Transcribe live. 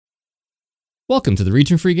Welcome to the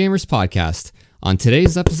Region Free Gamers podcast. On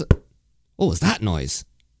today's episode... What was that noise?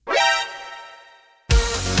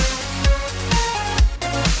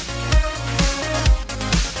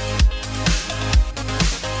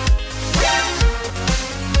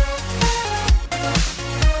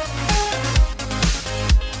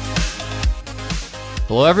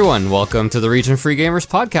 Hello everyone, welcome to the Region Free Gamers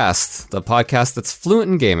podcast, the podcast that's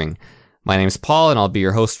fluent in gaming. My name's Paul and I'll be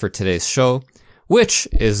your host for today's show, which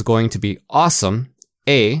is going to be awesome,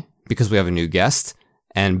 A, because we have a new guest,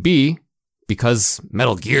 and B, because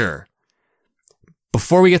Metal Gear.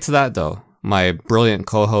 Before we get to that though, my brilliant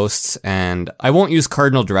co-hosts, and I won't use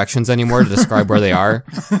cardinal directions anymore to describe where they are,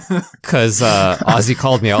 because Ozzy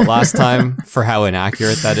called me out last time for how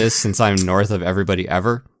inaccurate that is since I'm north of everybody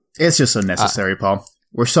ever. It's just unnecessary, Paul.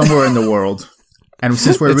 We're somewhere in the world, and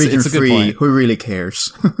since we're region free, who really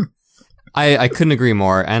cares? I couldn't agree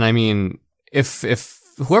more, and I mean, if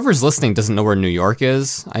whoever's listening doesn't know where New York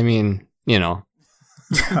is, I mean, you know,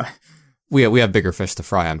 we have bigger fish to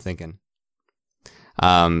fry, I'm thinking.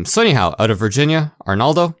 So anyhow, out of Virginia,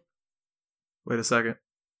 Arnaldo. Wait a second.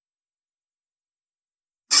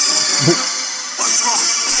 What's wrong?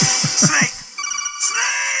 Snake!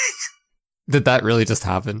 Did that really just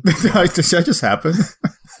happen? Did that just happen?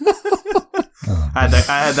 I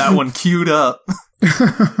had that one queued up.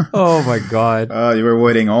 Oh my god. You were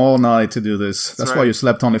waiting all night to do this. That's right. Why you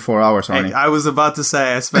slept only 4 hours, Arnie. Hey, I was about to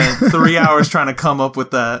say, I spent 3 hours trying to come up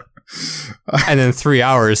with that. And then 3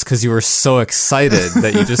 hours because you were so excited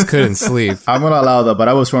that you just couldn't sleep. I'm going to allow that, but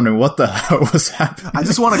I was wondering what the hell was happening. I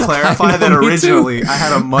just want to clarify that originally I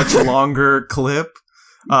had a much longer clip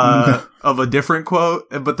of a different quote,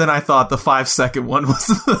 but then I thought the 5-second one was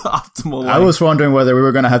the optimal length. I was wondering whether we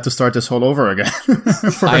were going to have to start this all over again.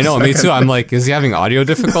 I know, me too. I'm like, is he having audio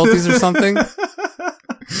difficulties or something?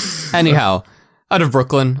 Anyhow, out of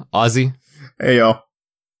Brooklyn, Ozzy. Hey, yo.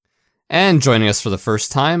 And joining us for the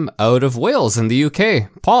first time out of Wales in the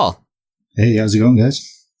UK, Paul. Hey, how's it going,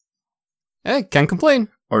 guys? Hey, can't complain.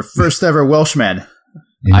 Our first ever Welshman.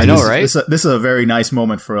 I know, right? This is a very nice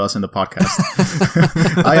moment for us in the podcast.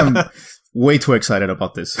 I am way too excited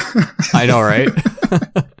about this. I know, right?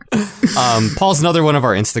 Paul's another one of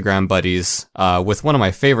our Instagram buddies with one of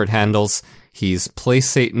my favorite handles. He's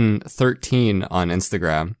PlaySatan13 on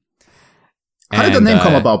Instagram. How did the name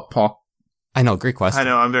come about, Paul? I know, great question. I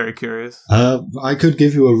know, I'm very curious. I could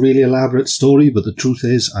give you a really elaborate story, but the truth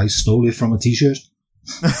is I stole it from a t-shirt.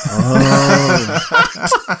 Oh.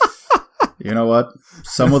 You know what?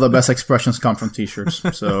 Some of the best expressions come from t-shirts,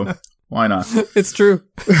 so why not? It's true.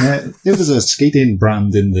 It was a skating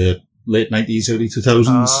brand in the late 90s, early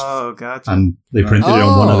 2000s. Oh, gotcha. And they printed it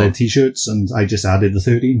on one of their t-shirts, and I just added the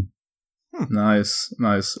 13. Nice.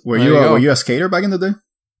 Were There you a skater back in the day?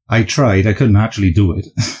 I tried. I couldn't actually do it.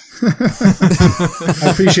 I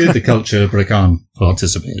appreciate the culture, but I can't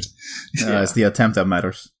participate. It's the attempt that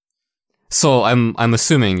matters. So I'm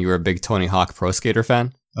assuming you were a big Tony Hawk Pro Skater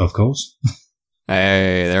fan? Of course.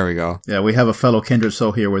 Hey, there we go. Yeah, we have a fellow kindred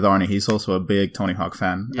soul here with Arnie. He's also a big Tony Hawk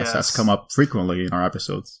fan. Yes. That's come up frequently in our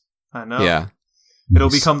episodes. I know. Yeah. It'll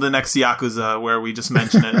become the next Yakuza where we just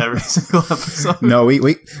mention it every single episode. No,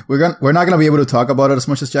 we're not gonna be able to talk about it as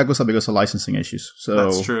much as Yakuza because of licensing issues. So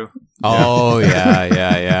That's true. Oh,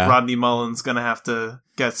 yeah. Rodney Mullen's gonna have to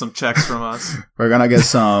get some checks from us. we're gonna get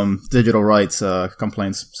some digital rights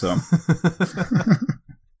complaints. So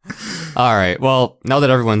All right. Well, now that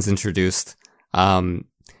everyone's introduced, and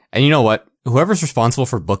you know what? Whoever's responsible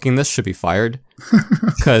for booking this should be fired.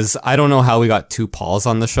 Because I don't know how we got two Pauls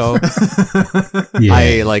on the show. Yeah.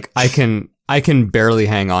 I can barely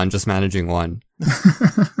hang on just managing one.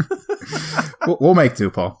 we'll make do,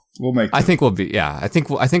 Paul. We'll make do. I think we'll be, yeah. I think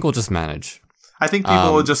we'll just manage. I think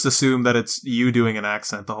people will just assume that it's you doing an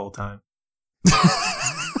accent the whole time.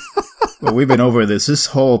 Well, we've been over this. This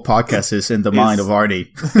whole podcast is in the mind of Arnie.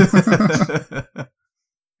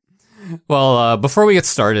 Well, before we get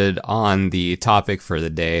started on the topic for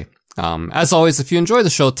the day, as always, if you enjoy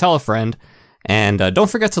the show, tell a friend. And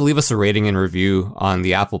don't forget to leave us a rating and review on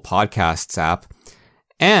the Apple Podcasts app.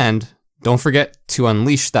 And don't forget to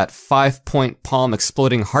unleash that 5-point palm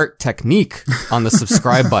exploding heart technique on the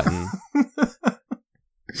subscribe button.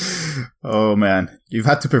 Oh, man. You've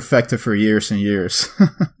had to perfect it for years and years.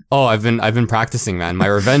 Oh, I've been practicing, man. My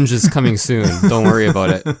revenge is coming soon. Don't worry about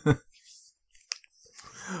it.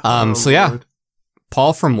 So yeah, Lord.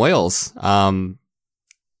 Paul from Wales.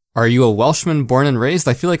 Are you a Welshman born and raised?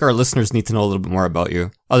 I feel like our listeners need to know a little bit more about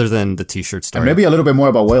you, other than the t-shirt story. And maybe a little bit more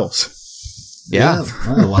about Wales. Yeah.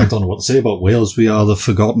 Well, I don't know what to say about Wales. We are the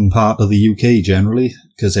forgotten part of the UK generally,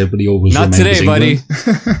 because everybody always Not remembers today, buddy.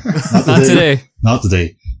 England. Not today. Not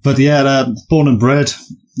today. But yeah, born and bred,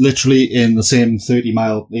 literally in the same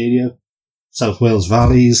 30-mile area, South Wales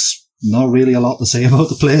Valleys. Not really a lot to say about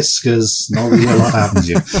the place, because not really a lot happens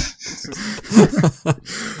here.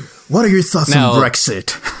 What are your thoughts on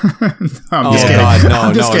Brexit? I'm just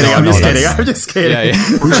kidding. Yeah.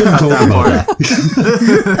 We shouldn't talk about that.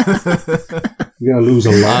 You're going to lose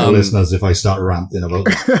a lot of listeners if I start ranting about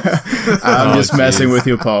it. I'm just messing with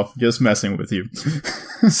you, Paul. Just messing with you.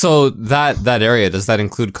 So that area, does that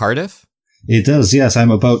include Cardiff? It does, yes. I'm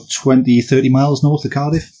about 30 miles north of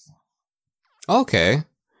Cardiff. Okay.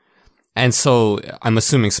 And so I'm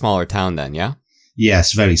assuming smaller town then, yeah?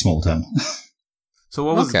 Yes, very small town. So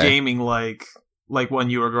what was gaming like when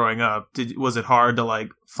you were growing up? Was it hard to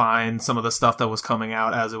like find some of the stuff that was coming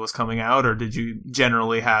out as it was coming out, or did you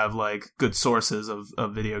generally have like good sources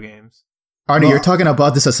of video games? Arnie, you're talking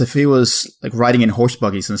about this as if he was like riding in horse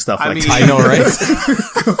buggies and stuff like that. I know, right?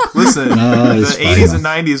 Listen, the 80s and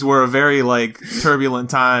 90s were a very like turbulent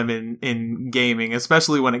time in gaming,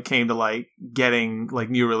 especially when it came to like getting like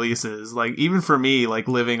new releases. Like even for me, like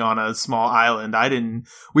living on a small island, I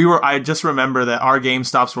just remember that our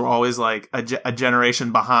GameStops were always like a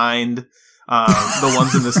generation behind the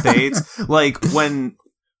ones in the States. Like when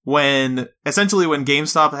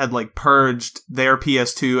GameStop had like purged their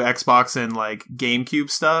PS2, Xbox, and like GameCube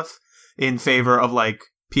stuff in favor of like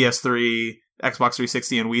PS3, Xbox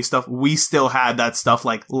 360, and Wii stuff, we still had that stuff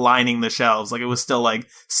like lining the shelves. Like it was still like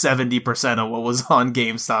 70% of what was on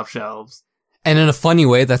GameStop shelves. And in a funny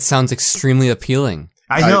way, that sounds extremely appealing.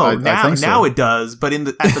 I know I think so. Now it does, but at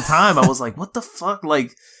the time I was like, what the fuck?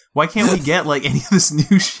 Like, why can't we get like any of this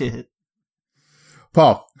new shit?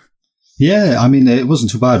 Paul. Yeah, I mean, it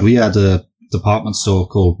wasn't too bad. We had a department store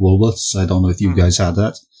called Woolworths. I don't know if you guys had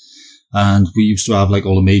that. And we used to have like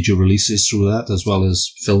all the major releases through that, as well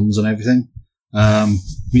as films and everything.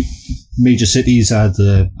 Major cities had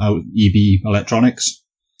EB Electronics.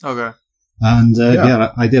 Okay. And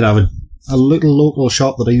I did have a little local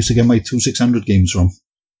shop that I used to get my 2600 games from.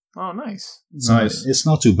 Oh, nice. So Nice. it's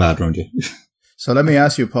not too bad around here. So let me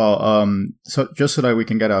ask you, Paul, so just so that we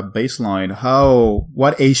can get a baseline,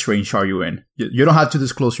 what age range are you in? You don't have to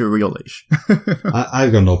disclose your real age.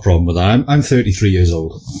 I've got no problem with that. I'm 33 years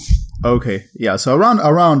old. Okay. Yeah. So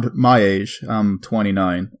around my age, I'm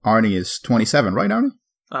 29. Arnie is 27, right,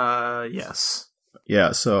 Arnie? Yes.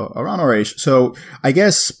 Yeah. So around our age. So I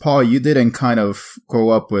guess, Paul, you didn't kind of grow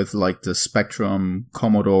up with like the Spectrum,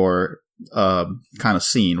 Commodore, kind of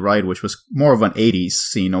scene, right? Which was more of an 80s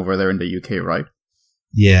scene over there in the UK, right?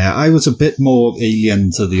 Yeah, I was a bit more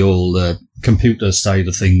alien to the old computer side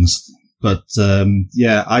of things. But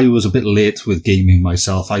I was a bit late with gaming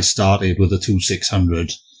myself. I started with a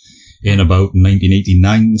 2600 in about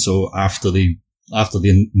 1989, so after the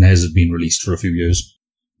NES had been released for a few years.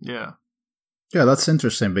 Yeah. Yeah, that's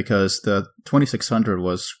interesting because the 2600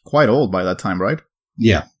 was quite old by that time, right?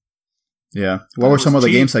 Yeah. Yeah. What were some of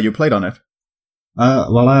the games that you played on it?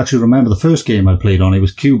 Well, I actually remember the first game I played on. It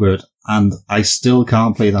was Q*bert, and I still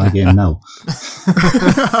can't play that game now.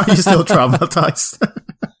 Are you still traumatized?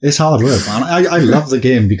 It's hard work, man. I love the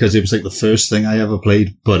game because it was like the first thing I ever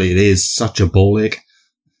played, but it is such a ball ache.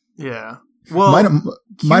 Yeah. Well,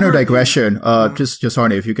 minor digression. Just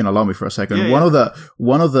Arnie, if you can allow me for a second. Yeah,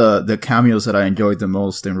 One of the cameos that I enjoyed the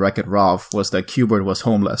most in Wreck-It Ralph was that Q*bert was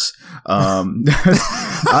homeless.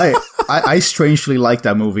 I strangely liked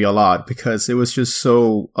that movie a lot because it was just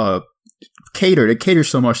so catered. It caters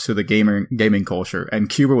so much to the gaming culture, and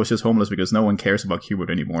Q*bert was just homeless because no one cares about Q*bert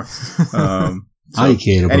anymore. I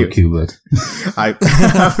care about Q*bert.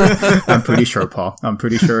 I'm pretty sure, Paul. I'm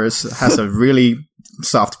pretty sure it has a really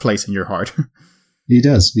soft place in your heart. He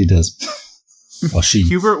does. Or she.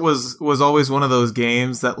 Q*bert was always one of those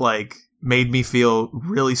games that like made me feel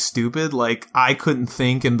really stupid. Like I couldn't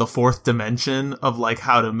think in the fourth dimension of like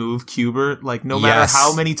how to move Q*bert. Like no matter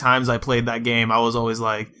how many times I played that game, I was always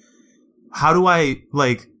like, how do I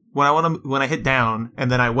like when I hit down and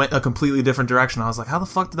then I went a completely different direction, I was like, how the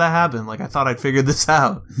fuck did that happen? Like I thought I'd figured this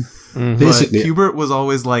out. Mm-hmm. But Q*bert was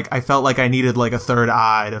always like, I felt like I needed like a third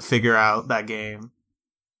eye to figure out that game.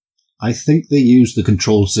 I think they used the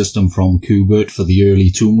control system from Q*bert for the early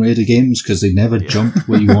Tomb Raider games because they never jumped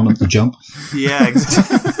where you want them to jump. Yeah,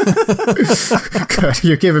 exactly. God,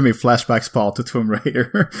 you're giving me flashbacks, Paul, to Tomb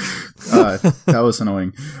Raider. That was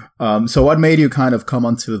annoying. So what made you kind of come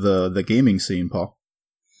onto the gaming scene, Paul?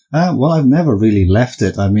 Well, I've never really left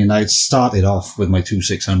it. I mean, I started off with my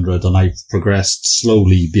 2600 and I've progressed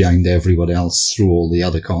slowly behind everyone else through all the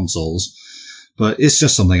other consoles. But it's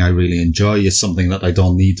just something I really enjoy. It's something that I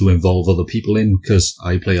don't need to involve other people in because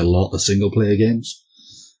I play a lot of single-player games.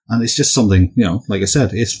 And it's just something, like I said,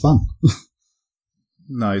 it's fun.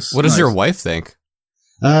 Nice. What does your wife think?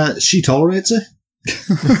 She tolerates it.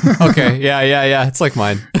 Okay, yeah. It's like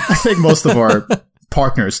mine. I think most of our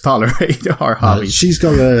partners tolerate our hobbies. She's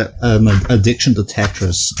got an addiction to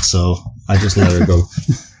Tetris, so I just let her go.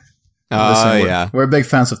 Yeah. We're big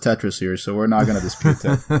fans of Tetris here, so we're not going to dispute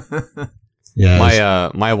that.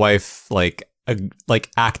 Yeah, my wife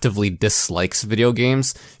actively dislikes video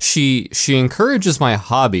games. She encourages my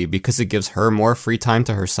hobby because it gives her more free time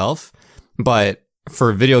to herself, but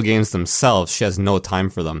for video games themselves, she has no time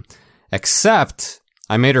for them. Except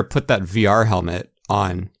I made her put that VR helmet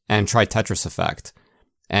on and try Tetris Effect,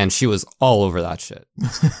 and she was all over that shit.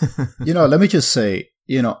 Let me just say,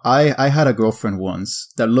 I had a girlfriend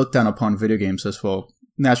once that looked down upon video games as well.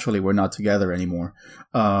 Naturally, we're not together anymore.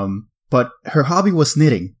 But her hobby was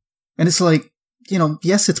knitting. And it's like,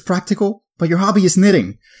 yes, it's practical, but your hobby is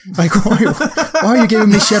knitting. Like, why are you giving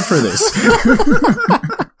me shit for this?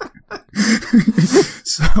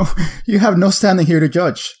 So you have no standing here to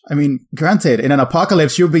judge. I mean, granted, in an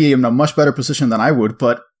apocalypse, you'll be in a much better position than I would,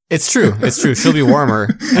 but... It's true. She'll be warmer,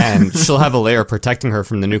 and she'll have a layer protecting her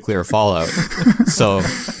from the nuclear fallout. So,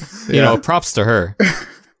 props to her.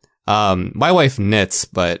 My wife knits,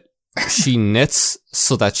 but she knits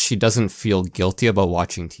so that she doesn't feel guilty about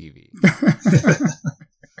watching TV.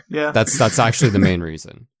 Yeah. That's actually the main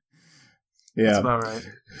reason. Yeah. That's about right.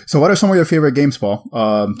 So what are some of your favorite games, Paul?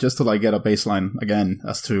 Just to get a baseline again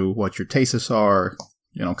as to what your tastes are,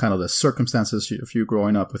 kind of the circumstances of you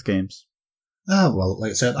growing up with games. Well,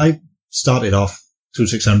 like I said, I started off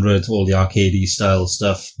 2600, all the arcadey style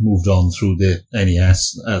stuff, moved on through the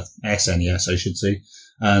SNES, I should say,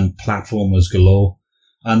 and platformers galore.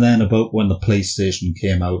 And then about when the PlayStation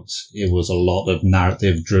came out, it was a lot of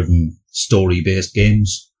narrative-driven, story-based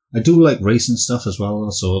games. I do like racing stuff as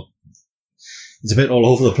well, so it's a bit all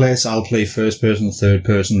over the place. I'll play first-person,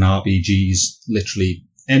 third-person RPGs, literally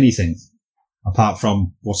anything, apart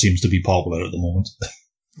from what seems to be popular at the moment.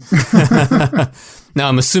 Now,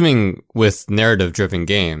 I'm assuming with narrative-driven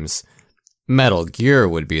games, Metal Gear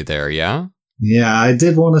would be there, yeah? Yeah, I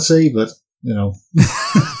did want to say, but,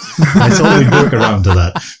 I totally work around to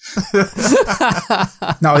that.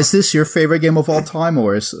 Now, is this your favorite game of all time,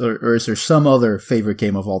 or is there some other favorite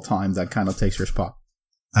game of all time that kind of takes your spot?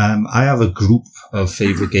 I have a group of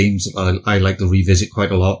favorite games that I like to revisit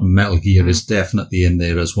quite a lot, and Metal Gear is definitely in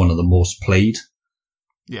there as one of the most played.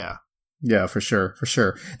 Yeah. Yeah, for sure.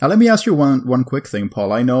 Now, let me ask you one quick thing,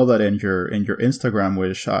 Paul. I know that in your Instagram,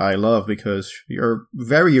 which I love because you're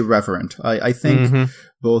very irreverent. I think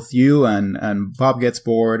both you and Bob Gets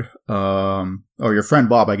Bored, or your friend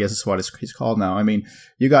Bob, I guess is what he's called now. I mean,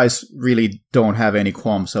 you guys really don't have any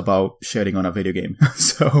qualms about shitting on a video game.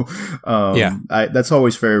 So, that's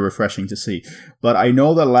always very refreshing to see. But I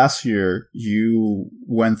know that last year you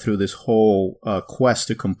went through this whole quest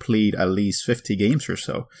to complete at least 50 games or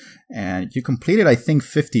so. And you completed, I think,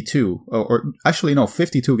 52, or actually, no,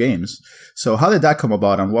 52 games. So how did that come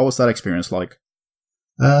about, and what was that experience like?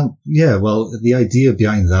 Well, the idea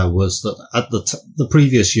behind that was that at the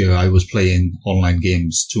previous year, I was playing online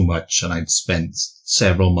games too much, and I'd spent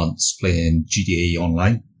several months playing GTA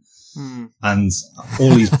Online. And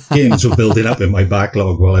all these games were building up in my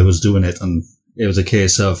backlog while I was doing it, and it was a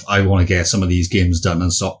case of, I want to get some of these games done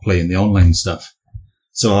and stop playing the online stuff.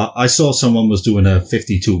 So I saw someone was doing a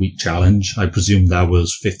 52-week challenge. I presumed that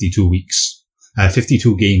was 52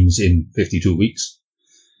 games in 52 weeks.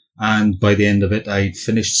 And by the end of it, I'd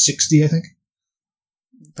finished 60, I think.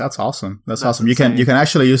 That's awesome. That's awesome. Insane. You can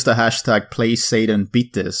actually use the hashtag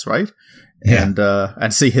 #PlaySatanBeatThis, right? Yeah.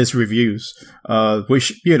 And see his reviews,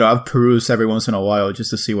 which, I've perused every once in a while just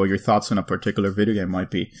to see what your thoughts on a particular video game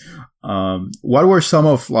might be. What were some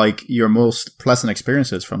of your most pleasant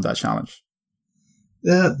experiences from that challenge?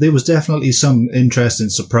 There was definitely some interesting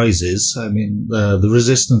surprises. I mean, the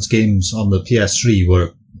Resistance games on the PS3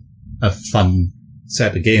 were a fun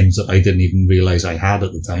set of games that I didn't even realize I had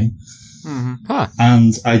at the time. Huh.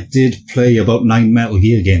 And I did play about 9 Metal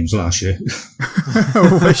Gear games last year.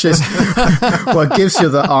 Which is what gives you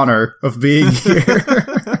the honor of being here.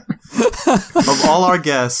 Of all our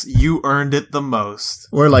guests, you earned it the most.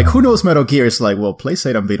 We're like, who knows Metal Gear? It's like, well,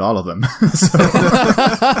 PlayStation beat all of them.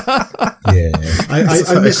 Yeah.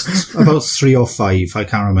 I missed about 3 or 5. I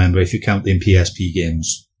can't remember if you count the PSP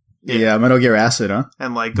games. Yeah, Metal Gear Acid, huh?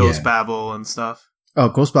 And Ghost Babel and stuff. Oh,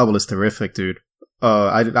 Ghost Babel is terrific, dude.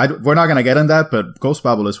 We're not gonna get in that, but Ghost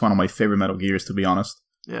Babel is one of my favorite Metal Gears, to be honest.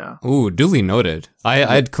 Yeah. Ooh, duly noted.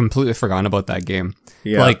 I'd completely forgotten about that game.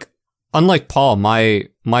 Yeah. Unlike Paul, my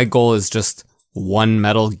goal is just one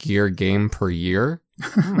Metal Gear game per year.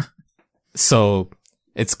 So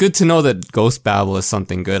It's good to know that Ghost Babel is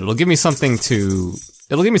something good. It'll give me something to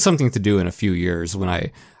do in a few years when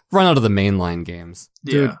I run out of the mainline games.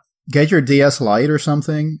 Dude, get your DS Lite or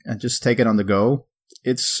something and just take it on the go.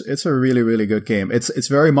 It's a really, really good game. It's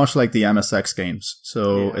very much like the MSX games.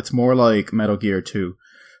 So it's more like Metal Gear 2.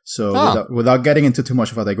 So without getting into too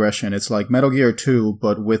much of a digression, it's like Metal Gear 2,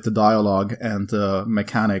 but with the dialogue and the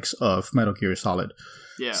mechanics of Metal Gear Solid.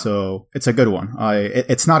 Yeah. So it's a good one.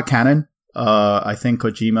 It's not canon. I think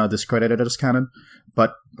Kojima discredited it as canon,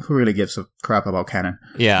 but who really gives a crap about canon?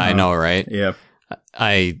 Yeah, I know, right? Yeah.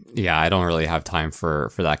 I don't really have time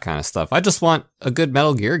for that kind of stuff. I just want a good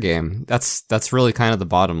Metal Gear game. That's really kind of the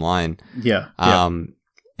bottom line. Yeah.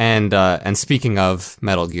 And speaking of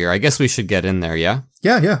Metal Gear, I guess we should get in there, yeah?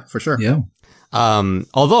 Yeah, for sure. Yeah.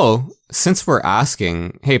 Although, since we're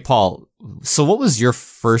asking, hey, Paul, so what was your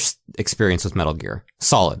first experience with Metal Gear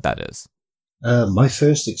Solid, that is? My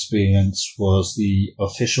first experience was the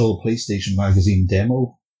official PlayStation Magazine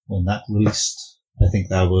demo when that released. I think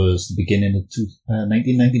that was the beginning of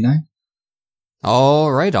 1999. Oh,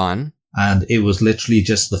 right on. And it was literally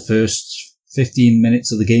just the first 15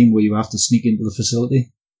 minutes of the game where you have to sneak into the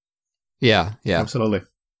facility. Yeah. Absolutely.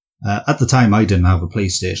 At the time, I didn't have a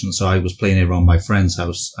PlayStation, so I was playing it around my friend's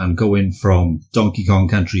house, and going from Donkey Kong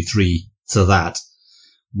Country 3 to that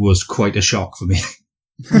was quite a shock for me.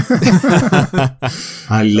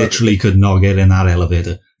 I literally could not get in that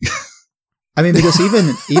elevator. I mean, because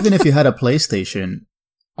even if you had a PlayStation,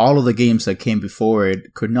 all of the games that came before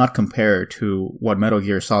it could not compare to what Metal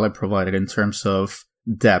Gear Solid provided in terms of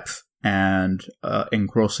depth and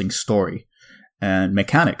engrossing story and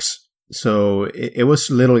mechanics. So it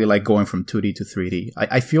was literally like going from 2D to 3D.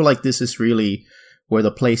 I feel like this is really where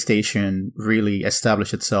the PlayStation really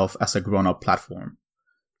established itself as a grown-up platform.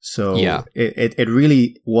 So it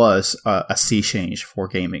really was a sea change for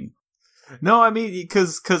gaming. No, I mean,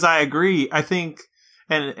 because I agree. I think,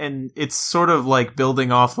 and it's sort of like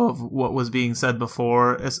building off of what was being said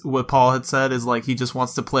before, what Paul had said is like he just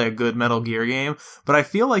wants to play a good Metal Gear game. But I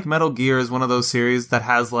feel like Metal Gear is one of those series that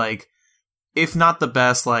has like, if not the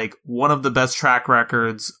best, like one of the best track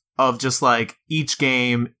records of just like each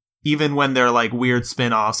game, even when they're like weird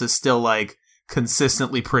spin-offs, is still like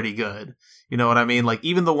consistently pretty good. You know what I mean? Like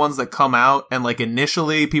even the ones that come out and like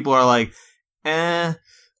initially people are like,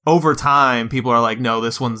 over time people are like, no,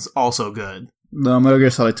 this one's also good. No, Metal Gear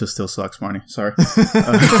Solid 2 still sucks, Marnie. Sorry. But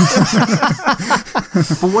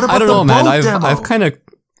what about I don't know, man. demo?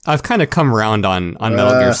 I've kind of come around on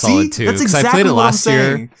Metal Gear Solid 2. That's exactly I played it what last I'm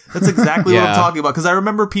year. saying. That's exactly what I'm talking about. Because I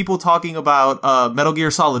remember people talking about Metal Gear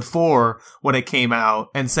Solid 4 when it came out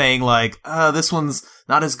and saying like, this one's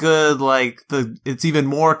not as good. Like it's even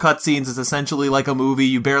more cutscenes. It's essentially like a movie.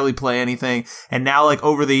 You barely play anything. And now like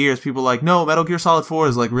over the years, people are like, no, Metal Gear Solid 4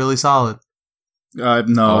 is like really solid.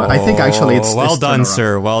 No, I think actually it's well done,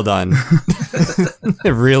 sir. Well done.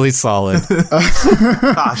 Really solid.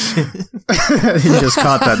 Gosh. You just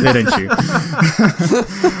caught that, didn't you?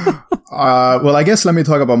 Well, I guess let me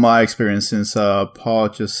talk about my experience since Paul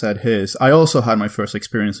just said his. I also had my first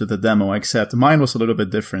experience with the demo, except mine was a little bit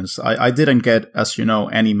different. I didn't get, as you know,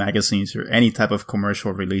 any magazines or any type of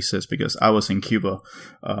commercial releases because I was in Cuba,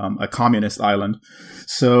 a communist island.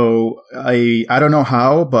 So I don't know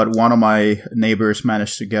how, but one of my neighbors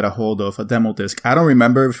managed to get a hold of a demo disc. I don't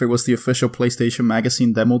remember if it was the official PlayStation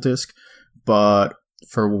Magazine demo disc, but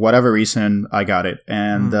for whatever reason, I got it.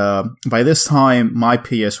 And by this time, my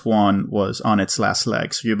PS1 was on its last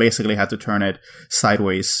legs. You basically had to turn it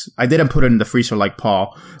sideways. I didn't put it in the freezer like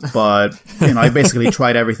Paul, but I basically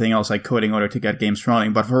tried everything else I could in order to get games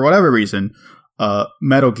running. But for whatever reason,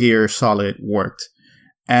 Metal Gear Solid worked.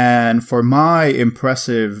 And for my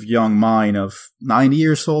impressive young mind of 9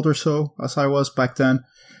 years old or so, as I was back then,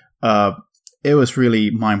 it was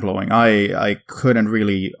really mind-blowing. I couldn't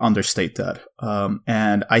really understate that.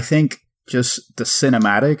 And I think just the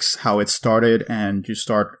cinematics, how it started, and you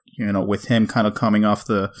start, with him kind of coming off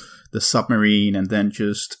the submarine and then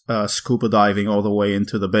just scuba diving all the way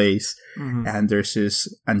into the base. Mm-hmm. And there's this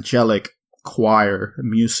angelic choir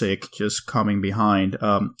music just coming behind.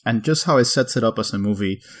 And just how it sets it up as a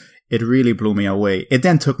movie, it really blew me away. It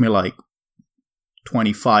then took me like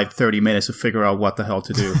 25-30 minutes to figure out what the hell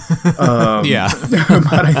to do.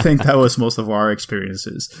 But I think that was most of our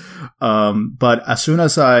experiences. But as soon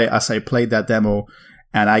as I played that demo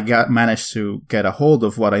and I managed to get a hold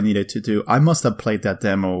of what I needed to do, I must have played that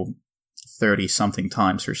demo 30 something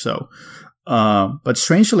times or so. But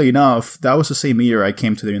strangely enough, that was the same year I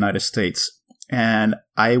came to the United States, and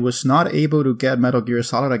I was not able to get Metal Gear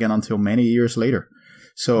Solid again until many years later.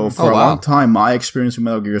 So for a long time, my experience with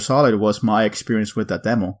Metal Gear Solid was my experience with that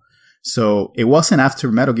demo. So it wasn't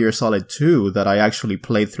after Metal Gear Solid 2 that I actually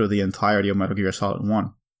played through the entirety of Metal Gear Solid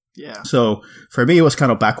 1. Yeah. So for me, it was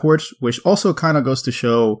kind of backwards, which also kind of goes to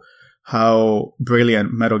show how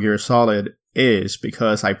brilliant Metal Gear Solid is,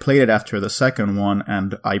 because I played it after the second one,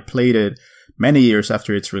 and I played it many years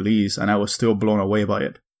after its release, and I was still blown away by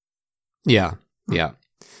it. Yeah, yeah.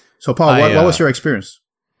 So Paul, what was your experience?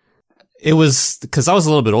 It was, because I was a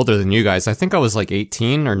little bit older than you guys. I think I was like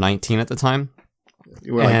 18 or 19 at the time.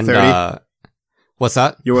 You were like 30? What's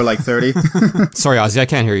that? You were like 30? Sorry, Ozzy, I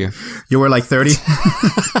can't hear you. You were like 30?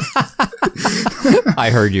 I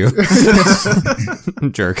heard you.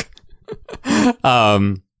 Jerk.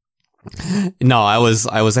 No, I was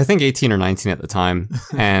I think 18 or 19 at the time,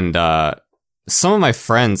 and some of my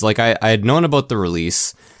friends, like I had known about the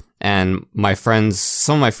release, and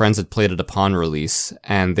some of my friends had played it upon release,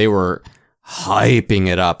 and they were hyping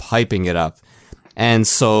it up. And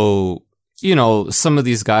so, you know, some of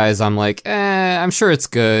these guys, I'm like, I'm sure it's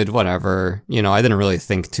good, whatever. You know, I didn't really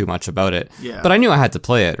think too much about it. Yeah. But I knew I had to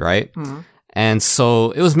play it, right? Mm-hmm. And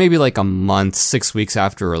so it was maybe like a month, 6 weeks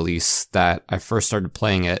after release that I first started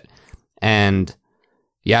playing it. And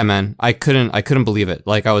yeah, man, I couldn't believe it.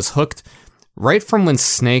 Like, I was hooked right from when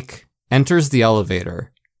Snake enters the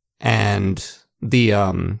elevator and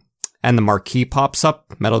the marquee pops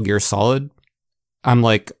up, Metal Gear Solid. I'm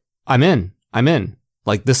like, I'm in.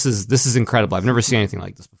 Like, this is incredible. I've never seen anything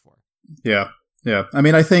like this before. Yeah. I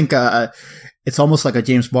mean, I think it's almost like a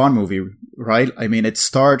James Bond movie, right? I mean, it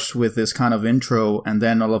starts with this kind of intro, and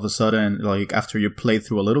then all of a sudden, like, after you play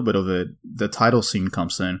through a little bit of it, the title scene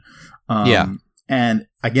comes in. And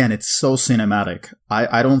again, it's so cinematic.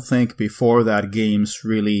 I don't think before that games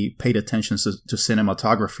really paid attention to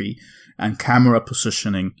cinematography and camera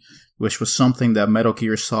positioning, which was something that Metal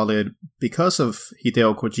Gear Solid, because of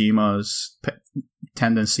Hideo Kojima's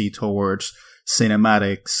tendency towards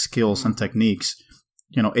cinematic skills and techniques,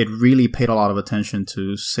 you know, it really paid a lot of attention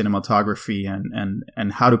to cinematography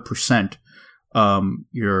and how to present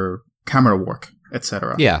your camera work,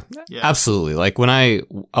 etc. Yeah, absolutely. Like, when I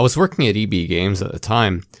was working at EB Games at the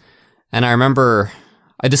time, and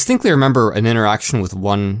I distinctly remember an interaction with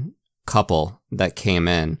one couple that came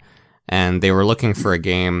in, and they were looking for a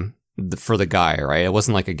game for the guy, right? It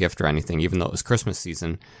wasn't like a gift or anything, even though it was Christmas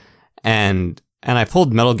season. And I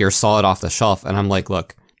pulled Metal Gear Solid off the shelf, and I'm like,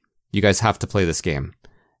 look, you guys have to play this game.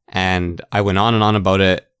 And I went on and on about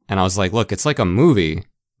it, and I was like, look, it's like a movie,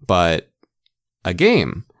 but a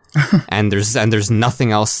game. and there's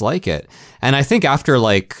nothing else like it. And I think after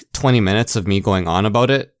like 20 minutes of me going on about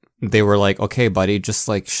it, they were like, okay, buddy, just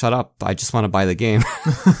like shut up. I just want to buy the game.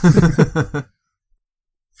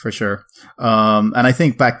 For sure. And I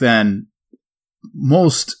think back then,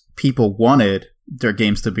 most people wanted their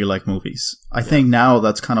games to be like movies. I think now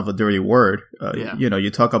that's kind of a dirty word. You know,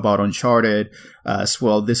 you talk about Uncharted as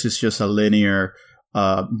well. This is just a linear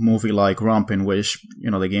movie-like romp in which,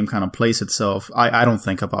 you know, the game kind of plays itself. I don't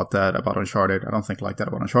think about that about Uncharted. I don't think like that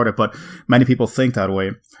about Uncharted, but many people think that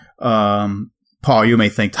way. Paul, you may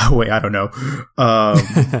think that way. I don't know.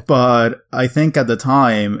 But I think at the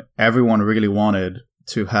time, everyone really wanted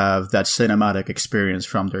to have that cinematic experience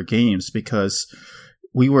from their games, because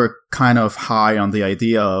we were kind of high on the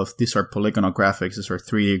idea of these are polygonal graphics, these are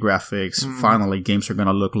 3D graphics. Finally, games are going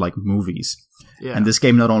to look like movies. Yeah. And this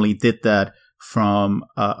game not only did that from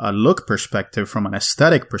a look perspective, from an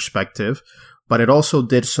aesthetic perspective, but it also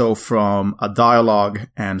did so from a dialogue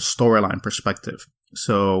and storyline perspective.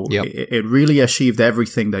 So it really achieved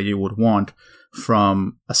everything that you would want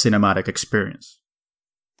from a cinematic experience.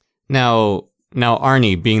 Now,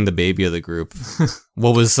 Arnie, being the baby of the group,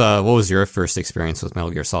 what was your first experience with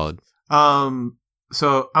Metal Gear Solid?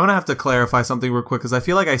 So I'm gonna have to clarify something real quick, because I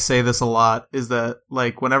feel like I say this a lot, is that,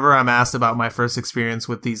 like, whenever I'm asked about my first experience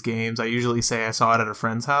with these games, I usually say I saw it at a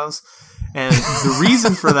friend's house. And the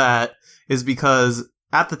reason for that is because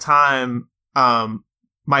at the time,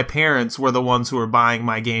 my parents were the ones who were buying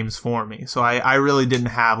my games for me. So I really didn't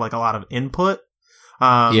have like a lot of input.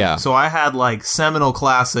 So I had like seminal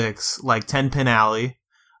classics like 10-Pin Alley,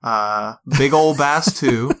 Big Ol' Bass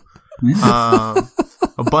 2,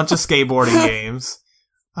 a bunch of skateboarding games,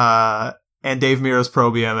 and Dave Mirra's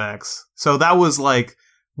Pro BMX. So that was like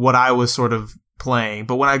what I was sort of playing.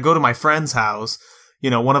 But when I go to my friend's house, you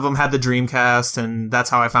know, one of them had the Dreamcast, and that's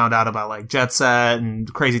how I found out about like Jet Set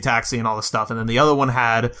and Crazy Taxi and all this stuff. And then the other one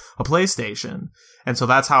had a PlayStation. And so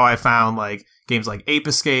that's how I found like games like Ape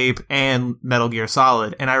Escape and Metal Gear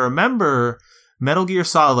Solid. And I remember Metal Gear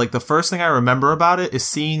Solid, like the first thing I remember about it is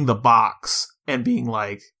seeing the box and being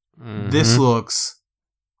like, this looks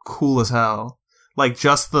cool as hell. Like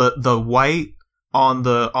just the white on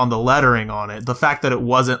the lettering on it. The fact that it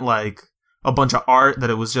wasn't like a bunch of art, that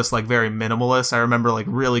it was just like very minimalist, I remember like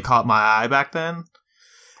really caught my eye back then.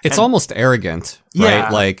 It's almost arrogant, right? Yeah.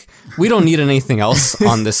 Like, we don't need anything else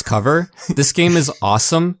on this cover. This game is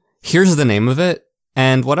awesome. Here's the name of it,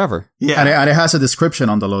 and whatever. Yeah. And it has a description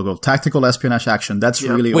on the logo. Tactical espionage action. That's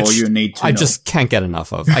really all you need to know. I just can't get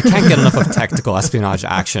enough of. I can't get enough of tactical espionage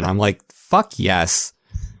action. I'm like, fuck yes.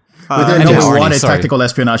 We didn't anyways, always wanted sorry. tactical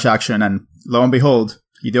espionage action, and lo and behold,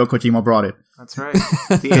 Hideo Kojima brought it. That's right.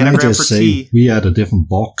 The Can I anagram just for say, T. we had a different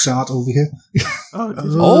box art over here. Oh, did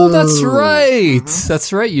you? Oh, that's right.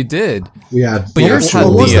 That's right, you did. We had, But yours had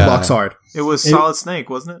What was the, the box art? It was Solid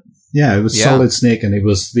Snake, wasn't it? yeah, it was Yeah. Solid Snake, and it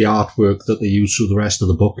was the artwork that they used through the rest of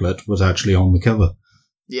the booklet was actually on the cover.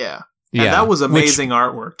 Yeah. And Yeah. that was amazing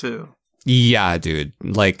artwork too. Yeah, dude.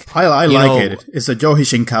 Like, I you like know- it. It's a Joe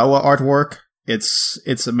Hishinkawa artwork.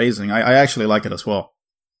 It's amazing. I actually like it as well.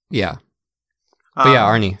 yeah. But yeah,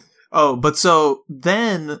 Arnie. Oh, but so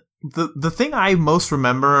then the thing I most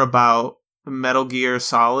remember about Metal Gear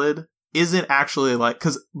Solid isn't actually like,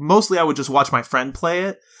 because mostly I would just watch my friend play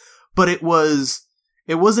it, but it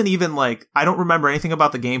wasn't even like, I don't remember anything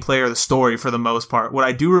about the gameplay or the story for the most part. What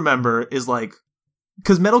I do remember is like,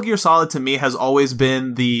 because Metal Gear Solid to me has always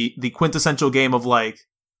been the quintessential game of like,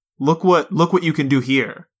 look what you can do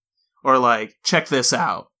here, or like, check this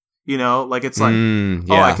out, you know, like it's like, yeah.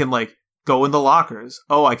 oh, I can like go in the lockers.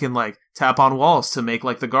 Oh, I can like tap on walls to make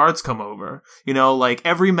like the guards come over. You know, like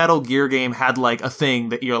every Metal Gear game had like a thing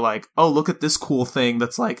that you're like, oh, look at this cool thing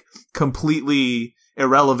that's like completely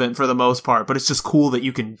irrelevant for the most part, but it's just cool that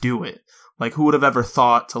you can do it. Like, who would have ever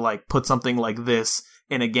thought to like put something like this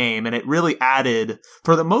in a game? And it really added,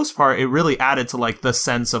 for the most part, it really added to like the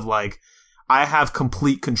sense of like, I have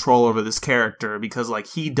complete control over this character because like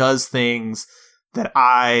he does things that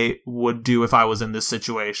I would do if I was in this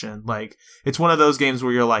situation. Like, it's one of those games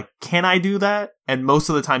where you're like, can I do that? And most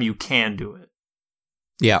of the time you can do it.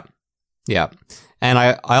 Yeah. Yeah. And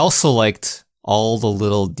I also liked all the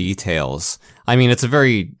little details. I mean, there's a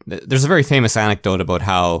very famous anecdote about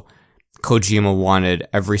how Kojima wanted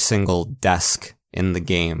every single desk in the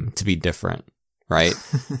game to be different, right?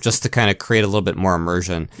 Just to kind of create a little bit more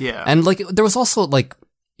immersion. Yeah. And like, there was also like,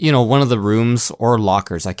 you know, one of the rooms or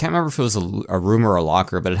lockers. I can't remember if it was a room or a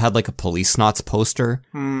locker, but it had like a Police Knots poster.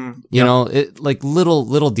 You know, it like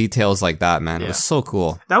little details like that, man. It was so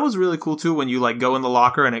cool. That was really cool too when you like go in the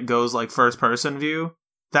locker and it goes like first person view.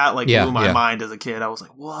 That like blew my mind as a kid. I was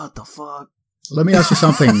like, what the fuck? Let me ask you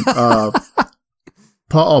something.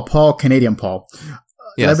 Paul, Canadian Paul.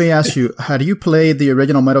 Yes. Let me ask you, had you played the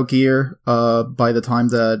original Metal Gear by the time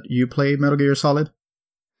that you played Metal Gear Solid?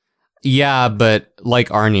 Yeah, but like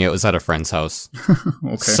Arnie, it was at a friend's house.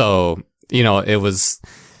 Okay. So, you know, it was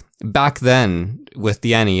back then with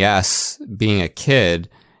the NES, being a kid,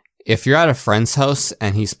 if you're at a friend's house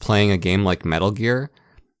and he's playing a game like Metal Gear,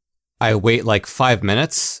 I wait like 5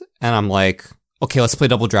 minutes and I'm like, okay, let's play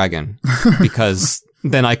Double Dragon because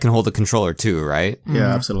then I can hold the controller too, right? Yeah,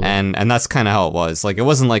 absolutely. And that's kind of how it was. Like, it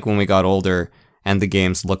wasn't like when we got older and the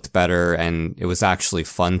games looked better and it was actually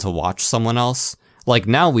fun to watch someone else. Like,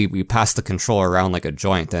 now we pass the controller around like a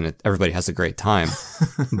joint and everybody has a great time.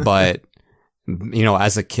 But, you know,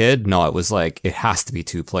 as a kid, no, it was like, it has to be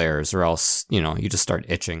 2 players or else, you know, you just start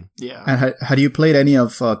itching. Yeah. And had you played any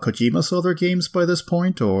of Kojima's other games by this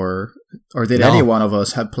point, or did No. any one of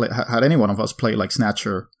us had any one of us played like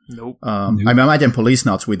Snatcher? Nope. I imagine Police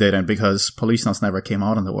Knots we didn't, because Police Knots never came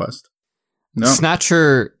out in the West. No.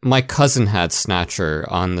 Snatcher, my cousin had Snatcher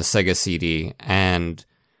on the Sega CD, and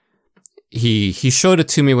he showed it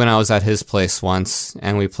to me when I was at his place once,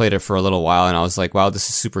 and we played it for a little while, and I was like, wow, this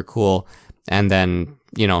is super cool. And then,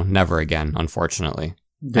 you know, never again, unfortunately.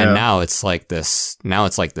 Yeah. And now it's like this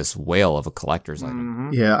whale of a collector's item.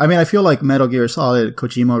 Yeah, I mean, I feel like Metal Gear Solid,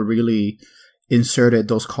 Kojima really inserted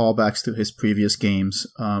those callbacks to his previous games.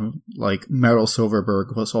 Like Meryl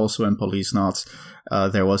Silverberg was also in Police Knots.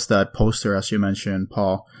 There was that poster, as you mentioned,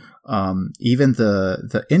 Paul. Even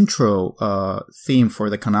the intro theme for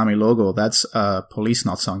the Konami logo, that's a Police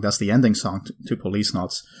Knots song. That's the ending song to Police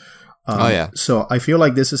Knots. Oh, yeah. So I feel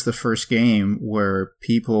like this is the first game where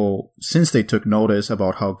people, since they took notice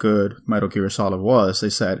about how good Metal Gear Solid was, they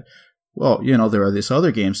said, well, you know, there are these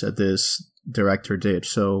other games that this director did,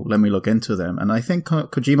 so let me look into them. And I think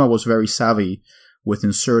Kojima was very savvy with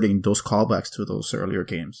inserting those callbacks to those earlier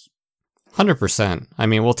games. 100%. I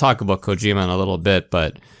mean, we'll talk about Kojima in a little bit,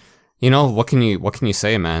 but, you know, what can you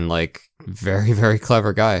say, man? Like, very, very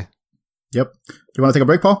clever guy. Yep. Do you want to take a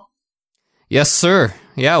break, Paul? Yes, sir.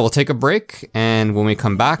 Yeah, we'll take a break, and when we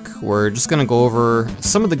come back, we're just going to go over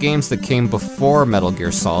some of the games that came before Metal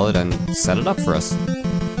Gear Solid and set it up for us.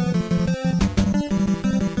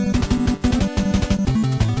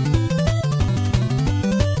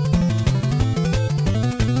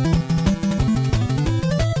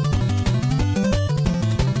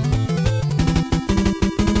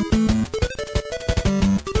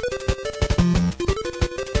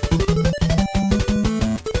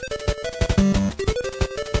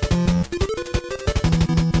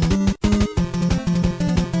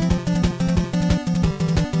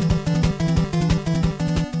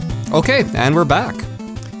 Okay, and we're back.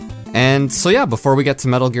 And so yeah, before we get to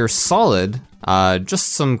Metal Gear Solid,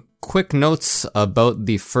 just some quick notes about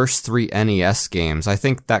the first 3 NES games. I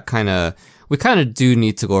think that we kind of do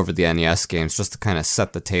need to go over the NES games just to kind of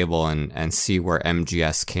set the table and see where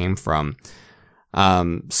MGS came from.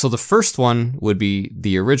 So the first one would be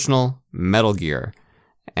the original Metal Gear.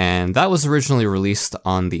 And that was originally released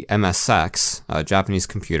on the MSX, a Japanese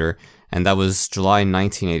computer, and that was July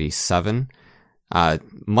 1987.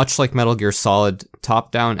 Much like Metal Gear Solid,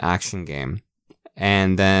 top-down action game.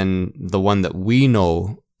 And then the one that we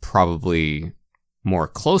know probably more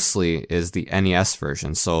closely is the NES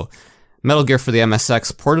version. So Metal Gear for the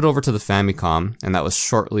MSX ported over to the Famicom, and that was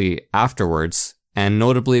shortly afterwards, and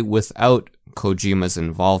notably without Kojima's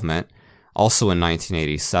involvement, also in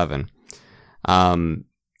 1987.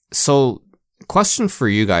 So question for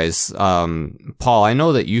you guys, Paul, I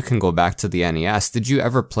know that you can go back to the NES. Did you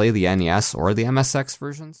ever play the NES or the MSX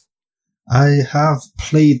versions? I have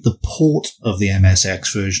played the port of the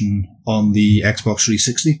MSX version on the Xbox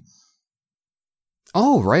 360.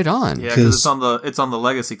 Oh, right on. Yeah, because it's on the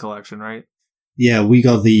Legacy Collection, right? Yeah, we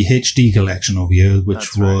got the HD collection over here,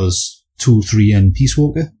 which was 2, 3, and Peace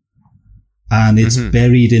Walker. And it's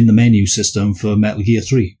buried in the menu system for Metal Gear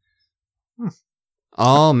 3.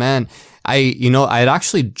 Oh, man. I'd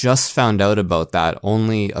actually just found out about that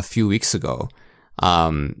only a few weeks ago,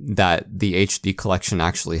 that the HD collection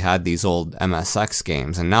actually had these old MSX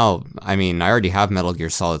games. And now, I already have Metal Gear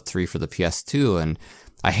Solid 3 for the PS2, and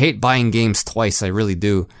I hate buying games twice, I really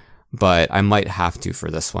do. But I might have to for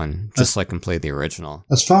this one, just so I can play the original.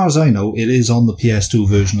 As far as I know, it is on the PS2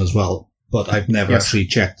 version as well, but I've never actually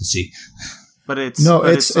checked to see. But it's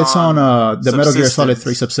on the Metal Gear Solid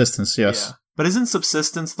 3 Subsistence, yes. Yeah. But isn't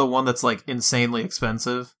Subsistence the one that's like insanely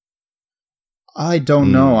expensive? I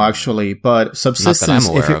don't know actually, but Subsistence,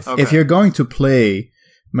 if you're going to play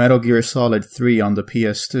Metal Gear Solid 3 on the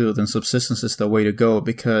PS2, then Subsistence is the way to go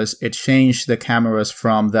because it changed the cameras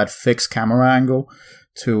from that fixed camera angle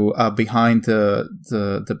to behind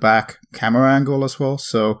the back camera angle as well.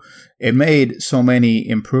 So it made so many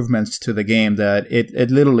improvements to the game that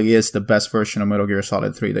it literally is the best version of Metal Gear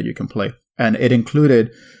Solid 3 that you can play. And it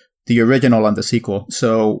included the original and the sequel.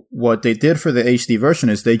 So what they did for the HD version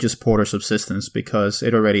is they just ported Subsistence because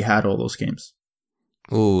it already had all those games.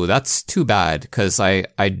 Ooh, that's too bad because I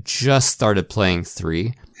just started playing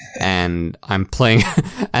 3 and I'm playing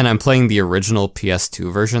the original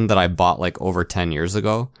PS2 version that I bought like over 10 years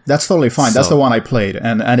ago. That's totally fine. That's the one I played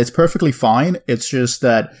and it's perfectly fine. It's just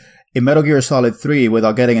that in Metal Gear Solid 3,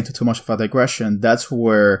 without getting into too much of a digression, that's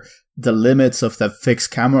where the limits of that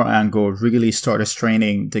fixed camera angle really started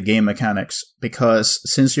straining the game mechanics because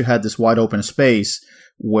since you had this wide open space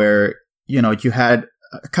where, you had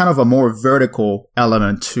kind of a more vertical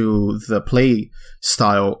element to the play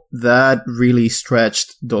style, that really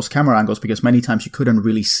stretched those camera angles because many times you couldn't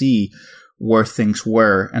really see where things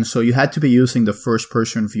were. And so you had to be using the first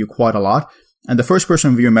person view quite a lot. And the first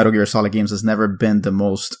person view in Metal Gear Solid games has never been the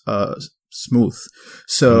most smooth.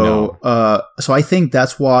 So so I think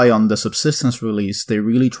that's why on the Subsistence release they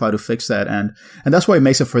really try to fix that and that's why it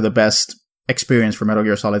makes it for the best experience for Metal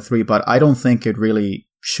Gear Solid 3, but I don't think it really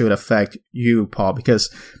should affect you, Paul,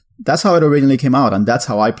 because that's how it originally came out and that's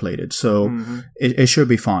how I played it. So it should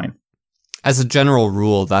be fine. As a general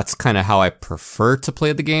rule, that's kind of how I prefer to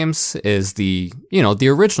play the games is the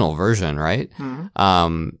original version, right?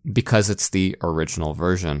 Because it's the original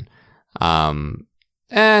version.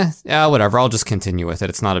 Whatever. I'll just continue with it.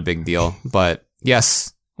 It's not a big deal. But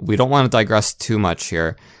yes, we don't want to digress too much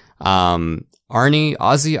here. Arnie,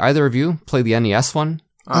 Ozzy, either of you play the NES one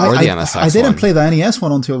or the MSX one? I didn't play the NES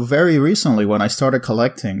one until very recently when I started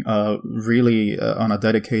collecting, really on a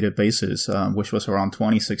dedicated basis, which was around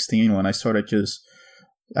 2016 when I started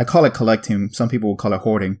I call it collecting. Some people would call it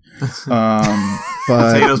hoarding.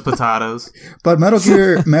 But potatoes. But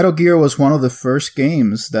Metal Gear was one of the first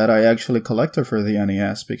games that I actually collected for the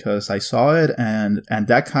NES because I saw it and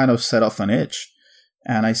that kind of set off an itch.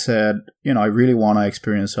 And I said, I really want to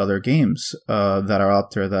experience other games that are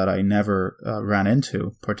out there that I never ran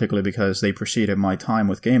into, particularly because they preceded my time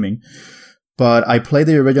with gaming. But I played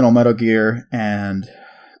the original Metal Gear, and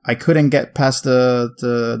I couldn't get past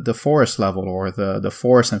the forest level or the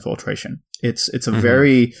forest infiltration. It's a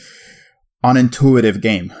very unintuitive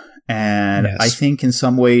game, and I think in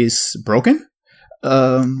some ways broken,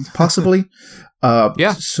 possibly.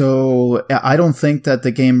 So I don't think that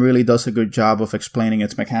the game really does a good job of explaining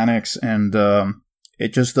its mechanics, and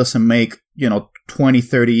it just doesn't make 20,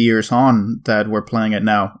 30 years on that we're playing it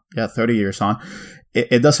now. 30 years on.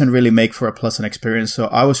 It doesn't really make for a pleasant experience. So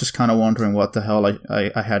I was just kind of wondering what the hell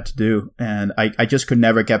I had to do. And I just could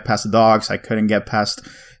never get past the dogs. I couldn't get past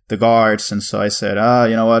the guards. And so I said,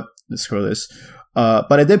 you know what? Screw this.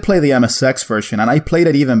 But I did play the MSX version, and I played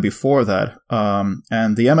it even before that.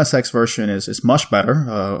 And the MSX version is much better,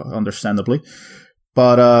 understandably.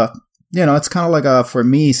 But, it's kind of like for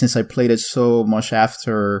me, since I played it so much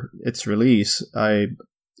after its release,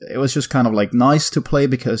 it was just kind of like nice to play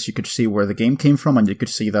because you could see where the game came from, and you could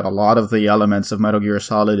see that a lot of the elements of Metal Gear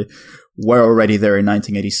Solid were already there in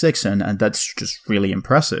 1986, and that's just really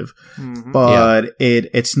impressive. Mm-hmm. But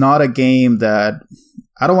it's not a game that,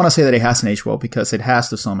 I don't want to say that it hasn't aged well, because it has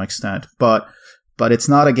to some extent, but it's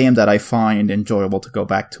not a game that I find enjoyable to go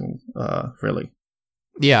back to, really.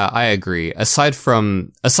 Yeah, I agree. Aside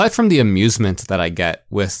from the amusement that I get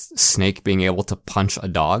with Snake being able to punch a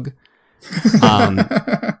dog,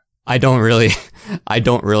 I don't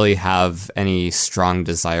really have any strong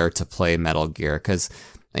desire to play Metal Gear, because,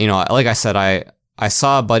 like I said, I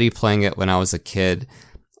saw a buddy playing it when I was a kid,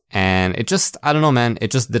 and it just, I don't know, man,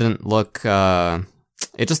 it just didn't look that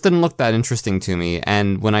interesting to me.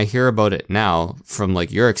 And when I hear about it now from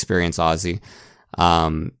like your experience, Ozzy,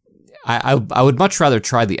 I would much rather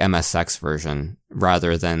try the MSX version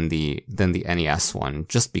rather than the NES one,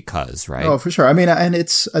 just because, right? Oh, for sure. I mean, and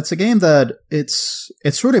it's a game that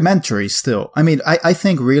it's rudimentary still. I mean, I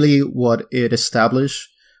think really what it established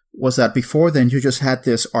was that before then you just had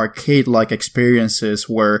this arcade-like experiences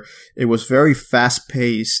where it was very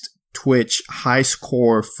fast-paced, Twitch,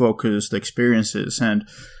 high-score focused experiences, and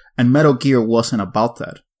Metal Gear wasn't about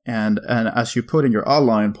that. And as you put in your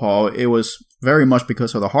outline, Paul, it was very much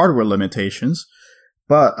because of the hardware limitations,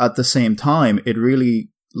 but at the same time, it really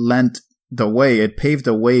it paved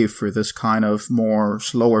the way for this kind of more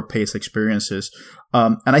slower paced experiences.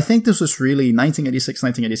 And I think this was really 1986,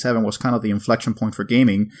 1987 was kind of the inflection point for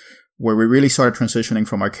gaming, where we really started transitioning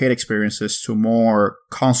from arcade experiences to more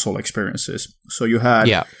console experiences. So you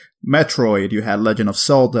had Metroid, you had Legend of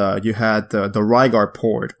Zelda, you had the Rygar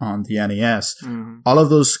port on the NES. Mm-hmm. All of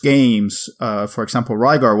those games, for example,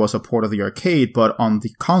 Rygar was a port of the arcade, but on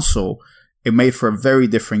the console, it made for a very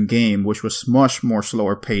different game, which was much more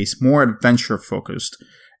slower paced, more adventure focused.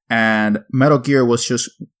 And Metal Gear was just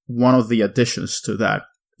one of the additions to that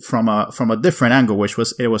from a different angle, which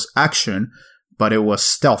was, it was action, but it was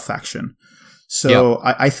stealth action. So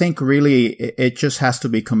I think really it just has to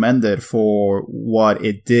be commended for what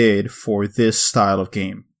it did for this style of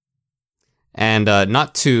game. And I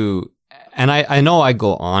know I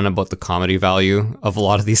go on about the comedy value of a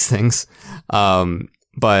lot of these things,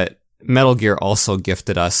 but Metal Gear also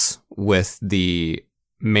gifted us with the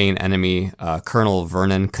main enemy, Colonel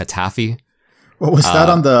Vernon Katafi. What was that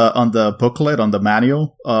on the booklet, on the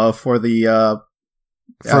manual for the...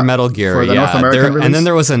 For Metal Gear, for the North American release? And then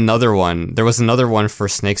there was another one. There was another one for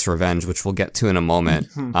Snake's Revenge, which we'll get to in a moment.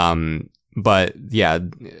 But yeah,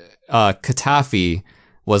 Katafi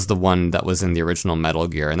was the one that was in the original Metal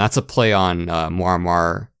Gear, and that's a play on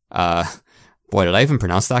Muammar. Boy, did I even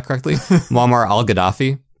pronounce that correctly? Muammar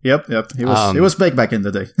al-Gaddafi. Yep. He was big back in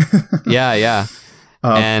the day. Yeah.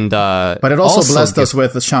 But it also blessed us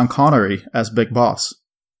with Sean Connery as Big Boss.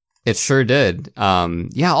 It sure did.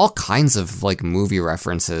 All kinds of like movie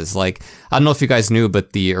references. Like, I don't know if you guys knew,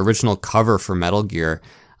 but the original cover for Metal Gear,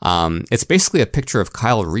 it's basically a picture of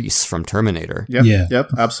Kyle Reese from Terminator.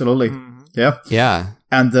 Yep, absolutely. Yeah.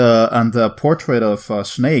 And the portrait of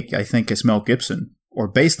Snake, I think, is Mel Gibson, or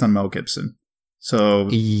based on Mel Gibson. So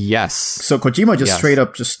yes. So Kojima just straight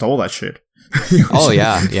up just stole that shit.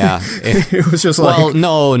 Yeah. It was just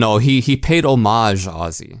no. He paid homage,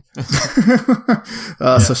 Ozzy.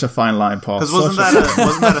 Such a fine line, Paul. Because wasn't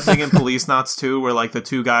that a thing in Police Knots too, where like the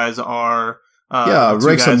two guys are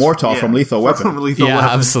Riggs and Mortal from Lethal Weapon. From Lethal Weapon.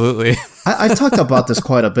 Absolutely. I've talked about this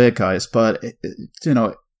quite a bit, guys, but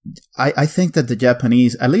I think that the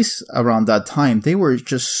Japanese, at least around that time, they were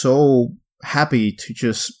just so happy to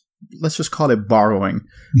just let's just call it borrowing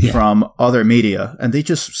from other media, and they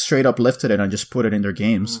just straight up lifted it and just put it in their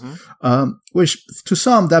games. Which to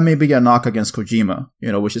some that may be a knock against Kojima,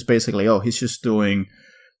 which is basically, he's just doing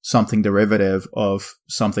something derivative of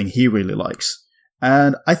something he really likes.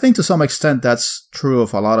 And I think to some extent that's true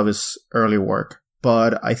of a lot of his early work.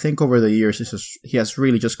 But I think over the years he has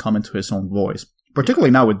really just come into his own voice.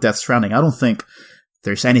 Particularly now with Death Stranding, I don't think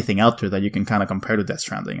there's anything out there that you can kind of compare to Death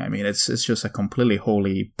Stranding. I mean, it's just a completely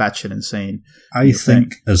wholly batshit insane. I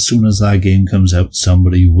think as soon as that game comes out,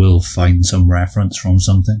 somebody will find some reference from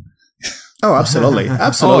something. Oh, absolutely.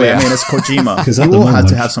 Absolutely. I mean, it's Kojima. Because you will have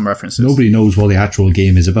to have some references. Nobody knows what the actual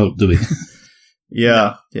game is about, do we?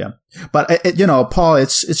 Yeah. But, Paul,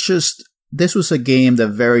 it's just, this was a game that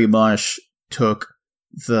very much took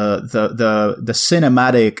the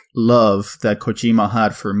cinematic love that Kojima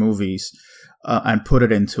had for movies and put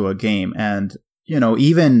it into a game. And,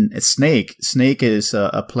 even Snake is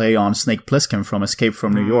a play on Snake Plissken from Escape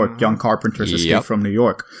from New York, John Carpenter's Escape from New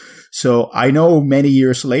York. So I know many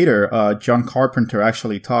years later, John Carpenter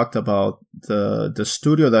actually talked about the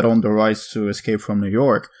studio that owned the rights to Escape from New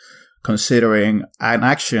York considering an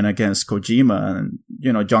action against Kojima,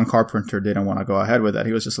 and John Carpenter didn't want to go ahead with that.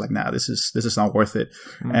 He was just like, nah, this is not worth it.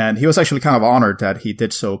 And he was actually kind of honored that he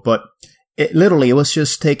did so, but it was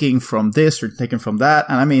just taking from this or taking from that.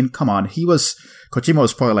 And I mean, come on, Kojima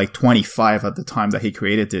was probably like 25 at the time that he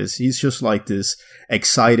created this. He's just like this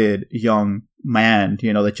excited young man,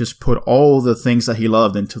 that just put all the things that he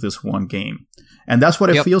loved into this one game. And that's what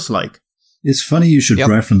it feels like. It's funny you should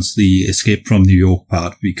reference the Escape from New York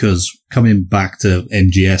part, because coming back to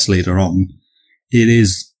MGS later on, it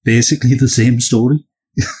is basically the same story.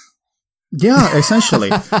 Yeah, essentially.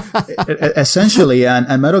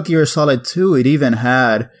 And Metal Gear Solid 2, it even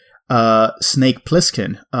had Snake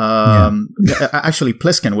Plissken. Actually,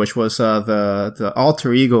 Plissken, which was the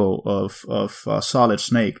alter ego of Solid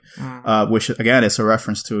Snake, which again is a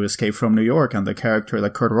reference to Escape from New York and the character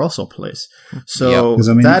that Kurt Russell plays. So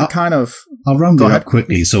I'll round it up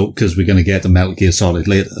quickly, because we're going to get to Metal Gear Solid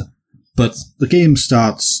later. But the game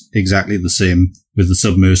starts exactly the same, with the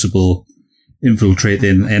submersible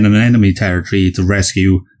infiltrating in an enemy territory to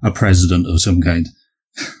rescue a president of some kind.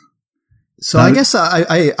 So I guess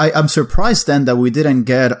I'm surprised then that we didn't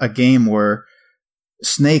get a game where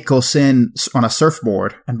Snake goes in on a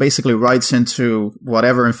surfboard and basically rides into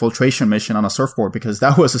whatever infiltration mission on a surfboard, because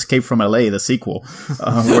that was Escape from LA, the sequel.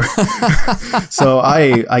 So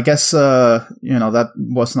I guess, that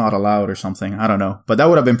was not allowed or something. I don't know. But that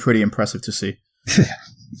would have been pretty impressive to see.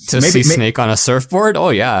 See Snake on a surfboard? Oh,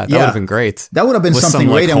 yeah. That would have been great. That would have been something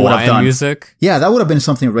Raiden would have done. Music. Yeah, that would have been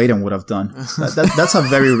something Raiden would have done. That's a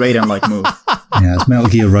very Raiden-like move. Yeah, it's Metal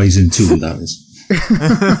Gear Rising 2, that is.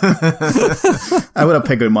 I would have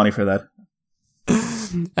paid good money for that.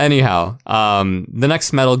 Anyhow, the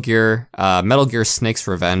next Metal Gear Snake's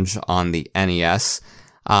Revenge on the NES.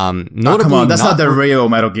 Notably, come on, that's not the real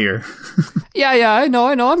Metal Gear. Yeah, I know.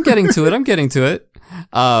 I'm getting to it.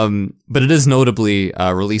 But it is notably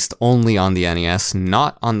released only on the NES,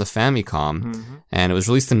 not on the Famicom. And it was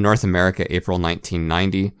released in North America April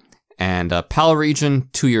 1990. And PAL region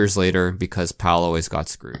 2 years later, because PAL always got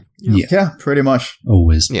screwed. Yeah, pretty much.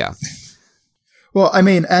 Always. Yeah. Well, I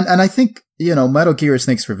mean, and I think, Metal Gear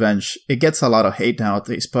Snake's Revenge, it gets a lot of hate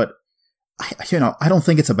nowadays, but, I don't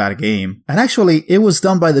think it's a bad game. And actually, it was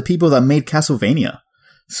done by the people that made Castlevania.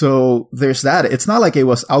 So there's that. It's not like it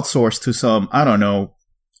was outsourced to some, I don't know,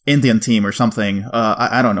 Indian team or something.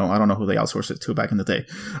 I don't know. I don't know who they outsourced it to back in the day.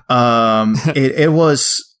 It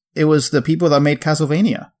was the people that made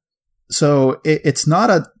Castlevania. So it's not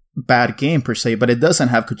a bad game per se, but it doesn't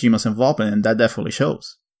have Kojima's involvement, and that definitely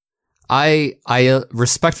shows. I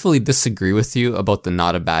respectfully disagree with you about the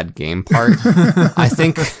not a bad game part. I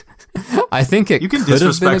think it. You can could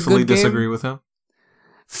disrespectfully have been a good disagree game. with him.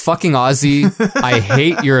 Fucking Ozzy, I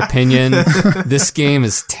hate your opinion. This game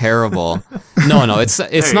is terrible. No, it's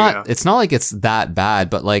not. It's not like it's that bad,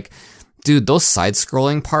 but like, dude, those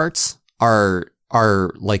side-scrolling parts are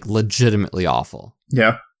like legitimately awful.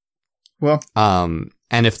 Yeah. Well,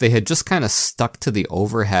 and if they had just kind of stuck to the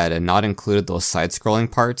overhead and not included those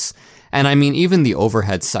side-scrolling parts, and I mean, even the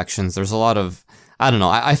overhead sections, there's a lot of, I don't know,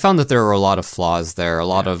 I found that there were a lot of flaws there, a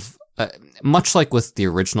lot of, much like with the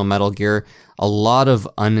original Metal Gear, a lot of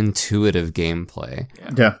unintuitive gameplay.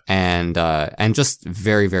 Yeah. And just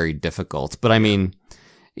very, very difficult. But I mean,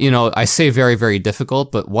 I say very, very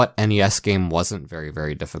difficult, but what NES game wasn't very,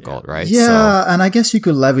 very difficult, right? Yeah, and I guess you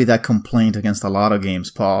could levy that complaint against a lot of games,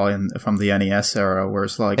 Paul, from the NES era, where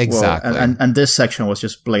it's like, exactly. Well, and this section was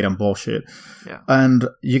just blatant bullshit. Yeah. And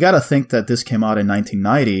you got to think that this came out in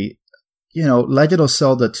 1990. Legend of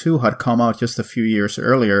Zelda 2 had come out just a few years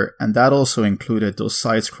earlier, and that also included those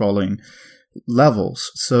side-scrolling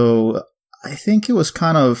levels. So I think it was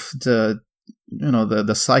kind of the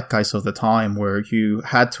zeitgeist of the time where you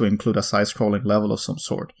had to include a side-scrolling level of some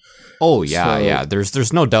sort. Oh, yeah, yeah.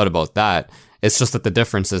 There's no doubt about that. It's just that the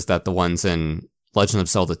difference is that the ones in Legend of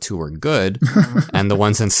Zelda 2 were good, and the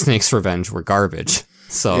ones in Snake's Revenge were garbage.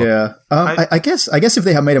 So yeah, I guess if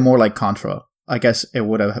they had made it more like Contra, I guess it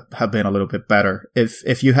would have been a little bit better.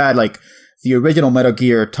 If you had like the original Metal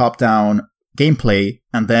Gear top-down gameplay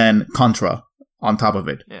and then Contra on top of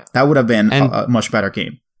it, that would have been a much better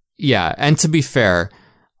game. Yeah, and to be fair,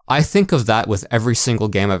 I think of that with every single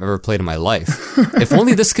game I've ever played in my life. If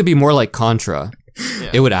only this could be more like Contra,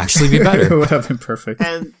 it would actually be better. It would have been perfect.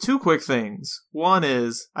 And two quick things. One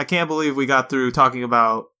is, I can't believe we got through talking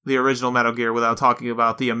about the original Metal Gear without talking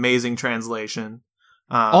about the amazing translation.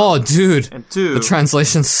 Dude. And two, the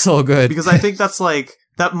translation's so good. Because I think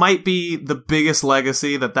that might be the biggest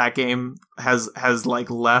legacy that game has like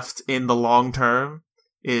left in the long term,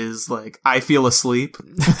 is like, I feel asleep.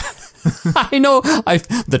 I know.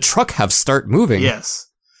 The truck have start moving. Yes.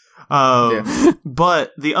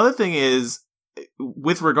 But the other thing is,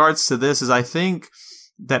 with regards to this, is I think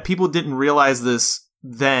that people didn't realize this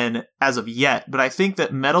then as of yet, but I think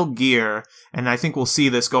that Metal Gear, and I think we'll see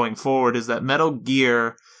this going forward, is that Metal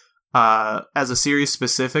Gear, as a series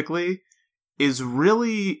specifically, is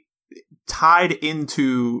really tied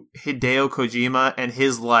into Hideo Kojima and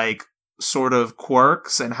his like sort of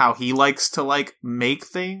quirks and how he likes to like make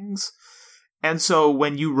things. And so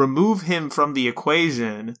when you remove him from the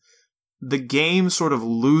equation, the game sort of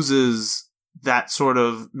loses that sort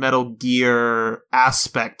of Metal Gear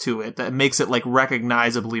aspect to it that makes it like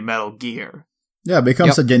recognizably Metal Gear. Yeah, it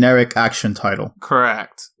becomes a generic action title.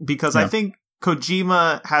 Correct. Because I think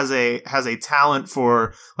Kojima has a talent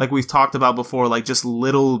for, like we've talked about before, like just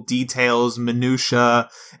little details, minutia,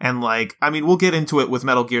 and like, I mean, we'll get into it with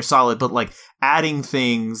Metal Gear Solid, but like adding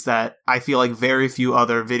things that I feel like very few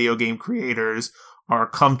other video game creators are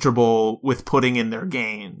comfortable with putting in their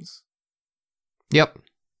games. Yep.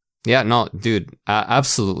 Yeah, no, dude,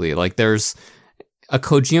 absolutely. Like, there's a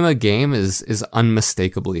Kojima game is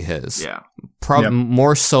unmistakably his. Yeah.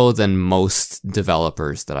 More so than most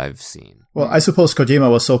developers that I've seen. Well, I suppose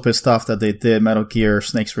Kojima was so pissed off that they did Metal Gear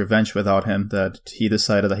Snake's Revenge without him that he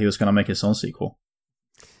decided that he was going to make his own sequel.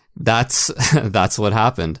 That's what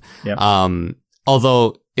happened. Yeah.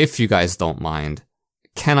 Although, if you guys don't mind,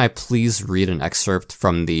 can I please read an excerpt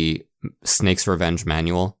from the Snake's Revenge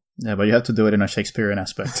manual? Yeah, but you have to do it in a Shakespearean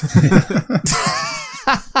aspect.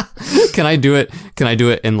 Can I do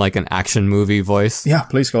it in like an action movie voice? Yeah,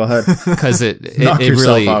 please go ahead. Because it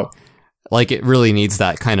really out. Like it really needs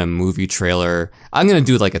that kind of movie trailer. I'm gonna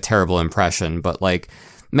do like a terrible impression, but like,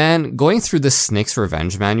 man, going through this Snake's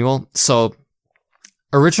Revenge manual. So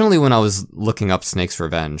originally, when I was looking up Snake's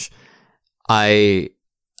Revenge, I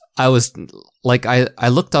was like, I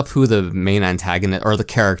looked up who the main antagonist or the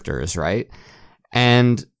character is, right?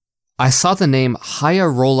 And I saw the name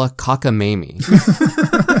Hayarola Kakamami.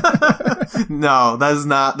 No, that is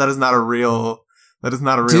not a real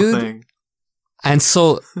Dude, thing. And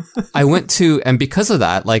so I went to, and because of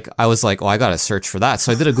that, like, I was like, oh, I gotta search for that.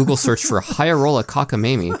 So I did a Google search for Hayarola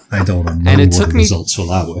Kakamami. I don't know and it what took the me, results for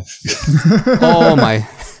that were. Oh my,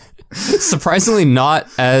 surprisingly not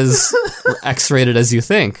as X-rated as you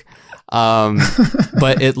think.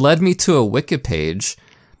 But it led me to a Wiki page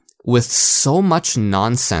with so much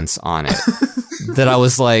nonsense on it that I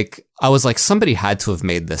was like, somebody had to have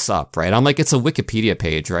made this up, right? I'm like, it's a Wikipedia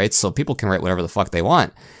page, right? So people can write whatever the fuck they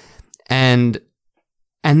want. And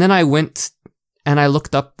then I went and I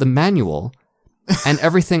looked up the manual, and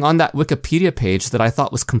everything on that Wikipedia page that I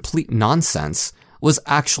thought was complete nonsense was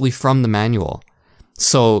actually from the manual.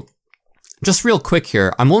 So just real quick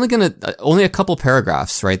here, I'm only a couple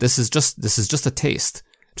paragraphs, right? This is just a taste.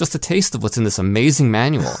 Just a taste of what's in this amazing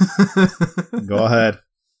manual. Go ahead.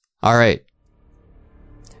 All right.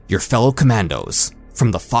 Your fellow commandos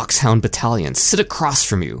from the Foxhound Battalion sit across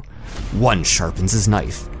from you. One sharpens his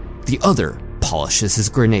knife. The other polishes his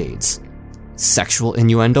grenades. Sexual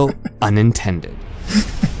innuendo unintended.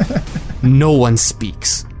 No one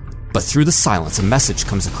speaks. But through the silence, a message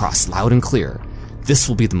comes across loud and clear. This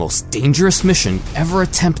will be the most dangerous mission ever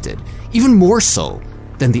attempted, even more so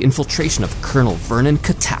than the infiltration of Colonel Vernon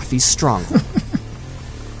Katafi's stronghold.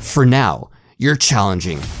 For now, you're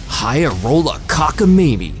challenging Hayarola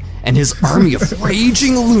Kakamami and his army of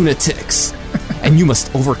raging lunatics, and you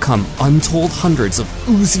must overcome untold hundreds of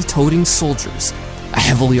Uzi-toting soldiers, a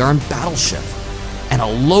heavily armed battleship, and a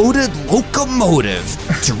loaded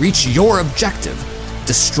locomotive to reach your objective,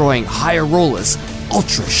 destroying Hayarola's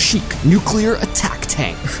ultra-chic nuclear attack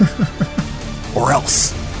tank. Or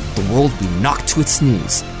else, the world be knocked to its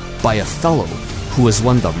knees by a fellow who has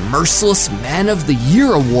won the Merciless Man of the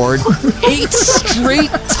Year award 8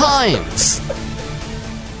 straight times.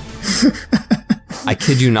 I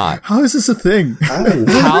kid you not. How is this a thing?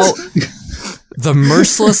 How the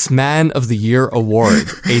Merciless Man of the Year award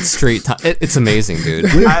 8 straight times. It's amazing, dude.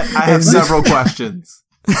 I have several questions.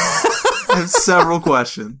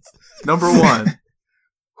 Number 1,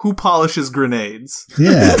 who polishes grenades?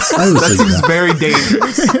 Yeah, that seems very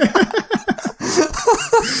dangerous.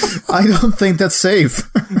 I don't think that's safe.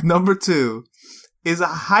 Number 2, is a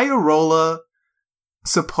Hayarola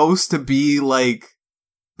supposed to be like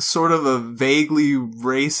sort of a vaguely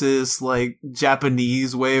racist, like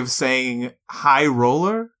Japanese way of saying high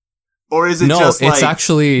roller? Or is it just like,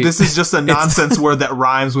 actually, this is just a nonsense word that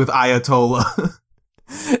rhymes with Ayatollah?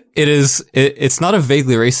 It's not a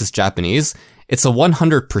vaguely racist Japanese. It's a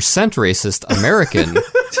 100% racist American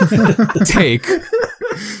take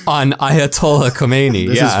on Ayatollah Khomeini.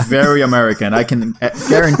 This is very American. I can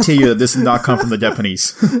guarantee you that this did not come from the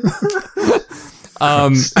Japanese.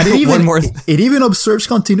 And it even observes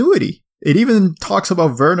continuity. It even talks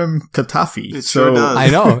about Vernon Katafi. It sure does. I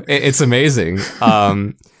know. It's amazing.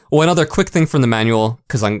 One other quick thing from the manual,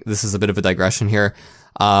 because this is a bit of a digression here.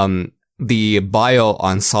 The bio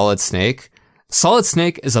on Solid Snake. Solid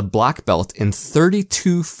Snake is a black belt in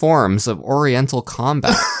 32 forms of Oriental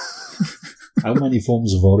combat. How many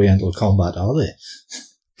forms of Oriental combat are there?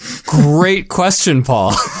 Great question,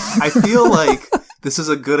 Paul. I feel like this is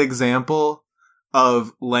a good example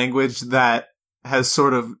of language that has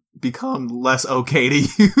sort of become less okay to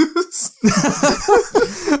use.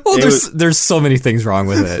 Well, there's so many things wrong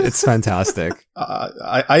with it. It's fantastic.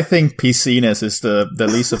 I think PC-ness is the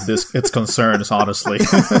least of its concerns, honestly.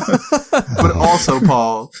 But also,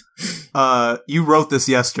 Paul, you wrote this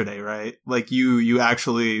yesterday, right? Like you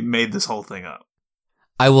actually made this whole thing up.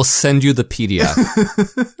 I will send you the PDF.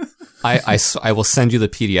 I will send you the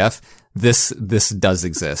PDF. This does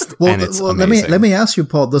exist, and it's amazing. Let me ask you,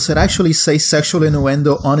 Paul. Does it actually say sexual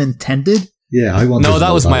innuendo unintended? Yeah, I want. No,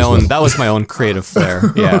 that was my own. That was my own creative flair.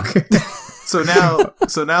 Yeah. Okay. So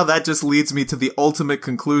now that just leads me to the ultimate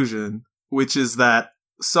conclusion, which is that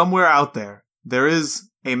somewhere out there is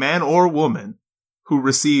a man or woman who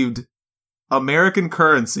received American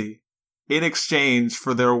currency in exchange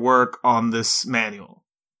for their work on this manual.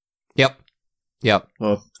 Yep.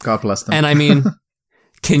 Well, God bless them. And I mean,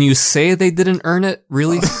 can you say they didn't earn it?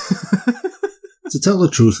 Really? To tell the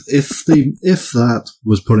truth, if that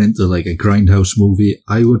was put into like a Grindhouse movie,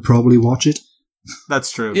 I would probably watch it.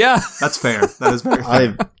 That's true. Yeah. That's fair. That is very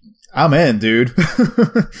fair. I'm in, dude.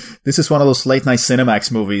 This is one of those late night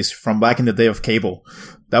Cinemax movies from back in the day of cable.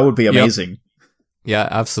 That would be amazing. Yep. Yeah,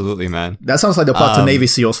 absolutely, man. That sounds like the plot to Navy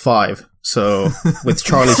SEALs 5. So, with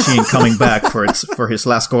Charlie Sheen coming back for his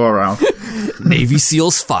last go around. Navy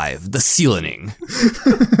SEALs 5, the sealing.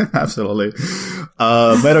 Absolutely.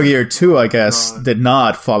 Metal Gear 2, I guess, did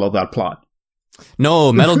not follow that plot.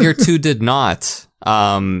 No, Metal Gear 2 did not.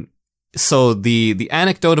 So the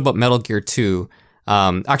anecdote about Metal Gear 2,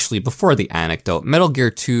 actually before the anecdote, Metal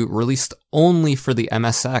Gear 2 released only for the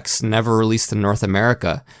MSX, never released in North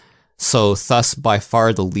America. So thus by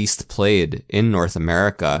far the least played in North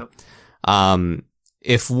America.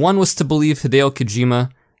 If one was to believe Hideo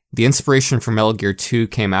Kojima, the inspiration for Metal Gear 2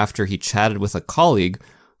 came after he chatted with a colleague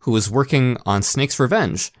who was working on Snake's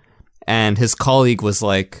Revenge. And his colleague was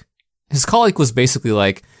basically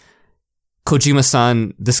like,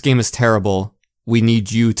 Kojima-san, this game is terrible. We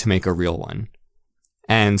need you to make a real one.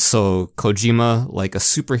 And so Kojima, like a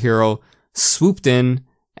superhero, swooped in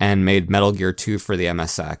and made Metal Gear 2 for the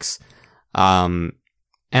MSX. And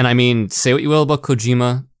I mean, say what you will about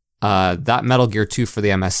Kojima, that Metal Gear 2 for the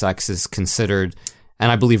MSX is considered,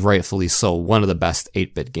 and I believe rightfully so, one of the best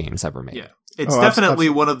 8-bit games ever made. Yeah, it's definitely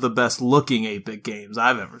one of the best looking 8-bit games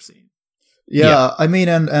I've ever seen. Yeah, I mean,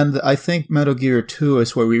 and I think Metal Gear 2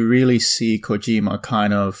 is where we really see Kojima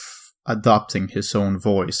kind of adopting his own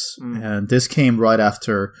voice. And this came right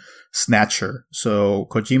after Snatcher. So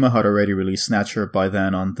Kojima had already released Snatcher by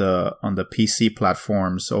then on the PC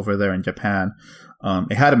platforms over there in Japan.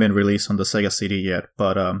 It hadn't been released on the Sega CD yet,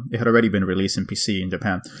 but it had already been released in PC in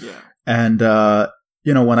Japan. Yeah. And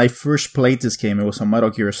when I first played this game, it was on Metal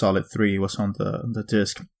Gear Solid 3. It was on the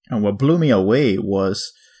disc. And what blew me away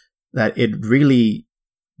was that it really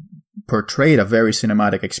portrayed a very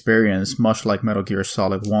cinematic experience, much like Metal Gear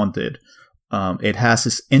Solid 1 did. It has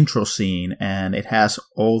this intro scene, and it has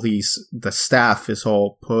all the staff is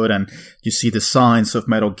all put, and you see the signs of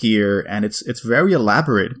Metal Gear, and it's very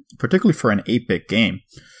elaborate, particularly for an 8-bit game.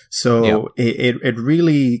 So it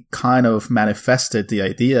really kind of manifested the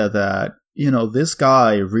idea that, this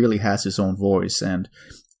guy really has his own voice. And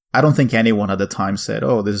I don't think anyone at the time said,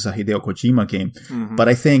 oh, this is a Hideo Kojima game. Mm-hmm. But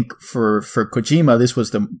I think for Kojima, this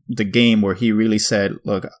was the game where he really said,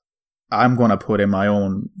 look, I'm going to put in my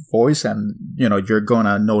own voice, and, you're going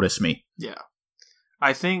to notice me. Yeah.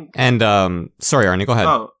 I think... And, sorry, Arnie, go ahead.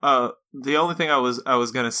 The only thing I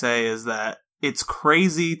was going to say is that it's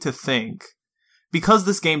crazy to think, because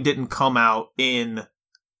this game didn't come out in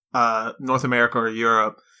North America or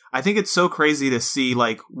Europe, I think it's so crazy to see,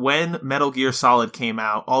 like, when Metal Gear Solid came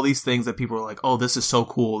out, all these things that people were like, oh, this is so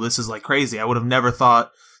cool, this is, like, crazy. I would have never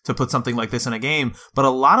thought to put something like this in a game. But a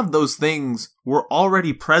lot of those things were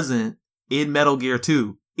already present in Metal Gear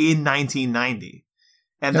 2 in 1990.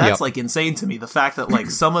 And that's, like, insane to me. The fact that, like,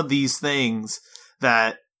 some of these things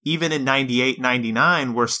that even in 98,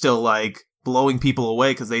 99 were still, like, blowing people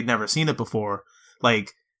away because they'd never seen it before.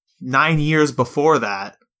 Like, 9 years before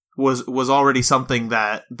that was already something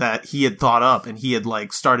that he had thought up and he had,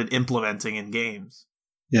 like, started implementing in games.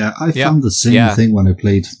 Yeah, I found the same thing when I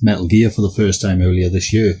played Metal Gear for the first time earlier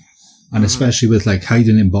this year. And especially with, like,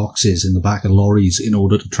 hiding in boxes in the back of lorries in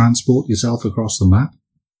order to transport yourself across the map.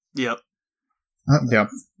 Yep.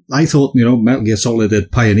 I thought, Metal Gear Solid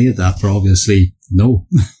had pioneered that, but obviously, no.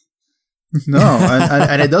 No,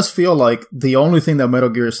 and it does feel like the only thing that Metal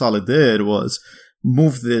Gear Solid did was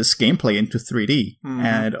move this gameplay into 3D. Mm-hmm.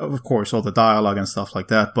 And, of course, all the dialogue and stuff like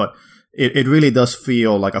that. But it really does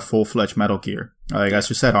feel like a full-fledged Metal Gear. Like, as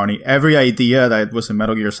you said, Arnie, every idea that was in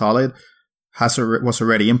Metal Gear Solid was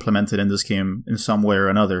already implemented in this game in some way or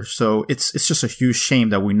another. So it's just a huge shame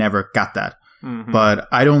that we never got that. Mm-hmm. But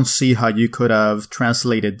I don't see how you could have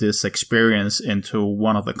translated this experience into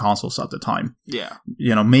one of the consoles at the time. Yeah.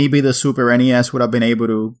 Maybe the Super NES would have been able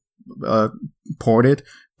to port it,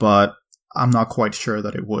 but I'm not quite sure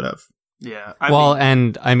that it would have. Yeah.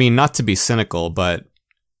 And I mean, not to be cynical, but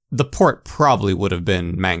the port probably would have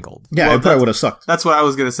been mangled. Yeah, it probably would have sucked. That's what I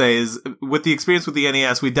was going to say, is with the experience with the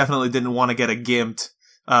NES, we definitely didn't want to get a gimped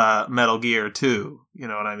Metal Gear 2. You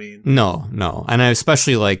know what I mean? No. And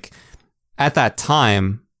especially, like, at that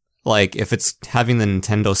time, like, if it's having the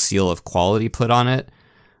Nintendo seal of quality put on it,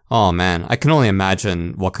 oh man, I can only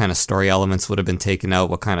imagine what kind of story elements would have been taken out,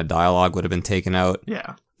 what kind of dialogue would have been taken out.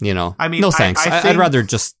 Yeah. I mean, no thanks. I'd rather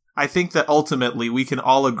just... I think that ultimately we can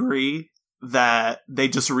all agree that they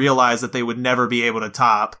just realized that they would never be able to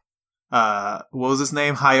top, what was his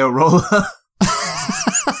name? Hayorola?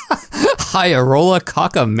 Hayorola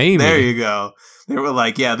Kakamame. There you go. They were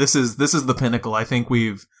like, yeah, this is the pinnacle. I think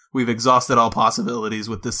we've exhausted all possibilities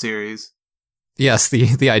with this series. Yes,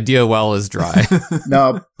 the idea well is dry.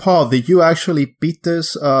 Now, Paul, did you actually beat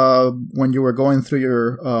this when you were going through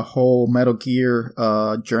your whole Metal Gear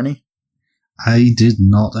journey? I did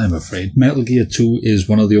not, I'm afraid. Metal Gear 2 is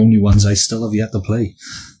one of the only ones I still have yet to play.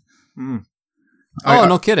 Mm.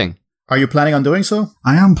 No kidding. Are you planning on doing so?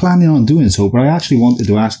 I am planning on doing so, but I actually wanted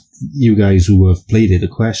to ask you guys who have played it a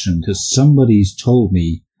question, because somebody's told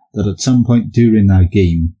me that at some point during that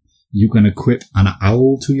game, you can equip an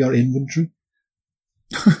owl to your inventory.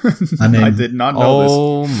 And then, I did not know this.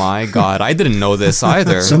 Oh my god, I didn't know this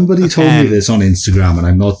either. Somebody told me this on Instagram, and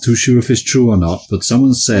I'm not too sure if it's true or not, but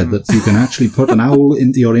someone said that you can actually put an owl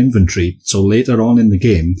into your inventory, so later on in the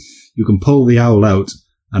game, you can pull the owl out,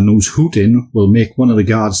 and those hooting will make one of the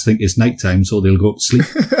guards think it's nighttime, so they'll go to sleep.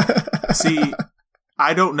 See,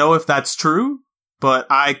 I don't know if that's true, but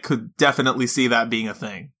I could definitely see that being a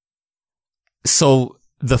thing. So,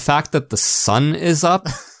 the fact that the sun is up...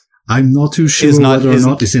 I'm not too sure whether or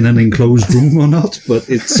not it's in an enclosed room or not, but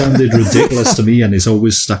it sounded ridiculous to me, and it's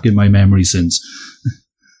always stuck in my memory since.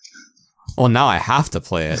 Well, now I have to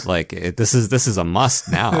play it. Like, this is a must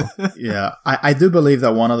now. Yeah, I do believe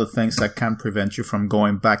that one of the things that can prevent you from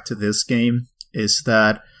going back to this game is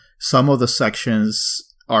that some of the sections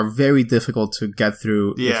are very difficult to get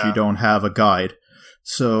through if you don't have a guide.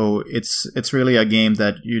 So it's really a game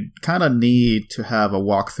that you kind of need to have a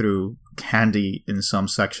walkthrough handy in some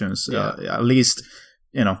sections, at least,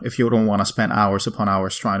 if you don't want to spend hours upon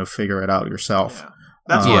hours trying to figure it out yourself.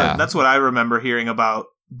 Yeah. That's what I remember hearing about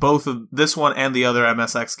both of this one and the other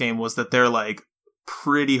MSX game, was that they're like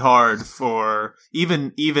pretty hard for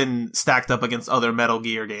even stacked up against other Metal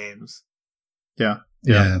Gear games.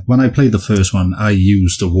 Yeah, when I played the first one, I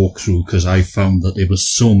used a walkthrough because I found that there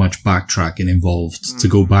was so much backtracking involved to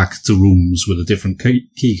go back to rooms with a different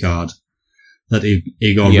key card that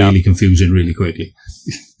it got really confusing really quickly.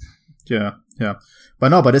 Yeah, yeah.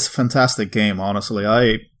 But it's a fantastic game, honestly.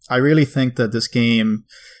 I really think that this game,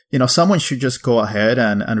 someone should just go ahead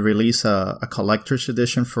and release a collector's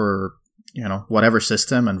edition for, whatever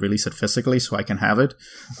system and release it physically so I can have it.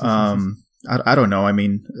 I don't know. I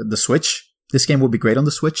mean, the Switch, this game would be great on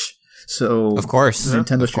the Switch. So of course,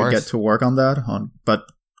 Nintendo should get to work on that. But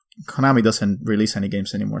Konami doesn't release any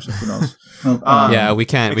games anymore, so who knows? Yeah, we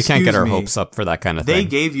can't get our hopes up for that kind of thing. They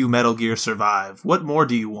gave you Metal Gear Survive. What more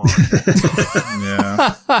do you want?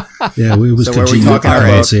 Yeah. Yeah, we was Kojima.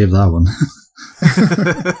 I'll save that one.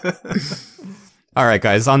 All right,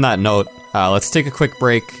 guys, on that note, let's take a quick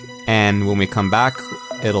break, and when we come back,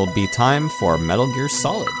 it'll be time for Metal Gear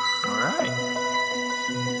Solid. All right.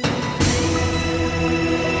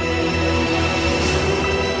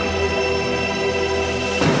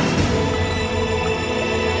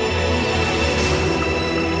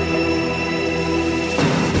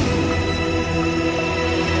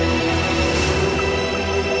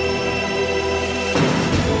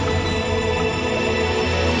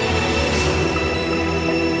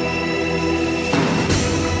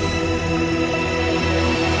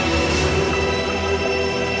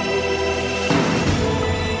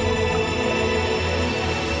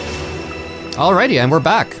 Alrighty, and we're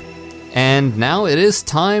back. And now it is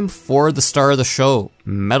time for the star of the show,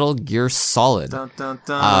 Metal Gear Solid. Dun, dun,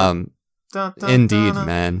 dun. Dun, dun, Indeed, dun.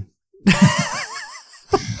 man.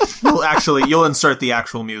 You'll insert the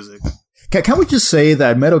actual music. Can we just say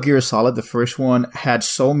that Metal Gear Solid, the first one, had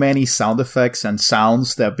so many sound effects and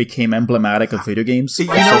sounds that became emblematic of video games for You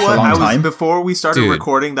know such what? a long time? Before we started Dude.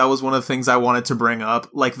 recording, that was one of the things I wanted to bring up.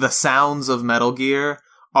 Like, the sounds of Metal Gear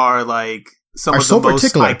are like some of the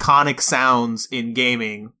most iconic sounds in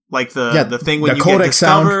gaming. Like the thing when you get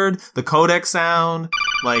discovered, the codec sound,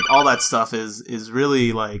 like all that stuff is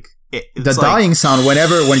really like the dying sound when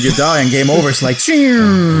you die and game over, it's like Snake.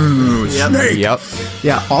 Yep.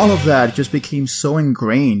 Yeah, all of that just became so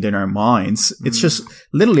ingrained in our minds. It's just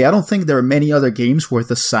literally, I don't think there are many other games where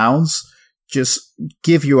the sounds just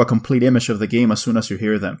give you a complete image of the game as soon as you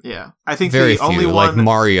hear them. Yeah. I think Very the few, only like one,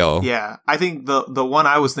 Mario. Yeah. I think the one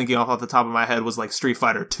I was thinking off the top of my head was like Street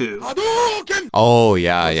Fighter 2. Oh,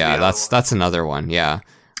 yeah. That's another one, yeah.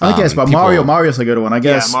 I guess, but Mario's a good one, I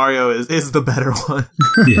guess. Yeah, Mario is the better one.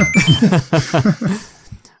 Yeah.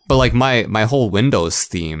 But like my whole Windows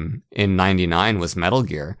theme in 99 was Metal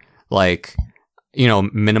Gear. Like,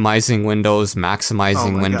 minimizing windows,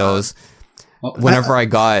 maximizing windows. Whenever I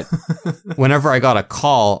got a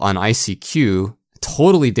call on ICQ,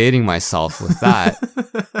 totally dating myself with that.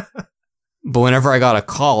 But whenever I got a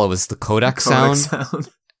call, it was the codec sound.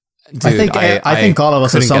 Dude, I think all of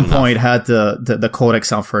us at some point had the codec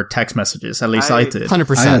sound for text messages. At least I did.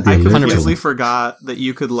 100%. I completely forgot that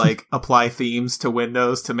you could like apply themes to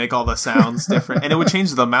Windows to make all the sounds different, and it would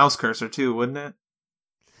change the mouse cursor too, wouldn't it?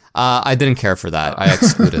 I didn't care for that. I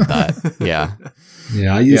excluded that. Yeah.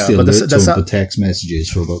 Yeah, I used to alert tone for text messages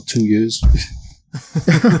for about 2 years.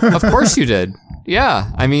 Of course you did.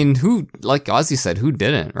 Yeah. I mean, like Ozzy said, who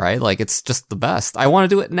didn't, right? Like, it's just the best. I want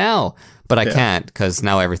to do it now, but I can't because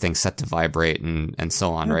now everything's set to vibrate and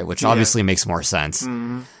so on, right? Which obviously makes more sense.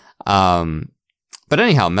 Mm-hmm. But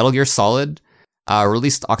anyhow, Metal Gear Solid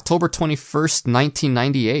released October 21st,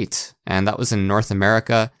 1998, and that was in North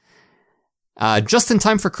America. Just in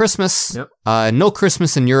time for Christmas. Yep. No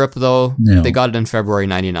Christmas in Europe, though. No. They got it in February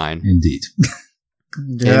 99. Indeed.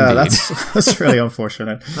 Yeah, that's really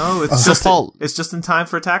unfortunate. No, it's just in time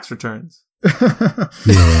for tax returns. Yeah.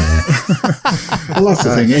 Well, that's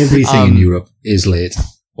the thing. Everything in Europe is late.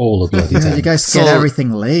 All the bloody time. You guys get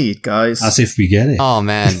everything late, guys. As if we get it. Oh,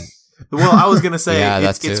 man. Well, I was going to say,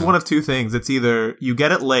 it's one of two things. It's either you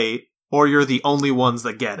get it late, or you're the only ones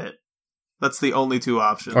that get it. That's the only two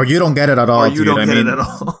options. Or you don't get it at all. Or you don't get it at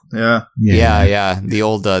all. Yeah. Yeah. The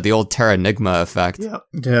old Terranigma effect.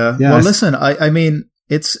 Yeah. Well, listen, I mean,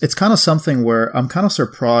 it's kind of something where I'm kind of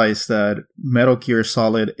surprised that Metal Gear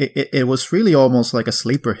Solid, it was really almost like a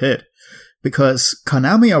sleeper hit. Because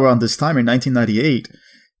Konami around this time in 1998,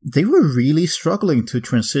 they were really struggling to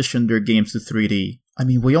transition their games to 3D. I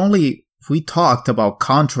mean, we talked about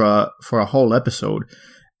Contra for a whole episode.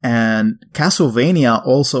 And Castlevania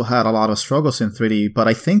also had a lot of struggles in 3D, but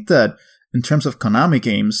I think that in terms of Konami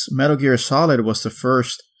games, Metal Gear Solid was the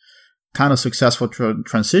first kind of successful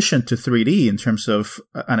transition to 3D in terms of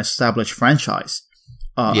an established franchise.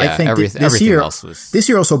 I think this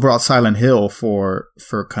year also brought Silent Hill for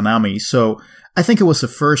Konami, so I think it was the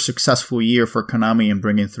first successful year for Konami in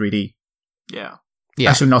bringing 3D. Yeah.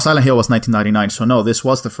 Actually, no, Silent Hill was 1999, so no, this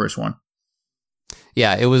was the first one.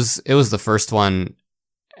 Yeah, it was the first one.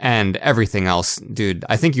 And everything else, dude,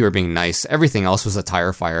 I think you were being nice. Everything else was a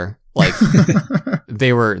tire fire. Like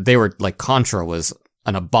they were like Contra was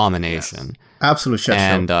an abomination. Yes. Absolute shit show.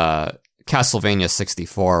 And Castlevania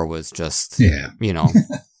 64 was just, Yeah. you know,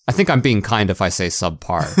 I think I'm being kind if I say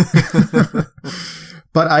subpar.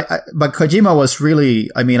 But but Kojima was really,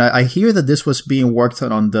 I mean, I hear that this was being worked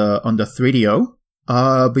on the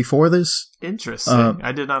 3DO before this. Interesting.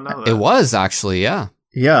 I did not know that. It was actually, yeah.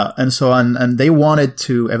 Yeah, and so and they wanted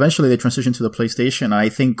to eventually they transitioned to the PlayStation. I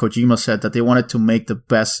think Kojima said that they wanted to make the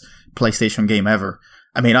best PlayStation game ever.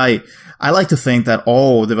 I mean, I like to think that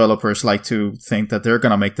all developers like to think that they're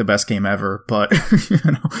gonna make the best game ever, but you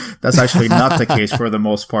know, that's actually not the case for the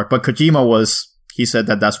most part. But Kojima he said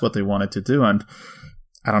that that's what they wanted to do, and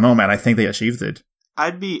I don't know, man. I think they achieved it.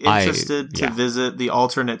 I'd be interested to visit the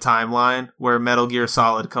alternate timeline where Metal Gear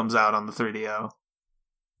Solid comes out on the 3DO.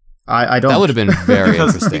 I don't. That would have been very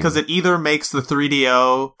interesting. Because it either makes the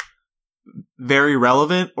 3DO very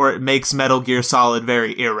relevant or it makes Metal Gear Solid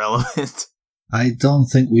very irrelevant. I don't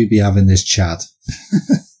think we'd be having this chat.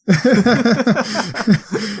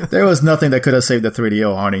 There was nothing that could have saved the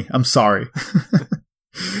 3DO, Arnie. I'm sorry.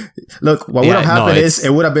 Look, what would have happened is it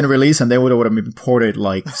would have been released and they would have been ported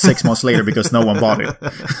like 6 months later because no one bought it.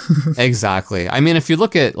 Exactly. I mean, if you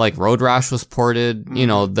look at like Road Rash was ported, you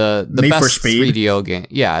know, the best 3DO game.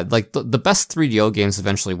 Yeah, like the best 3DO games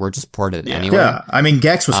eventually were just ported anyway. Yeah, I mean,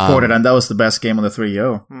 Gex was ported and that was the best game on the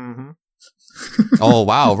 3DO. Mm-hmm. Oh,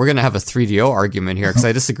 wow. We're going to have a 3DO argument here because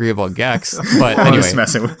I disagree about Gex. But I'm anyway. just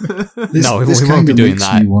messing with This we won't be doing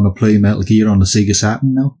that. Me want to play Metal Gear on the Sega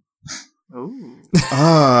Saturn now. Ooh.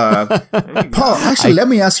 Paul, actually, let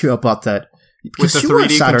me ask you about that. Because you were a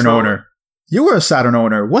Saturn owner. You were a Saturn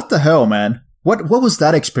owner. What the hell, man? What was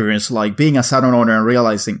that experience like, being a Saturn owner and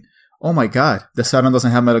realizing, oh my god, the Saturn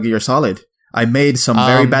doesn't have Metal Gear Solid? I made some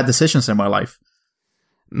very bad decisions in my life.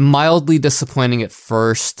 Mildly disappointing at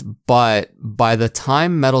first, but by the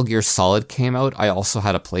time Metal Gear Solid came out, I also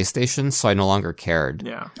had a PlayStation, so I no longer cared.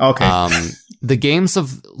 Yeah. Okay. The games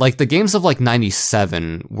of like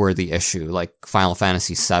 97 were the issue, like Final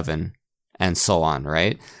Fantasy 7 and so on,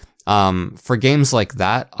 right? For games like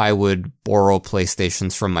that, I would borrow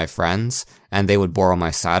PlayStations from my friends and they would borrow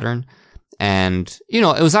my Saturn. And, you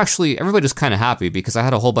know, it was actually, everybody was kind of happy because I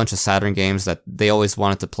had a whole bunch of Saturn games that they always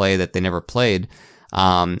wanted to play that they never played.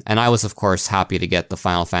 And I was, of course, happy to get the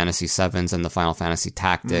Final Fantasy 7s and the Final Fantasy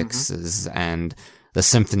Tactics and the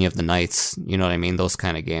Symphony of the Nights, you know what I mean? Those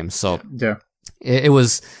kind of games. So yeah. It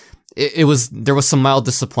was, there was some mild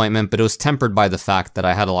disappointment, but it was tempered by the fact that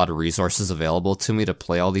I had a lot of resources available to me to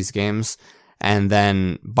play all these games. And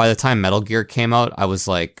then by the time Metal Gear came out, I was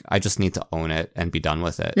like, I just need to own it and be done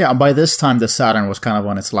with it. Yeah, and by this time, the Saturn was kind of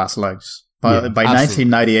on its last legs. By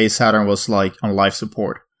 1998, Saturn was like on life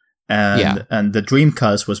support. And the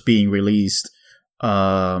Dreamcast was being released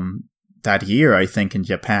that year, I think, in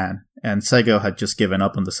Japan. And Sega had just given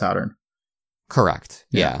up on the Saturn. Correct.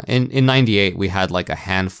 Yeah. In 98, we had like a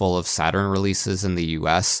handful of Saturn releases in the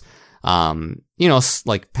US. You know,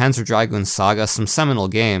 like Panzer Dragoon Saga, some seminal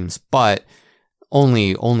games, but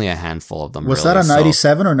only a handful of them. Was really. That a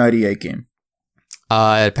 97 or 98 game?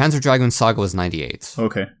 Panzer Dragoon Saga was 98.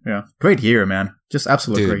 Okay, yeah. Great year, man. Just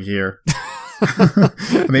absolute great year.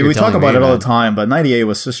 I mean, You're we talk about it all man. the time, but 98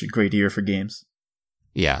 was such a great year for games.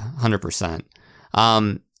 Yeah, 100%.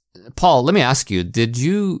 Paul, let me ask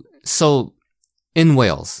you, so in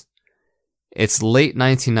Wales, it's late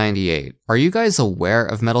 1998. Are you guys aware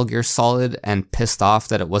of Metal Gear Solid and pissed off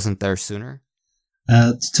that it wasn't there sooner?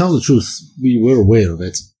 To tell the truth, we were aware of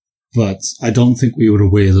it, but I don't think we were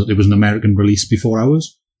aware that it was an American release before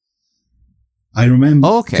ours. I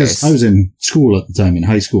remember, because I was in school at the time, in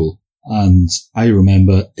high school, and I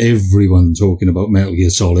remember everyone talking about Metal Gear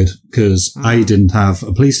Solid, because I didn't have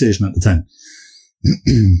a PlayStation at the time.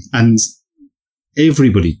 And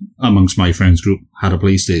everybody amongst my friends group had a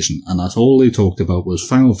PlayStation, and that's all they talked about was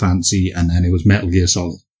Final Fantasy, and then it was Metal Gear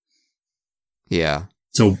Solid. Yeah.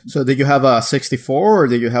 So did you have a 64 or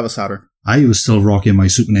did you have a Saturn? I was still rocking my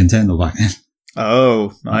Super Nintendo back then.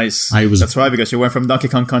 Oh, nice. That's right, because you went from Donkey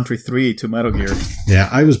Kong Country 3 to Metal Gear. Yeah,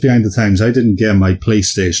 I was behind the times. I didn't get my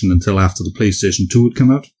PlayStation until after the PlayStation 2 had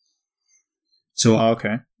come out. So,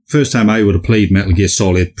 first time I would have played Metal Gear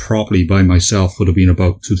Solid properly by myself would have been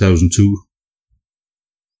about 2002.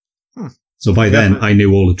 So by then, I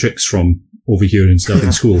knew all the tricks from overhearing stuff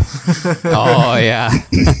in school. Oh, yeah.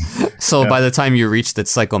 So by the time you reached it,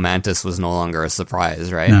 Psycho Mantis was no longer a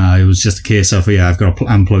surprise, right? Nah, it was just a case of, I've got to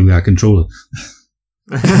unplug that controller.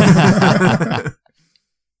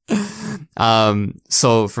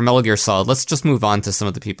 So for Metal Gear Solid, let's just move on to some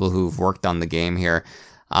of the people who've worked on the game here.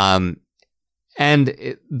 And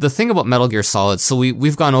the thing about Metal Gear Solid, so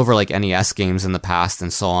we've gone over like NES games in the past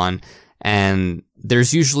and so on, and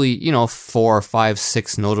there's usually, 4, 5,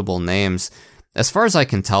 6 notable names. As far as I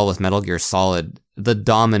can tell with Metal Gear Solid, the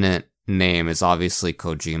dominant name is obviously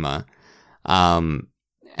Kojima.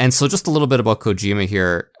 And so just a little bit about Kojima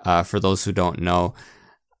here, for those who don't know.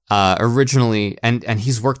 Originally, and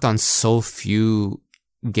he's worked on so few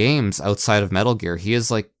games outside of Metal Gear. He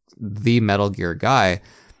is like the Metal Gear guy.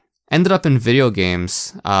 Ended up in video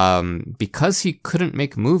games because he couldn't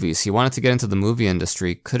make movies. He wanted to get into the movie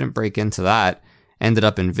industry, couldn't break into that. Ended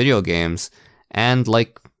up in video games, and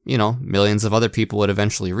like millions of other people would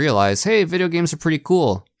eventually realize, hey, video games are pretty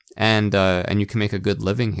cool, and you can make a good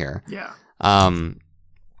living here. Yeah.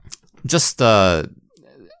 Just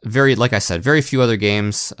like I said, very few other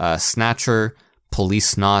games. Snatcher,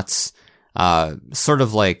 Policenauts, sort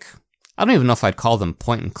of like, I don't even know if I'd call them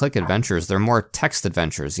point and click adventures. They're more text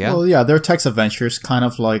adventures, yeah? Well, yeah, they're text adventures, kind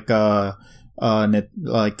of like the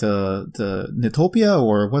Netopia,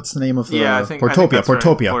 or what's the name of the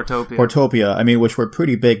Portopia. I mean, which were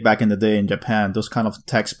pretty big back in the day in Japan. Those kind of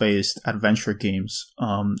text-based adventure games.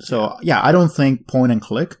 I don't think point and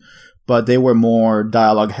click, but they were more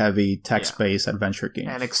dialogue-heavy, text-based adventure games,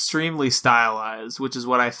 and extremely stylized, which is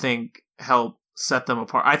what I think helped set them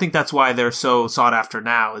apart. I think that's why they're so sought after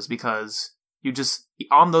now, is because you just,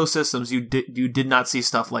 on those systems, you did not see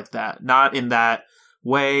stuff like that. Not in that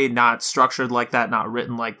way, not structured like that, not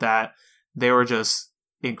written like that. They were just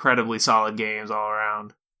incredibly solid games all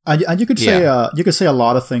around. And you could say a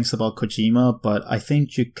lot of things about Kojima, but I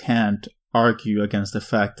think you can't argue against the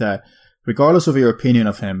fact that regardless of your opinion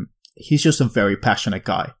of him, he's just a very passionate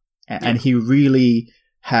guy, and he really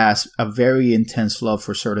has a very intense love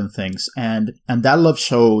for certain things, and that love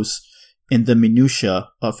shows in the minutia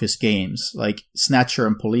of his games, like Snatcher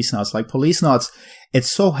and Policenauts. Like Policenauts,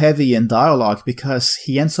 it's so heavy in dialogue because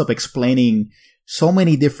he ends up explaining so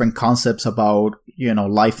many different concepts about,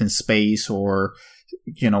 life in space, or,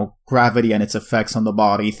 gravity and its effects on the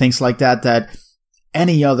body, things like that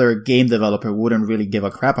any other game developer wouldn't really give a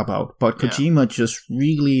crap about. But Kojima just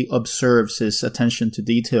really observes his attention to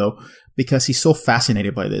detail because he's so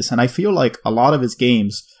fascinated by this. And I feel like a lot of his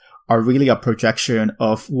games are really a projection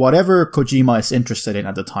of whatever Kojima is interested in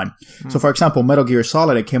at the time. So, for example, Metal Gear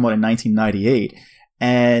Solid, it came out in 1998.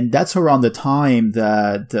 And that's around the time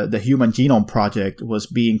that the Human Genome Project was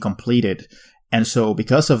being completed. And so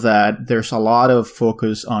because of that, there's a lot of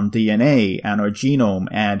focus on DNA and our genome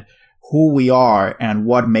and who we are and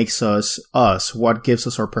what makes us us, what gives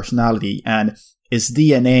us our personality. And is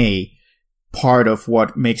DNA part of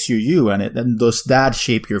what makes you you? And does that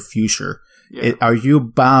shape your future? Yeah. Are you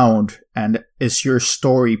bound, and is your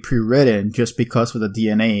story pre-written just because of the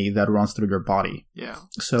DNA that runs through your body? Yeah.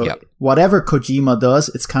 So whatever Kojima does,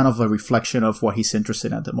 it's kind of a reflection of what he's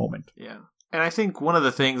interested in at the moment. Yeah. And I think one of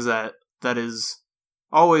the things that is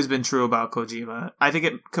always been true about Kojima, I think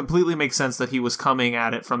it completely makes sense that he was coming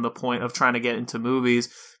at it from the point of trying to get into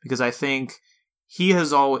movies, because I think he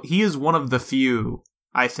is one of the few,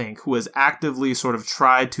 I think, who has actively sort of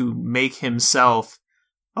tried to make himself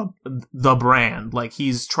the brand. Like,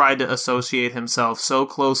 he's tried to associate himself so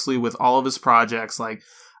closely with all of his projects. Like,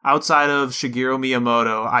 outside of Shigeru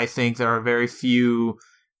Miyamoto, I think there are very few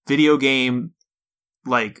video game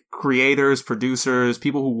creators, producers,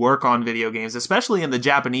 people who work on video games, especially in the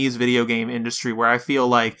Japanese video game industry, where I feel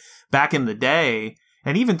like back in the day,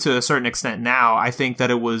 and even to a certain extent now, I think that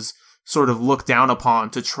it was sort of looked down upon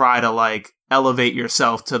to try to elevate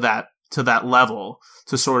yourself to that level,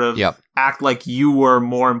 to sort of act like you were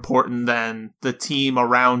more important than the team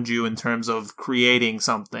around you in terms of creating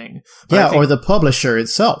something. But or the publisher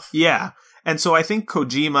itself. Yeah. And so I think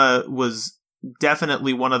Kojima was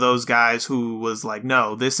definitely one of those guys who was like,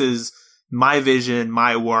 no, this is my vision,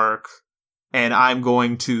 my work, and I'm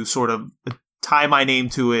going to sort of tie my name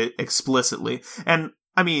to it explicitly. And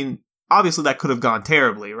I mean, obviously that could have gone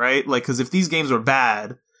terribly, right? Like, because if these games were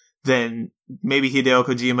bad, then maybe Hideo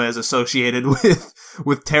Kojima is associated with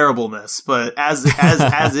terribleness. But as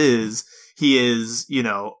is, he is,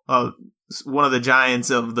 one of the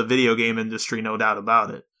giants of the video game industry, no doubt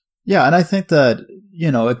about it. Yeah, and I think that,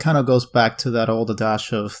 it kind of goes back to that old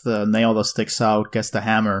adage of the nail that sticks out gets the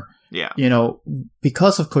hammer. Yeah.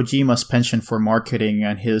 Because of Kojima's penchant for marketing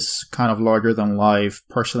and his kind of larger-than-life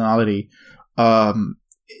personality,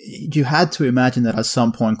 you had to imagine that at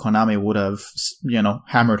some point Konami would have,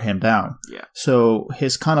 hammered him down. Yeah. So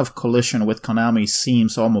his kind of collision with Konami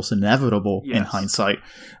seems almost inevitable in hindsight,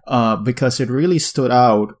 because it really stood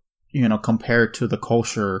out, compared to the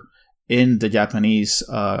culture in the Japanese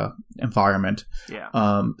environment.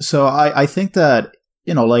 Yeah. So I think that,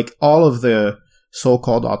 all of the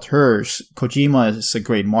so-called auteurs, Kojima is a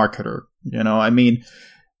great marketer. You know, I mean,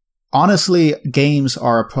 honestly, games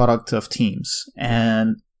are a product of teams,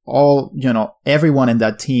 and everyone in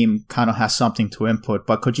that team kind of has something to input,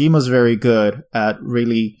 but Kojima's very good at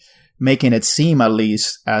really making it seem, at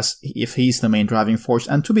least, as if he's the main driving force.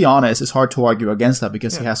 And to be honest, it's hard to argue against that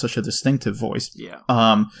because he has such a distinctive voice. Yeah.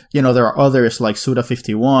 There are others like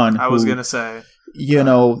Suda51. I was going to say.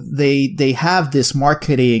 They have this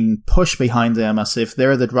marketing push behind them as if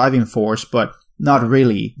they're the driving force, but not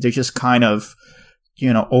really. They just kind of,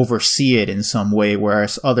 oversee it in some way,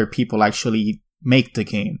 whereas other people actually make the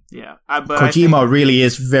game. Yeah. Kojima really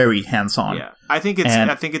is very hands-on. Yeah. I think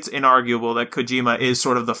it's inarguable that Kojima is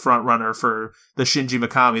sort of the front runner for the Shinji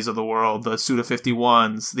Mikamis of the world, the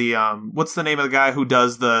Suda51s, the what's the name of the guy who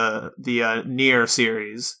does the Nier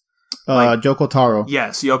series? Yoko Taro.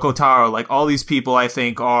 Yes, Yoko Taro. Like, all these people, I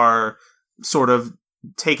think, are sort of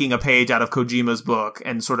taking a page out of Kojima's book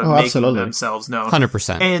and sort of making themselves known.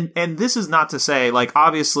 100%. And this is not to say, like,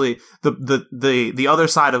 obviously the other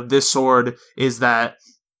side of this sword is that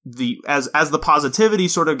as the positivity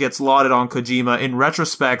sort of gets lauded on Kojima, in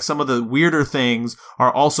retrospect, some of the weirder things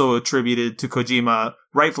are also attributed to Kojima,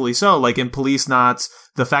 rightfully so. Like in Police Knots,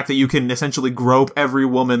 the fact that you can essentially grope every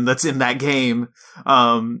woman that's in that game,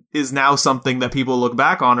 is now something that people look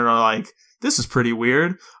back on and are like, this is pretty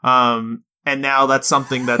weird. And now that's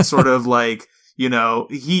something that's sort of like,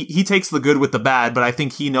 he takes the good with the bad, but I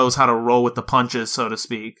think he knows how to roll with the punches, so to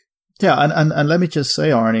speak. Yeah, and let me just say,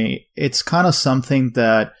 Arnie, it's kind of something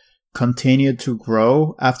that continued to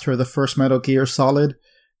grow after the first Metal Gear Solid.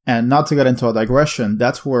 And not to get into a digression,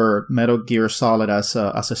 that's where Metal Gear Solid as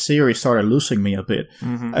a series started losing me a bit.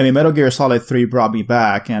 Mm-hmm. I mean, Metal Gear Solid 3 brought me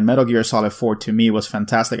back, and Metal Gear Solid 4 to me was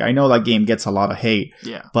fantastic. I know that game gets a lot of hate,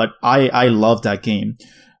 but I love that game.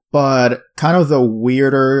 But kind of the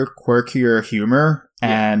weirder, quirkier humor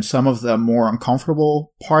and some of the more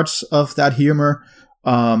uncomfortable parts of that humor,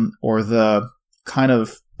 or the kind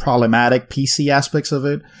of problematic PC aspects of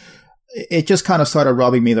it just kind of started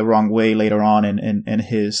rubbing me the wrong way later on in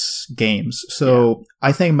his games. So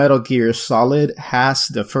I think Metal Gear Solid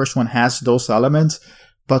the first one has those elements,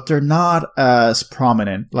 but they're not as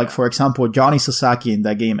prominent. Like, for example, Johnny Sasaki in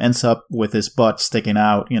that game ends up with his butt sticking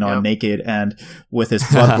out, naked and with his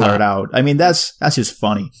blood blurred out. I mean, that's just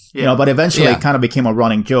funny, but eventually it kind of became a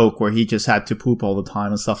running joke where he just had to poop all the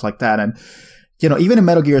time and stuff like that. And, even in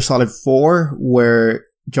Metal Gear Solid 4, where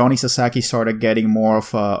Johnny Sasaki started getting more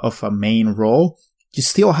of a main role, you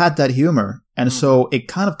still had that humor. And so it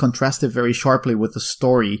kind of contrasted very sharply with the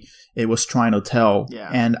story it was trying to tell. Yeah.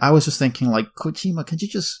 And I was just thinking, like, Kojima, can you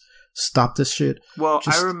just stop this shit? Well,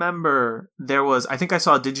 I remember I think I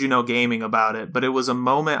saw Did You Know Gaming about it, but it was a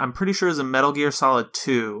moment, I'm pretty sure it was in Metal Gear Solid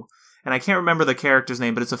 2, and I can't remember the character's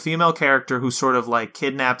name, but it's a female character who's sort of like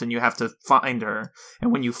kidnapped and you have to find her.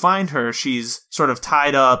 And when you find her, she's sort of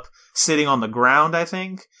tied up, sitting on the ground, I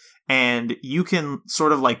think. And you can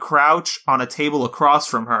sort of like crouch on a table across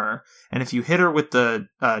from her. And if you hit her with the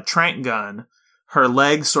tranq gun, her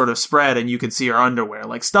legs sort of spread and you can see her underwear.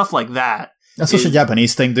 Like stuff like that. That's such a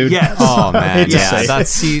Japanese thing, dude. Yes. Oh, man. Yeah.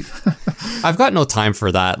 I've got no time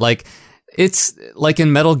for that. Like, it's like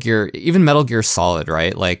in Metal Gear, even Metal Gear Solid,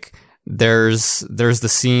 right? Like, there's the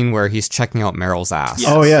scene where he's checking out Meryl's ass.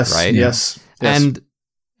 Yes. Oh, yes. Right? Yes.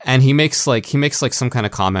 And he makes like some kind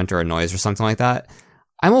of comment or a noise or something like that.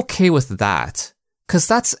 I'm okay with that, because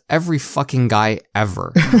that's every fucking guy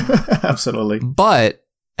ever. Absolutely. But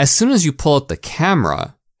as soon as you pull out the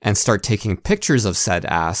camera and start taking pictures of said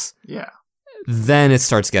ass, then it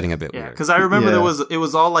starts getting a bit weird. Because I remember it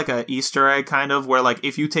was all like a Easter egg kind of, where like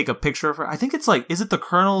if you take a picture of her, I think it's like, is it the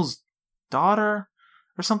Colonel's daughter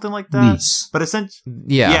or something like that? Niece. But essentially,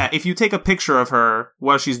 if you take a picture of her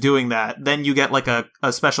while she's doing that, then you get like a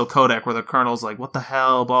special codec where the Colonel's like, what the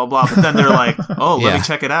hell, blah, blah. But then they're like, oh, let me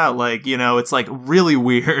check it out. Like, it's like really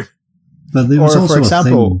weird. But there was also a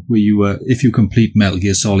thing where you, if you complete Metal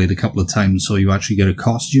Gear Solid a couple of times, so you actually get a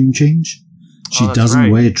costume change. She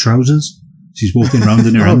doesn't wear trousers. She's walking around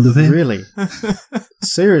in her underwear. Really?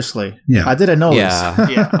 Seriously? Yeah. I didn't know this.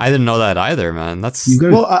 Yeah. I didn't know that either, man. That's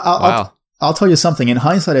wow. I'll tell you something. In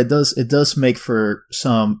hindsight, it does make for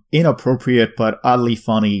some inappropriate but oddly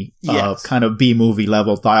funny kind of B-movie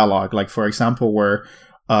level dialogue. Like, for example, where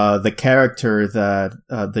the character that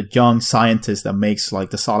the young scientist that makes like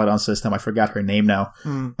the Solidon system, I forgot her name now.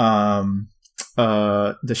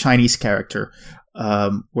 The Chinese character,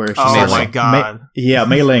 where she says, my god,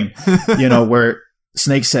 Mei Ling, where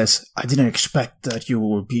Snake says, "I didn't expect that you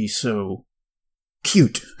would be so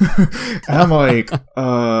cute." And I'm like,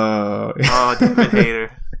 oh, David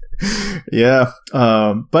Hayter. Yeah.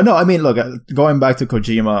 But no, I mean, look, going back to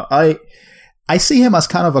Kojima, I see him as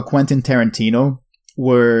kind of a Quentin Tarantino,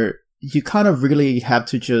 where you kind of really have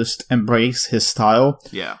to just embrace his style.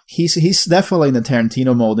 Yeah. He's definitely in the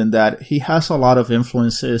Tarantino mode in that he has a lot of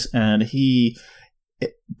influences and he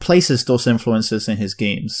places those influences in his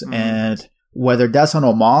games. Mm-hmm. And whether that's an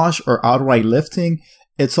homage or outright lifting,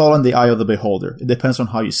 it's all in the eye of the beholder. It depends on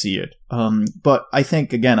how you see it. But I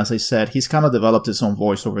think, again, as I said, he's kind of developed his own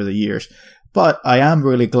voice over the years. But I am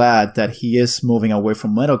really glad that he is moving away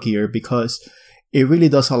from Metal Gear, because it really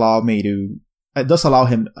does allow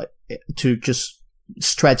him to just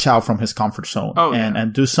stretch out from his comfort zone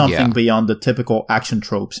and do something beyond the typical action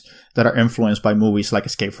tropes that are influenced by movies like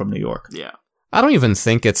Escape from New York. Yeah. I don't even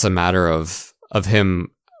think it's a matter of him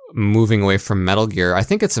moving away from Metal Gear. I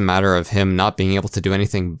think it's a matter of him not being able to do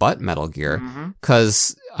anything but Metal Gear.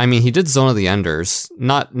 Because, I mean, he did Zone of the Enders,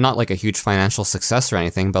 not like a huge financial success or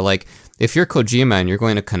anything, but like, if you're Kojima and you're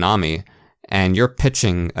going to Konami and you're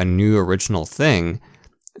pitching a new original thing,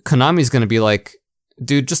 Konami's going to be like,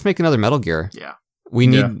 dude, just make another Metal Gear. Yeah. We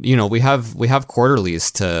need, we have quarterly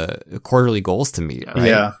goals to meet,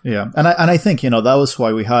 right? Yeah. And I think, that was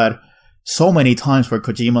why we had so many times where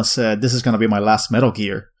Kojima said, this is going to be my last Metal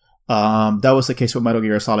Gear. That was the case with Metal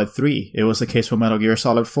Gear Solid 3. It was the case with Metal Gear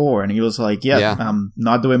Solid 4. And he was like, I'm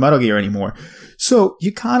not doing Metal Gear anymore. So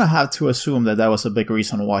you kind of have to assume that was a big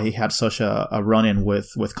reason why he had such a run-in with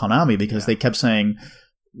Konami, because they kept saying,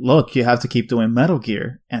 look, you have to keep doing Metal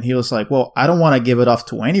Gear. And he was like, well, I don't want to give it off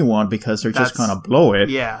to anyone because they're just going to blow it.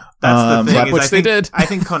 Yeah, that's the thing. Which they did. I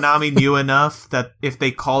think Konami knew enough that if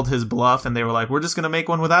they called his bluff and they were like, we're just going to make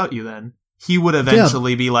one without you then, he would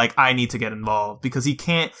eventually be like, I need to get involved, because he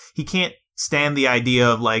can't stand the idea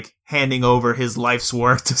of like handing over his life's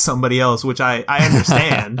work to somebody else, which I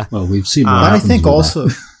understand. Well, we've seen but I think also,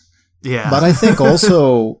 but I think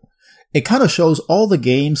also it kind of shows, all the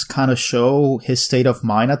games kind of show his state of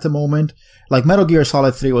mind at the moment. Like Metal Gear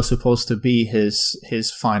Solid 3 was supposed to be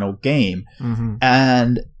his final game. Mm-hmm.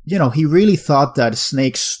 And, he really thought that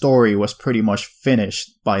Snake's story was pretty much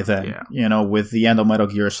finished by then, with the end of Metal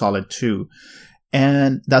Gear Solid 2.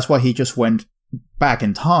 And that's why he just went back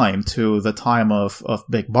in time to the time of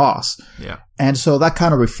Big Boss. Yeah. And so that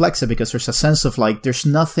kind of reflects it, because there's a sense of like, there's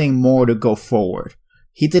nothing more to go forward.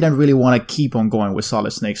 He didn't really want to keep on going with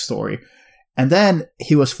Solid Snake's story. And then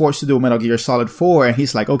he was forced to do Metal Gear Solid 4, and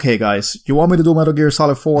he's like, okay, guys, you want me to do Metal Gear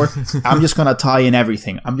Solid 4? I'm just going to tie in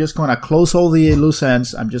everything. I'm just going to close all the loose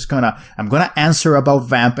ends. I'm going to answer about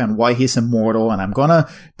Vamp and why he's immortal, and I'm going to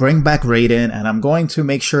bring back Raiden, and I'm going to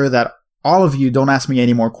make sure that all of you don't ask me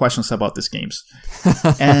any more questions about these games.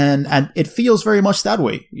 and it feels very much that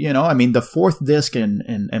way. I mean, the fourth disc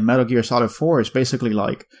in Metal Gear Solid 4 is basically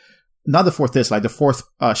like, not the fourth disc, like the fourth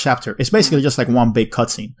chapter. It's basically just like one big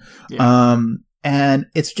cutscene. Yeah. And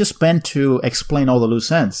it's just meant to explain all the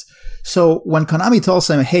loose ends. So when Konami tells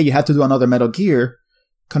him, hey, you have to do another Metal Gear,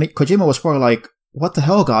 Kojima was probably like, what the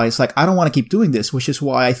hell, guys? Like, I don't want to keep doing this, which is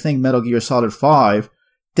why I think Metal Gear Solid 5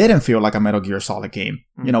 didn't feel like a Metal Gear Solid game,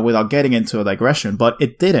 without getting into a digression, but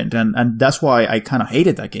it didn't. And that's why I kind of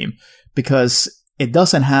hated that game, because it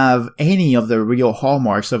doesn't have any of the real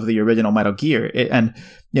hallmarks of the original Metal Gear.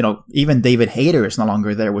 Even David Hayter is no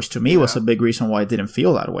longer there, which to me was a big reason why it didn't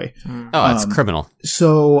feel that way. Oh, it's criminal.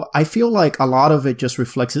 So I feel like a lot of it just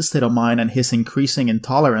reflects his state of mind and his increasing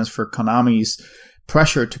intolerance for Konami's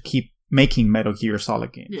pressure to keep making Metal Gear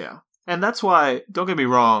Solid games. Yeah. And that's why, don't get me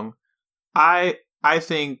wrong, I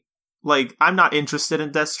think, like, I'm not interested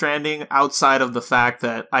in Death Stranding outside of the fact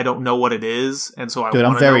that I don't know what it is, and so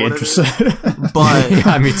I'm very interested. But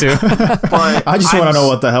yeah, me too. But I just want to know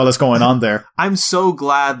what the hell is going on there. I'm so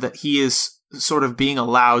glad that he is sort of being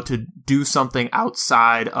allowed to do something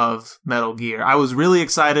outside of Metal Gear. I was really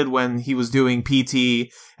excited when he was doing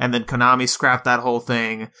PT, and then Konami scrapped that whole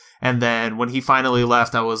thing. And then when he finally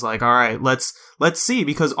left, I was like, all right, let's see.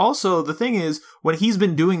 Because also the thing is, when he's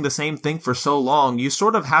been doing the same thing for so long, you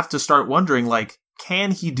sort of have to start wondering, like,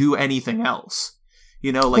 can he do anything else? He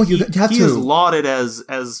is lauded as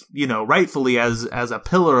rightfully as a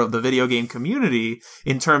pillar of the video game community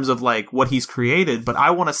in terms of like what he's created, but I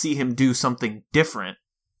want to see him do something different.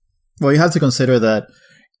 Well, you have to consider that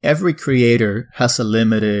every creator has a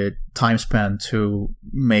limited time span to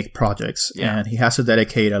make projects, and he has to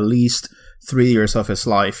dedicate at least 3 years of his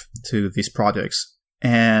life to these projects.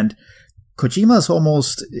 And Kojima's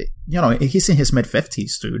almost, he's in his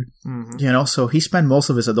mid-50s, dude. Mm-hmm. So he spent most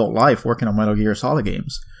of his adult life working on Metal Gear Solid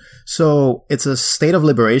games. So it's a state of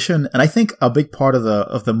liberation. And I think a big part of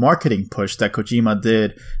the marketing push that Kojima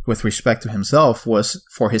did with respect to himself was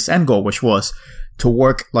for his end goal, which was to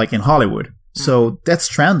work like in Hollywood. So Death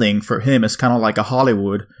Stranding for him is kind of like a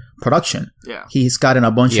Hollywood production. Yeah. He's gotten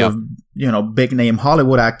a bunch of, big name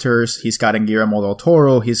Hollywood actors. He's gotten Guillermo del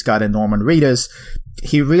Toro. He's gotten Norman Reedus.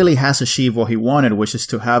 He really has achieved what he wanted, which is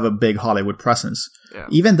to have a big Hollywood presence. Yeah.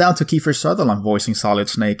 Even down to Kiefer Sutherland voicing Solid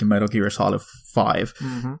Snake in Metal Gear Solid 5.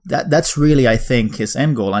 That's really, I think, his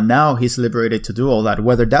end goal. And now he's liberated to do all that.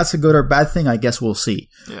 Whether that's a good or bad thing, I guess we'll see.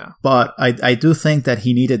 Yeah. But I do think that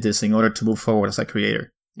he needed this in order to move forward as a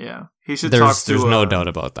creator. Yeah. He should there's no doubt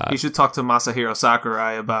about that. He should talk to Masahiro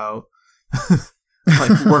Sakurai about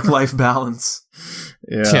like work-life balance.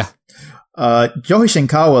 Yeah. Yohei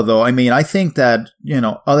Shinkawa, though, I mean, I think that,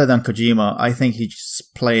 other than Kojima, I think he's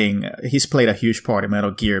played a huge part in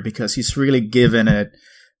Metal Gear because he's really given it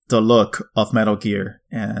the look of Metal Gear.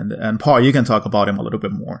 And Paul, you can talk about him a little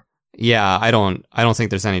bit more. Yeah, I don't think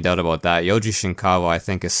there's any doubt about that. Yoji Shinkawa, I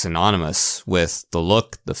think, is synonymous with the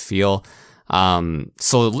look, the feel.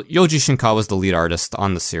 So Yoji Shinkawa was the lead artist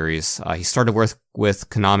on the series. He started with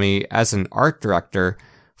Konami as an art director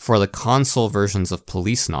for the console versions of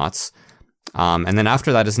Policenauts. And then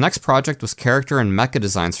after that, his next project was character and mecha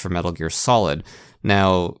designs for Metal Gear Solid.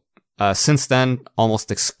 Now, since then,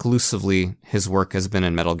 almost exclusively his work has been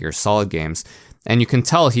in Metal Gear Solid games. And you can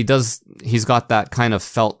tell he's got that kind of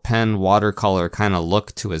felt pen, watercolor kind of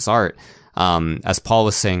look to his art. As Paul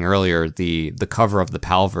was saying earlier, the cover of the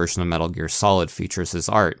PAL version of Metal Gear Solid features his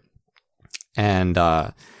art. And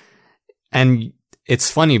it's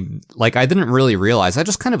funny, like I didn't really realize, I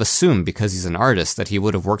just kind of assumed because he's an artist that he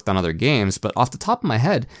would have worked on other games, but off the top of my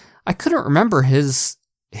head, I couldn't remember his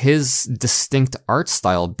distinct art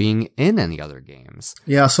style being in any other games.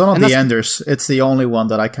 Yeah, Son of the Enders, it's the only one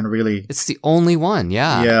that I can really... It's the only one,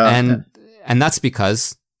 yeah. And that's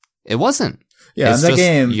because it wasn't. Yeah, and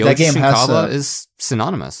that game is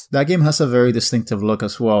synonymous. That game has a very distinctive look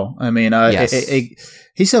as well. I mean, yes.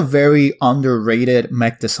 He's a very underrated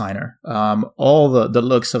mech designer. All the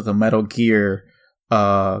looks of the Metal Gear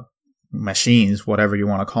machines, whatever you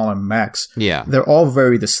want to call them, mechs, they're all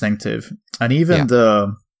very distinctive. And even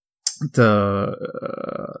the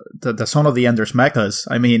Son of the Enders mechas,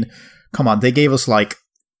 I mean, come on, they gave us like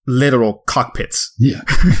literal cockpits. Yeah.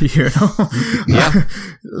 Yeah.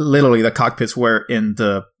 Literally the cockpits were in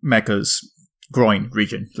the mecha's groin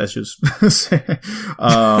region, let's just say.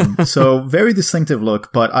 So very distinctive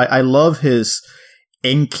look, but I love his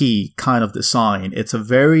inky kind of design. It's a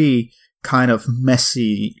very kind of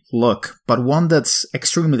messy look, but one that's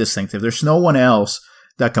extremely distinctive. There's no one else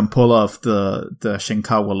that can pull off the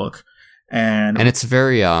Shinkawa look. And it's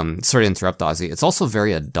very, sorry to interrupt, Ozzy. It's also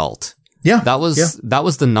very adult. Yeah. That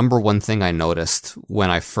was the number one thing I noticed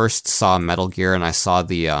when I first saw Metal Gear and I saw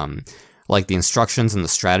the instructions and the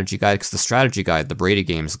strategy guide, because the strategy guide, the Brady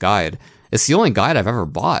Games guide, it's the only guide I've ever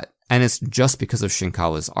bought. And it's just because of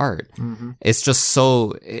Shinkawa's art. Mm-hmm. It's just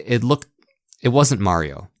so, it wasn't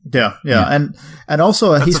Mario. Yeah. And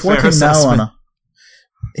also he's working now on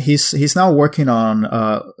he's now working on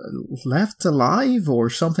Left Alive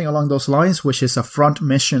or something along those lines, which is a Front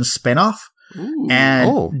Mission spinoff. Ooh.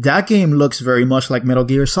 And that game looks very much like Metal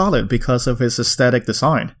Gear Solid because of his aesthetic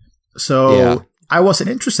design. So I wasn't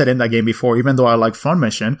interested in that game before, even though I like Front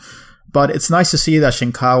Mission. But it's nice to see that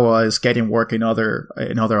Shinkawa is getting work in other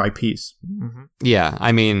IPs. Mm-hmm. Yeah,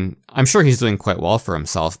 I mean, I'm sure he's doing quite well for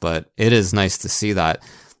himself, but it is nice to see that.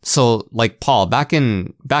 So, like Paul, back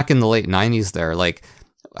in the late 90s, there, like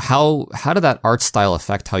how did that art style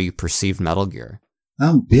affect how you perceived Metal Gear?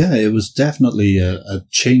 Yeah, it was definitely a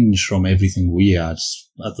change from everything we had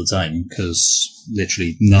at the time, because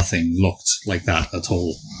literally nothing looked like that at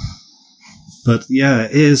all. But yeah,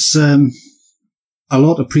 it's a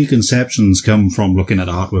lot of preconceptions come from looking at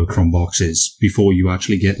artwork from boxes before you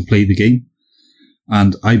actually get to play the game.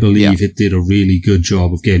 And I believe it did a really good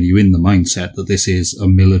job of getting you in the mindset that this is a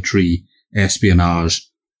military espionage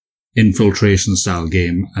infiltration style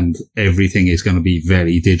game and everything is going to be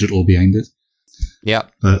very digital behind it. Yeah.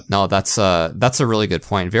 No, that's a really good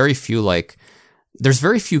point. There's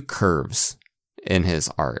very few curves in his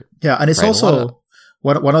art. Yeah, and it's also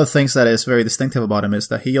one of the things that is very distinctive about him is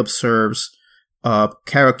that he observes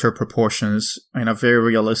character proportions in a very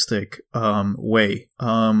realistic way.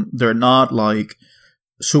 They're not like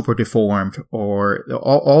super deformed, or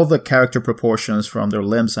all the character proportions from their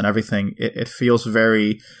limbs and everything. It feels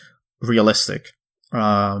very realistic.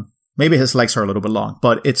 Maybe his legs are a little bit long,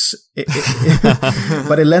 but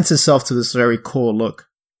but it lends itself to this very cool look.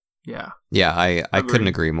 Yeah. Yeah, I couldn't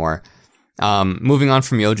agree more. Moving on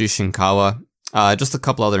from Yoji Shinkawa, just a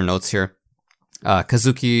couple other notes here.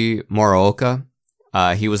 Kazuki Muraoka,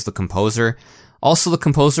 he was the composer. Also the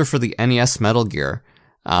composer for the NES Metal Gear.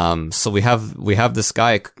 So we have this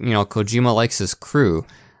guy, Kojima likes his crew,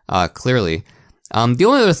 clearly. The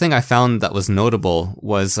only other thing I found that was notable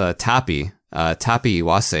was Tappy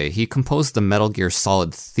Iwase. He composed the Metal Gear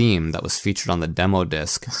Solid theme that was featured on the demo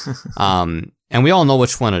disc. And we all know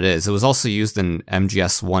which one it is. It was also used in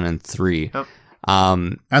MGS 1 and 3. Yep.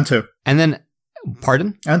 And 2. And then,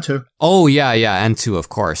 pardon? And 2. Oh, yeah, and 2, of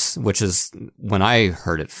course, which is when I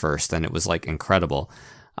heard it first, and it was, like, incredible.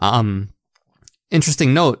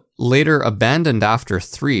 Interesting note, later abandoned after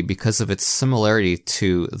 3 because of its similarity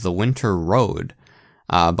to The Winter Road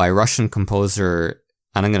by Russian composer,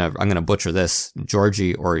 and I'm gonna butcher this,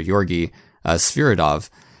 Georgy Sviridov.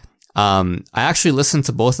 I actually listened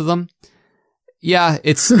to both of them. Yeah,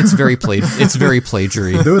 it's very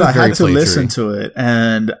plagiary. Dude, I had to listen to it,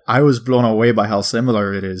 and I was blown away by how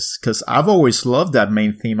similar it is, because I've always loved that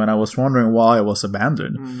main theme, and I was wondering why it was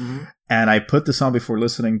abandoned. Mm-hmm. And I put this on before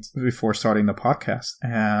starting the podcast,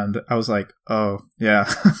 and I was like, oh,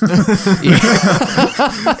 yeah.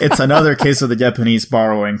 It's another case of the Japanese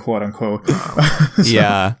borrowing, quote unquote.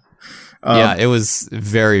 Yeah. It was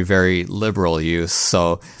very, very liberal use,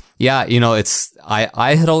 so... Yeah,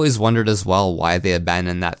 I had always wondered as well why they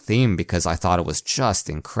abandoned that theme, because I thought it was just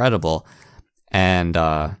incredible. And,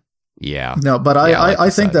 yeah. No, but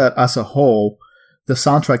I think that as a whole, the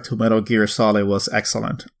soundtrack to Metal Gear Solid was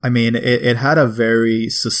excellent. I mean, it had a very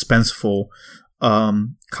suspenseful,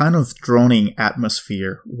 kind of droning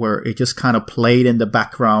atmosphere where it just kind of played in the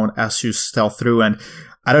background as you stealth through. And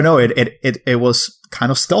I don't know, it was kind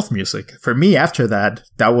of stealth music. For me, after that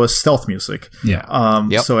was stealth music. Yeah.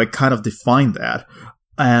 So it kind of defined that.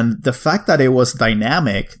 And the fact that it was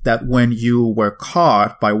dynamic, that when you were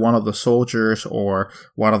caught by one of the soldiers or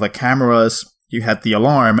one of the cameras, you had the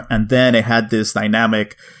alarm, and then it had this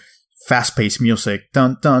dynamic, fast-paced music.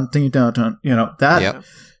 Dun, dun, dun, dun, dun.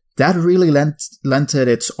 That really lent it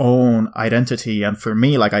its own identity. And for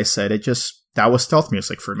me, like I said, that was stealth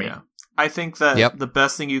music for me. Yeah. I think that the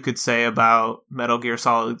best thing you could say about Metal Gear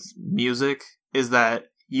Solid's music is that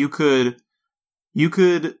you could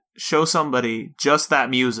show somebody just that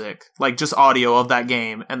music, like just audio of that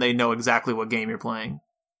game, and they know exactly what game you're playing.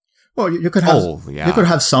 Well, you could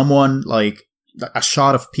have someone, like a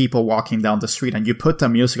shot of people walking down the street, and you put the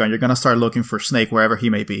music on, you're gonna start looking for Snake wherever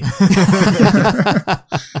he may be.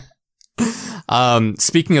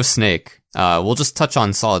 Speaking of Snake, we'll just touch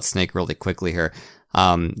on Solid Snake really quickly here.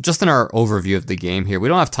 Just in our overview of the game here, we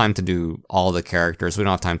don't have time to do all the characters. We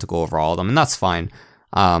don't have time to go over all of them, and that's fine.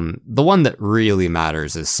 The one that really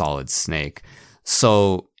matters is Solid Snake.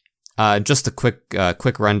 So, just a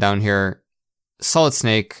quick rundown here. Solid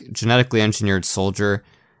Snake, genetically engineered soldier,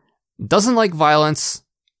 doesn't like violence,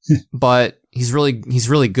 but he's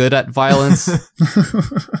really good at violence.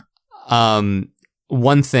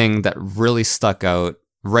 One thing that really stuck out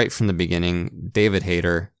right from the beginning, David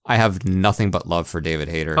Hayter. I have nothing but love for David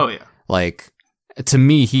Hayter. Oh, yeah. Like, to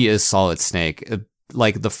me, he is Solid Snake.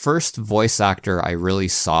 Like, the first voice actor I really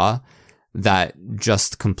saw that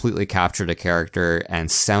just completely captured a character and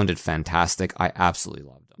sounded fantastic, I absolutely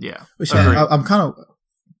loved him. Yeah. I'm kind of...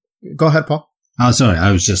 Go ahead, Paul. Oh, sorry.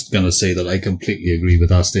 I was just going to say that I completely agree with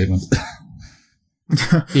that statement.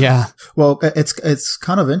 Yeah. Well, it's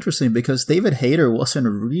kind of interesting because David Hayter wasn't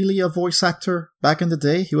really a voice actor back in the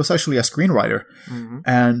day. He was actually a screenwriter. Mm-hmm.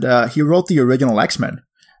 And he wrote the original X-Men.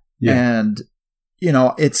 Yeah. And,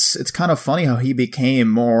 it's kind of funny how he became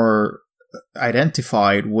more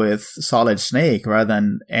identified with Solid Snake rather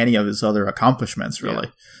than any of his other accomplishments, really.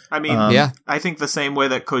 Yeah. I mean, I think the same way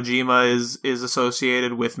that Kojima is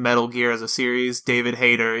associated with Metal Gear as a series, David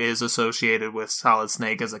Hayter is associated with Solid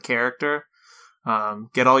Snake as a character.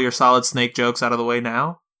 Get all your Solid Snake jokes out of the way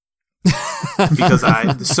now.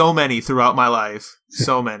 Because so many throughout my life.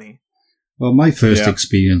 So many. Well, my first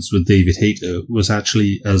experience with David Hayter was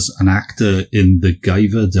actually as an actor in the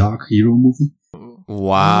Guyver Dark Hero movie.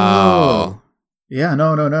 Wow. Oh. Yeah,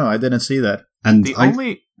 no. I didn't see that. And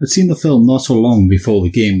I'd seen the film not so long before the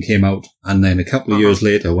game came out. And then a couple of years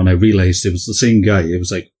later, when I realized it was the same guy, it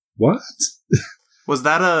was like, what? Was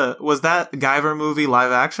that Guyver movie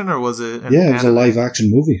live action, or was it? It was a live action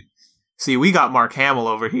movie. See, we got Mark Hamill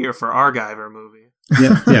over here for our Guyver movie.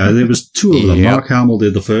 Yeah, there was two of them. Yep. Mark Hamill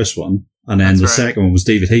did the first one, and then the second one was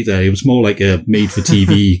David Hayter. It was more like a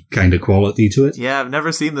made-for-TV kind of quality to it. Yeah, I've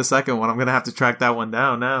never seen the second one. I'm going to have to track that one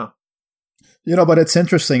down now. But it's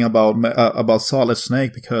interesting about Solid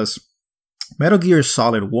Snake because Metal Gear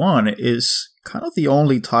Solid 1 is kind of the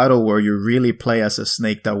only title where you really play as a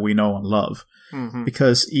Snake that we know and love. Mm-hmm.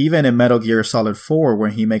 Because even in Metal Gear Solid 4,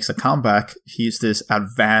 when he makes a comeback, he's this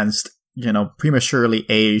advanced, prematurely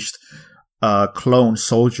aged clone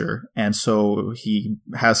soldier, and so he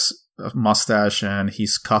has a mustache and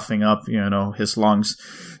he's coughing up, his lungs.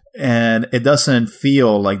 And it doesn't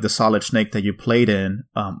feel like the Solid Snake that you played in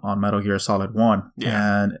on Metal Gear Solid 1.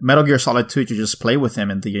 Yeah. And Metal Gear Solid 2, you just play with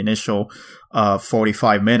him in the initial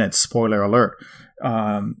 45 minutes, spoiler alert.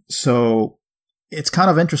 So it's kind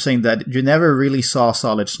of interesting that you never really saw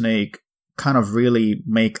Solid Snake kind of really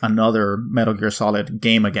make another Metal Gear Solid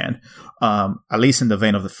game again, at least in the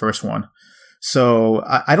vein of the first one. So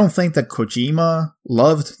I don't think that Kojima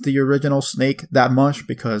loved the original Snake that much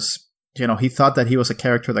because he thought that he was a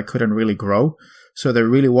character that couldn't really grow. So there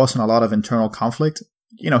really wasn't a lot of internal conflict.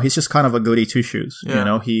 He's just kind of a goody two-shoes.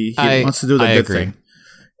 Yeah. He wants to do the good thing.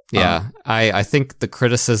 Yeah. I think the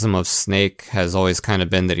criticism of Snake has always kind of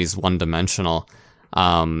been that he's one-dimensional.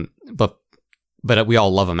 But we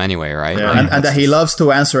all love him anyway, right? Yeah. And that he loves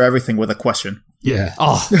to answer everything with a question. Yeah.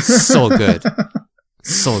 Oh, so good.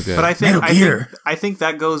 So good. But I think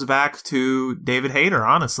that goes back to David Hayter,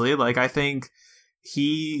 honestly. Like, I think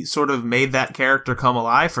he sort of made that character come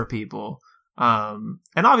alive for people. And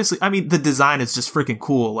obviously, I mean, the design is just freaking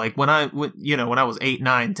cool. Like when I was 8,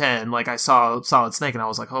 9, 10, like I saw Solid Snake and I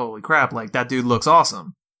was like, holy crap, like that dude looks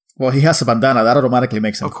awesome. Well, he has a bandana. That automatically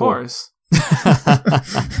makes him cool. Of course.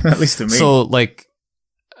 At least to me.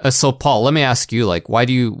 So Paul, let me ask you, like, why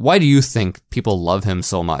do you think people love him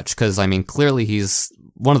so much? Because, I mean, clearly he's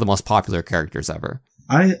one of the most popular characters ever.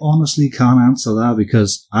 I honestly can't answer that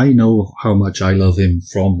because I know how much I love him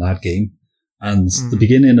from that game. And the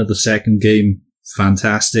beginning of the second game,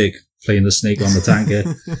 fantastic, playing the Snake on the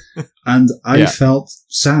tanker. And I felt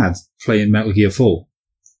sad playing Metal Gear 4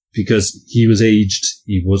 because he was aged.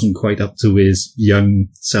 He wasn't quite up to his young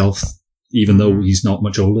self, even though he's not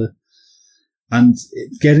much older. And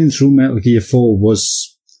getting through Metal Gear 4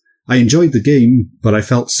 I enjoyed the game, but I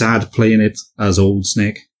felt sad playing it as old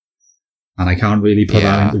Snake. And I can't really put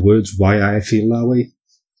that into words why I feel that way.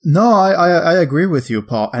 No, I agree with you,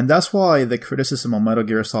 Paul. And that's why the criticism on Metal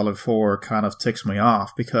Gear Solid 4 kind of ticks me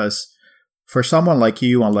off. Because for someone like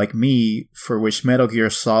you and like me, for which Metal Gear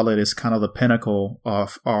Solid is kind of the pinnacle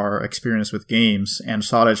of our experience with games, and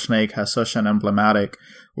Solid Snake has such an emblematic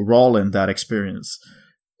role in that experience,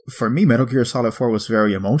 for me, Metal Gear Solid 4 was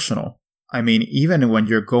very emotional. I mean, even when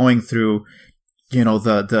you're going through,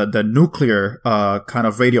 the nuclear kind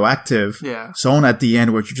of radioactive zone at the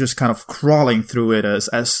end, where you're just kind of crawling through it as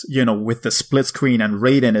with the split screen and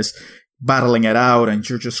Raiden is battling it out and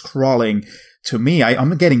you're just crawling. To me,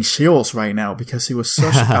 I'm getting chills right now because it was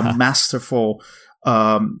such a masterful,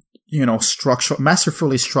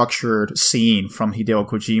 masterfully structured scene from Hideo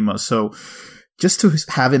Kojima. So just to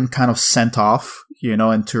have him kind of sent off,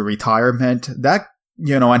 into retirement, that,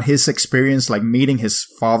 and his experience, like meeting his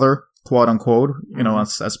father, quote unquote,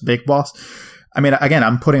 as Big Boss. I mean, again,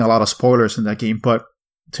 I'm putting a lot of spoilers in that game, but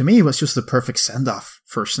to me, it was just the perfect send-off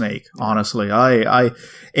for Snake, honestly.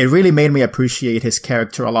 It really made me appreciate his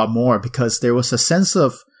character a lot more because there was a sense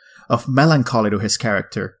of melancholy to his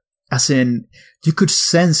character. As in, you could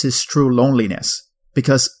sense his true loneliness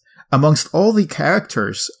because amongst all the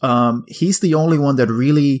characters, he's the only one that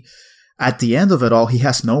really, at the end of it all, he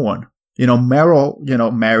has no one.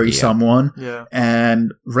 Meryl, marries someone. Yeah.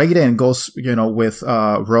 And Raiden goes, with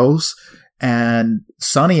Rose. And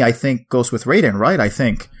Sonny, I think, goes with Raiden, right? I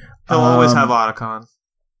think. He'll always have Otacon.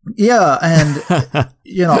 Yeah, and,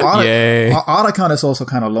 Otacon is also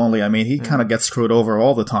kind of lonely. I mean, he kind of gets screwed over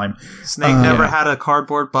all the time. Snake never had a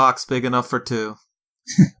cardboard box big enough for two.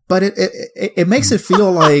 But it makes it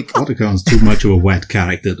feel like Otacon's too much of a wet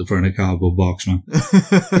character to put in a cardboard box, man.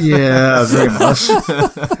 Yeah, very much.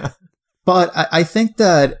 But I think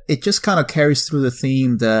that it just kind of carries through the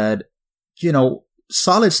theme that,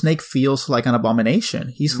 Solid Snake feels like an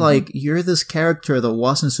abomination. He's like, you're this character that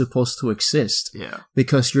wasn't supposed to exist. Yeah.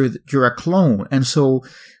 Because you're a clone. And so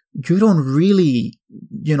you don't really,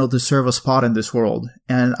 deserve a spot in this world.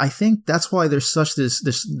 And I think that's why there's such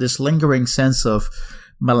this lingering sense of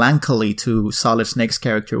melancholy to Solid Snake's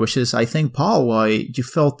character, which is, I think, Paul, why you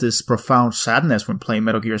felt this profound sadness when playing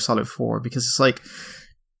Metal Gear Solid 4, because it's like,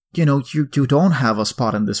 you don't have a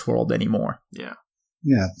spot in this world anymore. Yeah.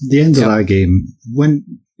 Yeah. The end of that game, when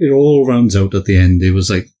it all rounds out at the end, it was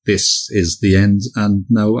like, this is the end, and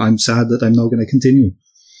now I'm sad that I'm not going to continue.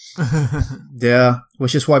 Yeah,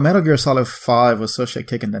 which is why Metal Gear Solid 5 was such a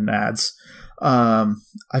kick in the nads.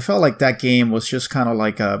 I felt like that game was just kind of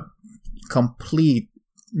like a complete,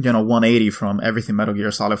 180 from everything Metal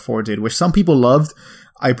Gear Solid 4 did, which some people loved.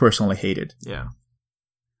 I personally hated. Yeah.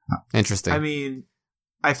 Interesting. I mean,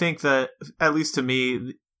 I think that, at least to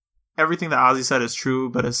me, everything that Ozzy said is true,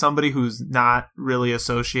 but as somebody who's not really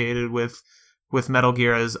associated with with Metal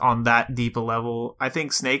Gear is on that deep a level. I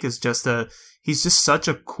think Snake is he's just such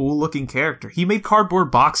a cool looking character. He made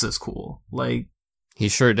cardboard boxes cool. Like, he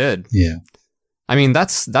sure did. Yeah. I mean,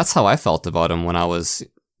 that's how I felt about him when I was,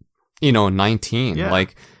 19. Yeah.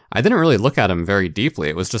 Like, I didn't really look at him very deeply.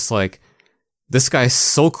 It was just like, this guy's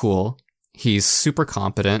so cool. He's super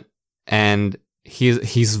competent, and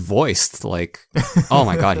he's voiced like, oh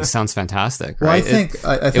my god, he sounds fantastic. Well, right? I think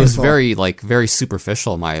it was Paul, very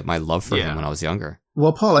superficial. My love for him when I was younger.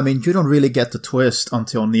 Well, Paul, I mean, you don't really get the twist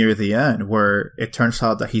until near the end, where it turns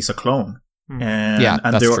out that he's a clone, and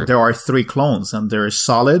that's true. There are 3 clones, and there's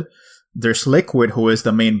Solid, there's Liquid, who is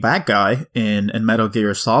the main bad guy in Metal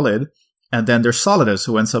Gear Solid, and then there's Solidus,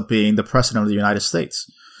 who ends up being the president of the United States.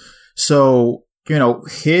 So,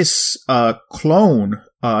 his clone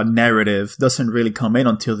narrative doesn't really come in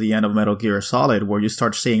until the end of Metal Gear Solid, where you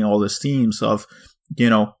start seeing all these themes of,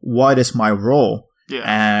 what is my role? Yeah.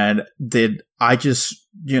 And did I just,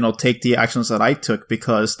 take the actions that I took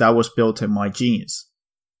because that was built in my genes?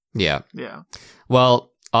 Yeah. Yeah.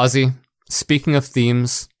 Well, Ozzy, speaking of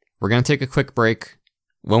themes, we're going to take a quick break.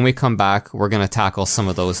 When we come back, we're going to tackle some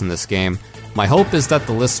of those in this game. My hope is that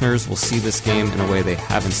the listeners will see this game in a way they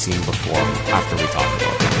haven't seen before after we talk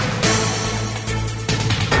about it.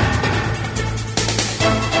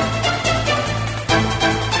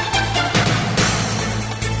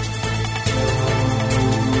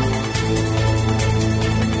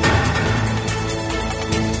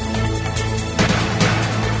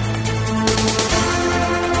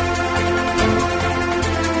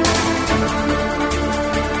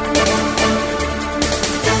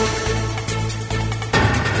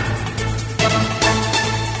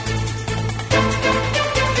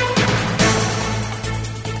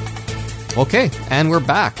 Okay, and we're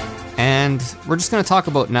back. And we're just going to talk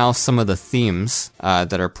about now some of the themes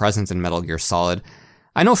that are present in Metal Gear Solid.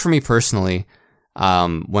 I know for me personally, when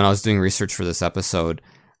I was doing research for this episode,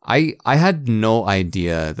 I had no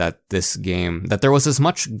idea that that there was as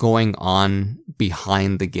much going on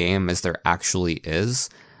behind the game as there actually is.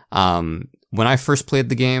 When I first played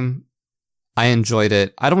the game, I enjoyed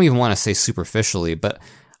it. I don't even want to say superficially, but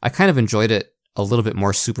I kind of enjoyed it a little bit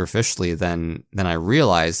more superficially than I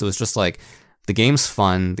realized. It was just like, the game's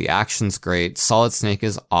fun, the action's great, Solid Snake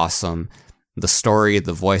is awesome, the story,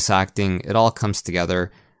 the voice acting, it all comes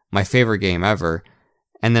together. My favorite game ever.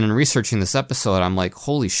 And then in researching this episode, I'm like,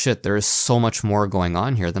 holy shit, there is so much more going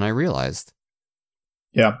on here than I realized.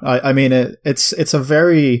 Yeah, I mean, it's a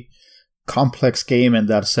very complex game in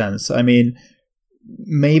that sense. I mean,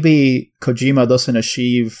 maybe Kojima doesn't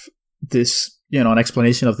achieve this, an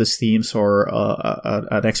explanation of these themes or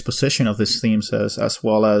an exposition of these themes as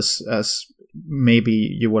well as maybe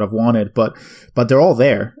you would have wanted, but they're all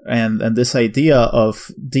there. And this idea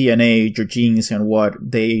of DNA, your genes, and what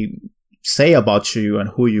they say about you and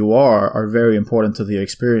who you are very important to the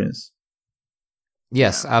experience.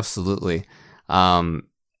 Yes, absolutely. And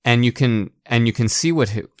you can see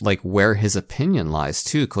where his opinion lies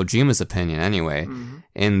too, Kojima's opinion anyway,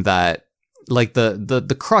 in that, like,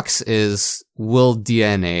 the crux is, will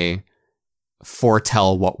DNA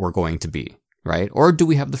foretell what we're going to be, right? Or do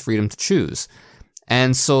we have the freedom to choose?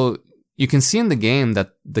 And so you can see in the game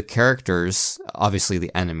that the characters, obviously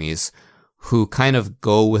the enemies, who kind of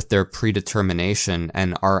go with their predetermination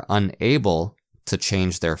and are unable to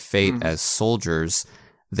change their fate as soldiers,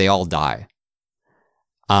 they all die.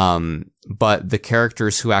 But the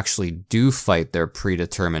characters who actually do fight their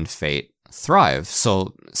predetermined fate thrive.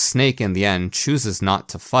 So Snake in the end chooses not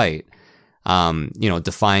to fight,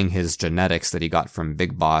 defying his genetics that he got from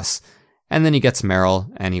Big Boss. And then he gets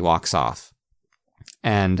Meryl and he walks off.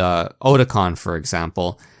 And Otacon, for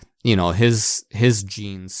example, his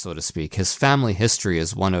genes, so to speak, his family history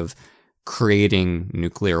is one of creating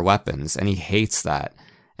nuclear weapons, and he hates that.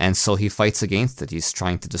 And so he fights against it. He's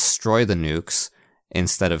trying to destroy the nukes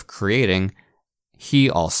instead of creating. He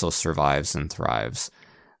also survives and thrives.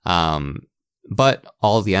 But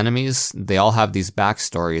all the enemies, they all have these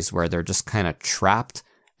backstories where they're just kind of trapped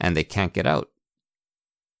and they can't get out.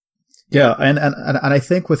 Yeah, and I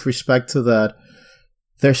think with respect to that,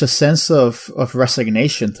 there's a sense of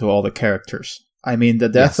resignation to all the characters. I mean, the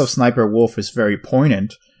death of Sniper Wolf is very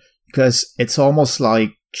poignant because it's almost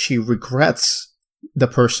like she regrets the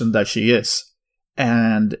person that she is.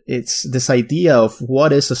 And it's this idea of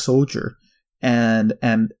what is a soldier and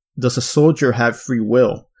does a soldier have free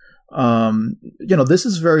will? This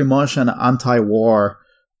is very much an anti-war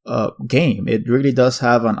game. It really does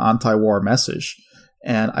have an anti-war message.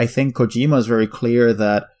 And I think Kojima is very clear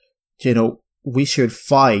that, we should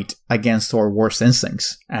fight against our worst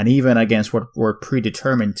instincts and even against what we're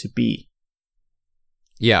predetermined to be.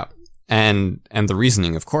 Yeah. And the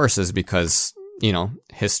reasoning, of course, is because, you know,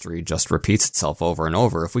 history just repeats itself over and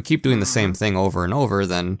over. If we keep doing the same thing over and over,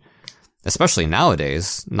 then, especially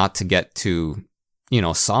nowadays, not to get too, you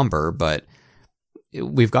know, somber, but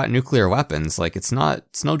we've got nuclear weapons. Like, it's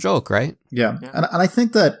no joke, right? Yeah. And I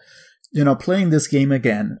think that, you know, playing this game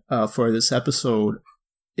again for this episode,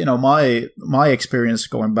 you know, my experience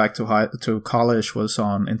going back to college was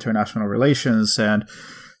on international relations and,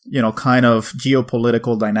 you know, kind of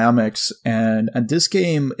geopolitical dynamics. And this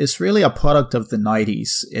game is really a product of the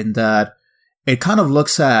 90s in that it kind of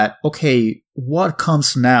looks at, okay, what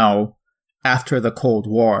comes now after the Cold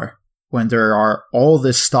War when there are all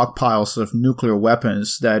these stockpiles of nuclear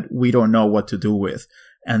weapons that we don't know what to do with.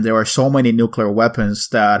 And there are so many nuclear weapons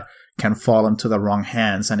that can fall into the wrong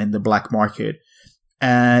hands and in the black market.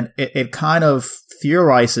 And it kind of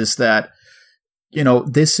theorizes that, you know,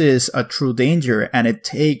 this is a true danger, and it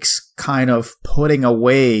takes kind of putting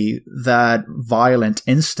away that violent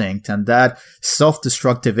instinct and that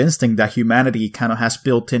self-destructive instinct that humanity kind of has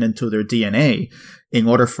built into their DNA in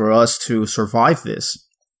order for us to survive this.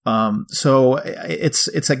 So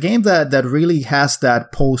it's a game that really has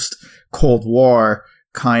that post-Cold War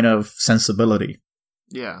kind of sensibility.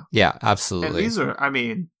 Yeah. Yeah, absolutely. And these are, I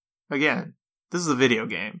mean, again, this is a video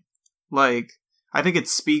game. Like, I think it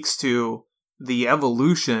speaks to the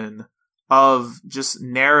evolution of just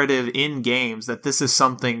narrative in games, that this is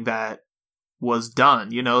something that was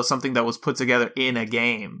done, you know, something that was put together in a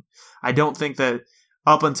game. I don't think that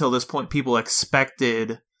up until this point people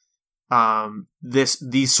expected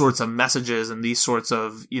these sorts of messages and these sorts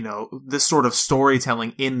of, you know, this sort of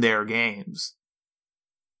storytelling in their games.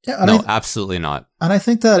 Yeah, no, absolutely not. And I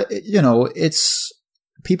think that, you know,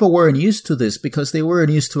 people weren't used to this because they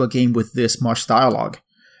weren't used to a game with this much dialogue.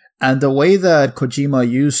 And the way that Kojima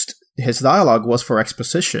used his dialogue was for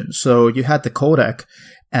exposition. So you had the codec,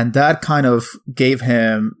 and that kind of gave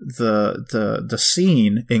him the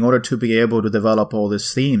scene in order to be able to develop all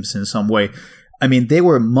these themes in some way. I mean, they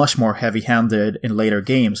were much more heavy-handed in later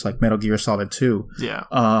games like Metal Gear Solid 2. Yeah.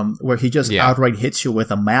 Where he just outright hits you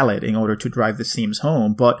with a mallet in order to drive the themes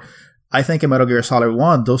home. But I think in Metal Gear Solid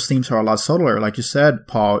 1, those themes are a lot subtler. Like you said,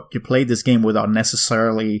 Paul, you played this game without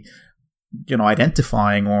necessarily, you know,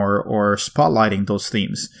 identifying or spotlighting those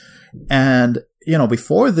themes. And, you know,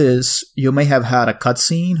 before this, you may have had a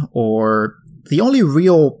cutscene, or the only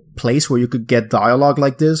real place where you could get dialogue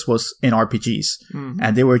like this was in RPGs. Mm-hmm.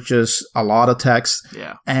 And they were just a lot of text.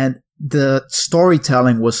 Yeah. And the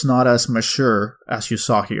storytelling was not as mature as you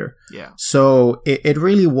saw here. Yeah. So it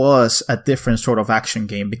really was a different sort of action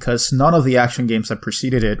game, because none of the action games that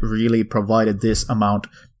preceded it really provided this amount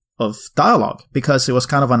of dialogue, because it was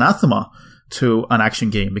kind of anathema to an action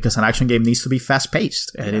game, because an action game needs to be fast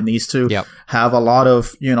paced and it needs to have a lot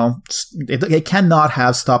of, you know, it cannot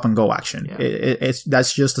have stop and go action. Yeah.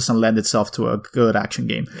 That's just doesn't lend itself to a good action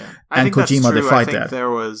game. Yeah. And Kojima defied that.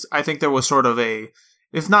 I think there was sort of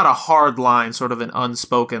if not a hard line, sort of an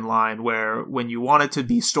unspoken line, where when you wanted to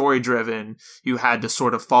be story driven, you had to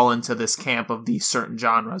sort of fall into this camp of these certain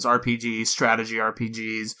genres, RPGs, strategy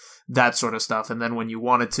RPGs, that sort of stuff. And then when you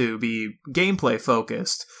wanted to be gameplay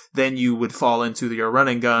focused, then you would fall into your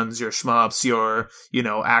running guns, your shmups, your, you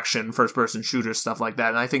know, action, first person shooters, stuff like that.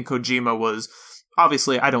 And I think Kojima was,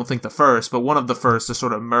 obviously, I don't think the first, but one of the first to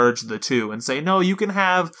sort of merge the two and say, no, you can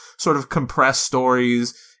have sort of compressed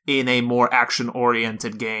stories in a more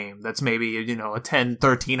action-oriented game that's maybe, you know, a 10,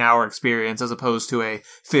 13-hour experience as opposed to a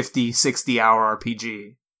 50, 60-hour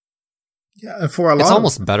RPG. Yeah, and for a lot it's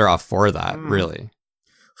almost better off for that, really.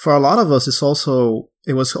 For a lot of us,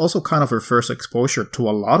 it was also kind of our first exposure to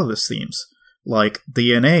a lot of these themes, like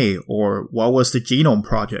DNA, or what was the Genome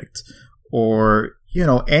Project, or, you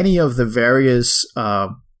know, any of the various,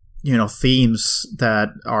 you know, themes that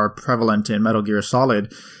are prevalent in Metal Gear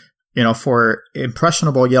Solid. You know, for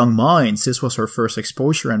impressionable young minds, this was our first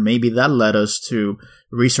exposure, and maybe that led us to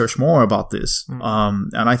research more about this.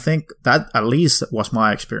 And I think that at least was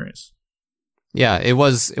my experience. Yeah, it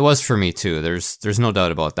was for me too. There's no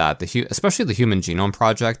doubt about that. Especially the Human Genome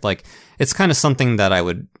Project, like, it's kind of something that I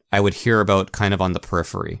would hear about kind of on the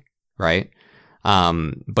periphery, right?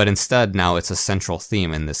 But instead now it's a central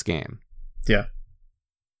theme in this game. Yeah.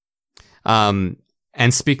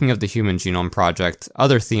 And speaking of the Human Genome Project,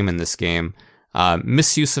 other theme in this game,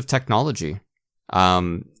 misuse of technology.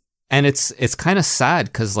 And it's kind of sad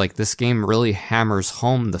because, like, this game really hammers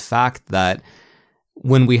home the fact that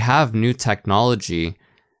when we have new technology,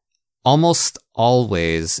 almost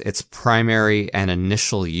always its primary and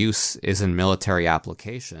initial use is in military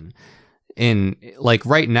application. Like,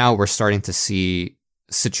 right now, we're starting to see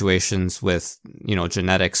situations with, you know,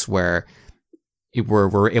 genetics where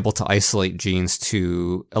we're able to isolate genes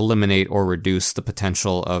to eliminate or reduce the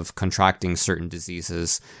potential of contracting certain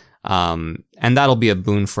diseases. And that'll be a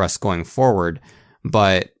boon for us going forward.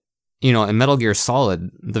 But, in Metal Gear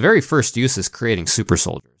Solid, the very first use is creating super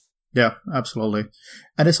soldiers. Yeah, absolutely.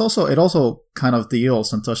 And it also kind of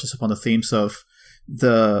deals and touches upon the themes of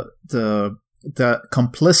the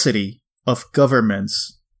complicity of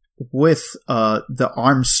governments with the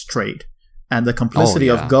arms trade, and the complicity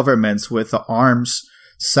of governments with the arms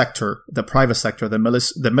sector, the private sector,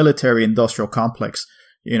 the military industrial complex.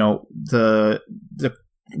 The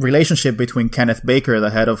relationship between Kenneth Baker,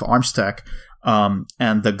 the head of ArmsTech,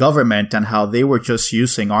 and the government, and how they were just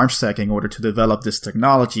using ArmsTech in order to develop this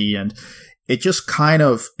technology. And it just kind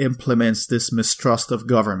of implements this mistrust of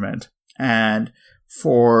government. And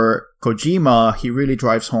for Kojima, he really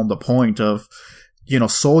drives home the point of,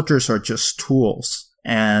 soldiers are just tools,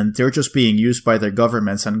 and they're just being used by their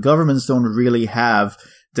governments, and governments don't really have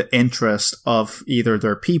the interest of either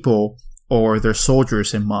their people or their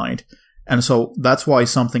soldiers in mind. And so that's why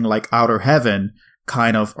something like Outer Heaven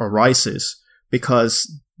kind of arises,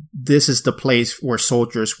 because this is the place where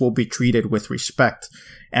soldiers will be treated with respect.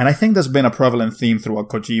 And I think that's been a prevalent theme throughout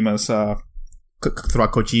Kojima's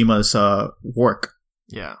work.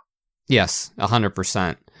 Yeah. Yes,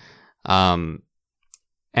 100%.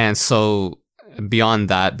 And so beyond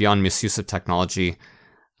that, beyond misuse of technology,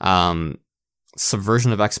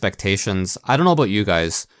 subversion of expectations. I don't know about you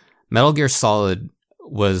guys. Metal Gear Solid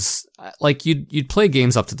was like, you'd play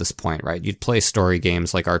games up to this point, right? You'd play story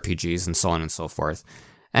games like RPGs and so on and so forth.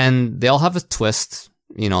 And they all have a twist.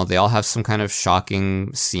 They all have some kind of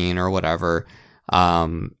shocking scene or whatever.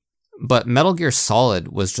 But Metal Gear Solid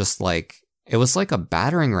was just like, it was like a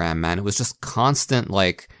battering ram, man. It was just constant,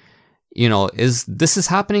 like, is this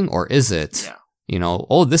happening or is it? Yeah.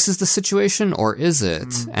 Oh, this is the situation or is it?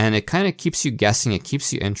 Mm-hmm. And it kind of keeps you guessing. It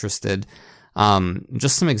keeps you interested.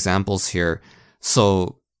 Just some examples here.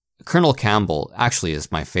 So Colonel Campbell actually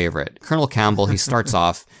is my favorite. Colonel Campbell, he starts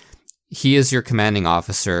off, he is your commanding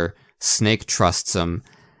officer. Snake trusts him.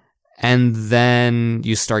 And then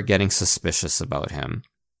you start getting suspicious about him.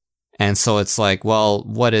 And so it's like, well,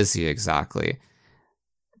 what is he exactly?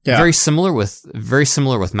 Yeah. Very similar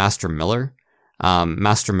with Master Miller.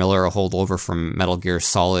 Master Miller, a holdover from Metal Gear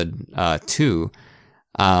Solid 2.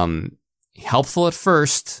 Helpful at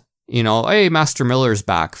first, hey, Master Miller's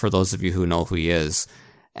back, for those of you who know who he is.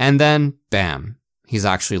 And then, bam, he's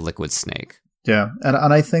actually Liquid Snake. Yeah, and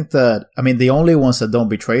I think that, the only ones that don't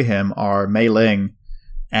betray him are Mei Ling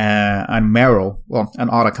and Meryl, and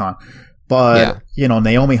Otacon. But,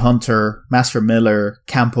 Naomi Hunter, Master Miller,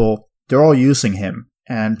 Campbell, they're all using him.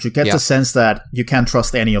 And you get the sense that you can't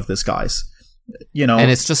trust any of these guys.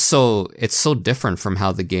 And it's just it's so different from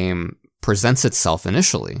how the game presents itself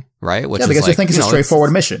initially, right? Which because you think it's a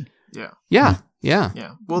straightforward mission. Yeah.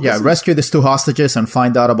 Well, rescue these two hostages and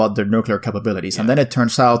find out about their nuclear capabilities. Yeah. And then it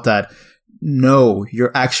turns out that, no,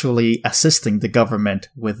 you're actually assisting the government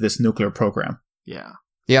with this nuclear program. Yeah.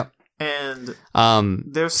 Yep. And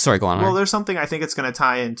sorry, go on. Well, there's something I think it's going to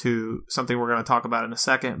tie into something we're going to talk about in a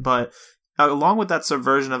second, but along with that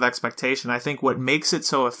subversion of expectation, I think what makes it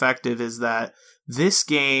so effective is that this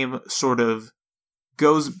game sort of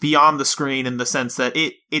goes beyond the screen in the sense that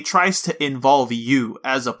it tries to involve you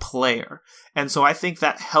as a player. And so I think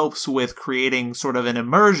that helps with creating sort of an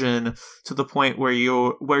immersion to the point where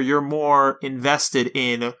you're more invested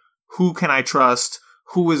in who can I trust,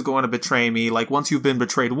 who is going to betray me. Like, once you've been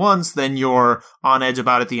betrayed once, then you're on edge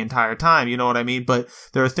about it the entire time. You know what I mean? But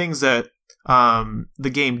there are things that the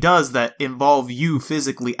game does that involve you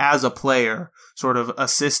physically as a player, sort of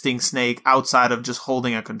assisting Snake outside of just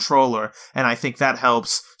holding a controller. And I think that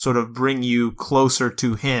helps sort of bring you closer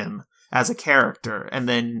to him as a character, and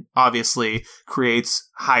then obviously creates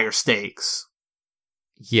higher stakes.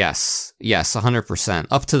 Yes, 100%.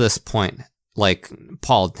 Up to this point, like,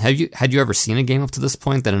 Paul, had you ever seen a game up to this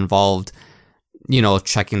point that involved,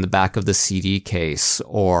 checking the back of the CD case,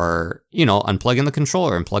 or, unplugging the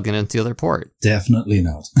controller and plugging it into the other port? Definitely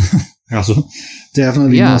not.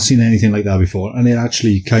 Definitely not seen anything like that before. And it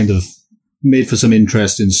actually kind of made for some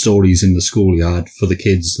interesting stories in the schoolyard for the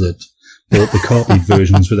kids that bought the copied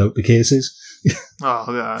versions without the cases. Oh,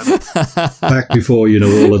 God. Back before,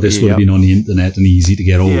 all of this would have been on the internet and easy to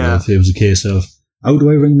get hold of. It was a case of, how do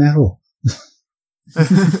I ring Meryl?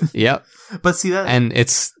 Yep. But see that, and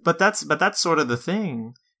it's, but that's sort of the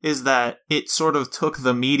thing, is that it sort of took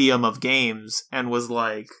the medium of games and was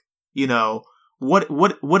like,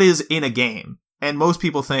 what is in a game? And most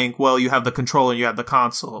people think, well, you have the controller, you have the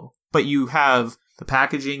console, but you have the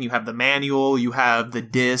packaging, you have the manual, you have the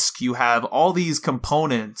disc, you have all these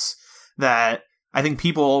components that I think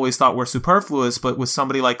people always thought were superfluous, but with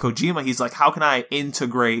somebody like Kojima, he's like, how can I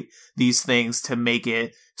integrate these things to make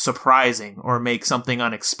it surprising or make something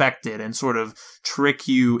unexpected and sort of trick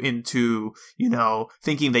you into,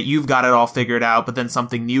 thinking that you've got it all figured out, but then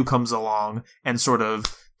something new comes along and sort of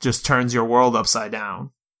just turns your world upside down.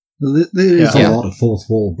 There is a lot of fourth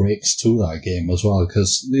wall breaks to that game as well,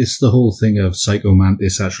 because it's the whole thing of Psycho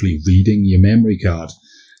Mantis actually reading your memory card.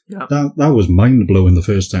 Yeah. That was mind-blowing the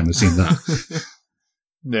first time I seen that.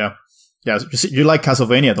 Yeah. Yeah, you like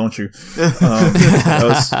Castlevania, don't you?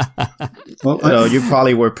 You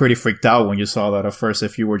probably were pretty freaked out when you saw that at first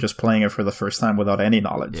if you were just playing it for the first time without any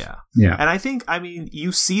knowledge. Yeah. And I think,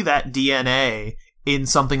 you see that DNA in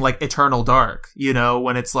something like Eternal Dark,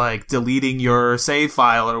 when it's like deleting your save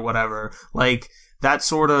file or whatever. Like, that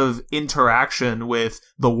sort of interaction with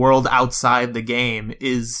the world outside the game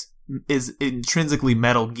is intrinsically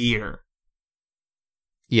Metal Gear.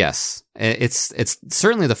 Yes, it's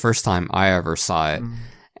certainly the first time I ever saw it.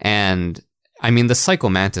 And the Psycho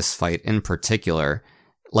Mantis fight in particular,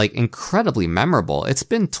 like, incredibly memorable. It's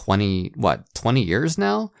been 20 years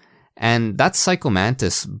now? And that Psycho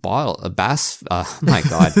Mantis my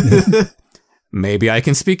God. Maybe I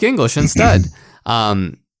can speak English instead.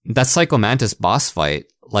 That Psycho Mantis boss fight,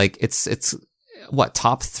 like, it's what,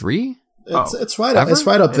 top 3? It's right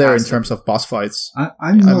up there in terms of boss fights.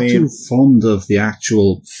 I'm not too fond of the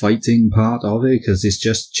actual fighting part of it, because it's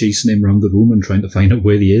just chasing him around the room and trying to find out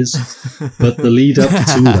where he is. But the lead up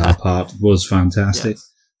to that part was fantastic. Yes.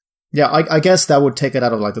 Yeah, I guess that would take it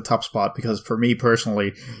out of like the top spot, because for me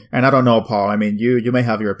personally, and I don't know, Paul, you may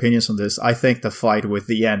have your opinions on this. I think the fight with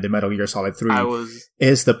the end in Metal Gear Solid 3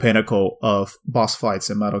 is the pinnacle of boss fights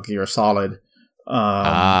in Metal Gear Solid.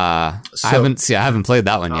 I haven't played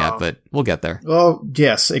that one yet, but we'll get there. Well,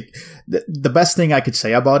 yes. The best thing I could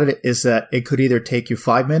say about it is that it could either take you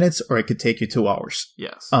 5 minutes or it could take you 2 hours.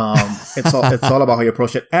 Yes. It's all about how you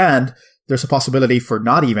approach it. And there's a possibility for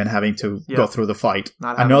not even having to go through the fight.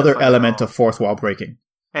 Another element of fourth wall breaking.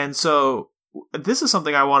 And so this is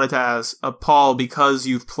something I wanted to ask Paul, because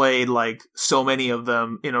you've played like so many of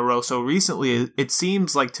them in a row so recently. It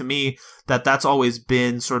seems like to me that that's always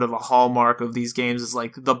been sort of a hallmark of these games, is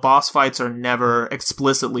like the boss fights are never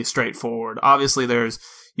explicitly straightforward. Obviously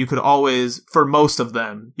you could always, for most of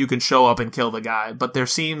them, you can show up and kill the guy, but there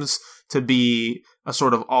seems to be a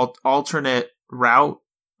sort of alternate route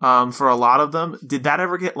for a lot of them. Did that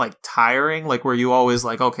ever get like tiring? Like, were you always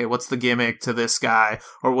like, okay, what's the gimmick to this guy?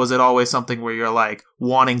 Or was it always something where you're like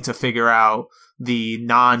wanting to figure out the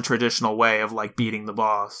non-traditional way of like beating the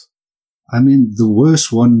boss? The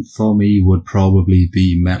worst one for me would probably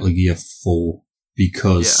be Metal Gear 4,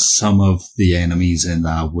 because some of the enemies in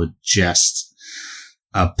that were just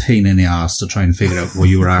a pain in the ass to try and figure out what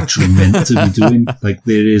you were actually meant to be doing. Like,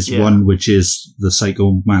 there is one which is the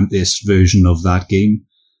Psycho Mantis version of that game.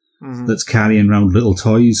 That's carrying around little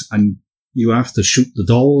toys, and you have to shoot the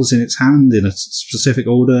dolls in its hand in a specific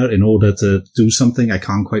order in order to do something. I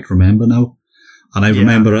can't quite remember now. And I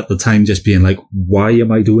remember at the time just being like, why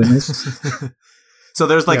am I doing this? So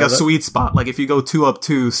there's like a sweet spot. Like, if you go too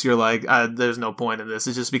obtuse, you're like, there's no point in this.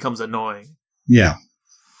 It just becomes annoying. Yeah.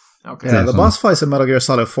 Okay. Yeah, the boss fights in Metal Gear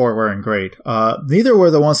Solid 4 weren't great. Neither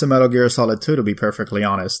were the ones in Metal Gear Solid 2, to be perfectly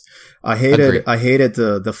honest. I hated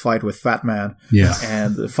the fight with Fat Man. Yeah.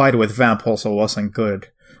 And the fight with Vamp also wasn't good.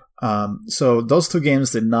 So those two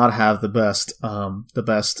games did not have the best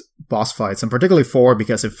boss fights, and particularly 4,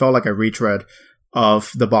 because it felt like a retread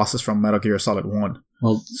of the bosses from Metal Gear Solid 1.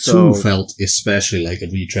 Well, 2 felt especially like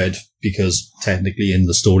a retread, because technically in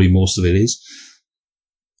the story most of it is.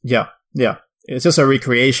 Yeah. It's just a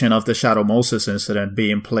recreation of the Shadow Moses incident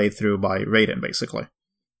being played through by Raiden, basically.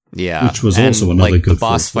 Yeah. Which was also another good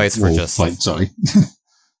boss fights were just fight, sorry.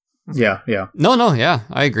 Yeah. No, yeah,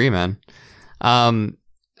 I agree, man.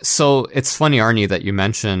 So it's funny, Arnie, that you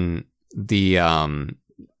mention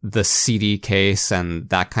the CD case and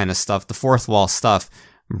that kind of stuff, the fourth wall stuff,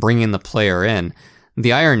 bringing the player in.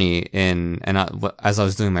 The irony as I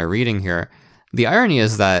was doing my reading here, the irony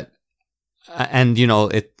is that, and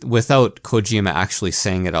without Kojima actually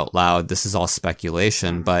saying it out loud, this is all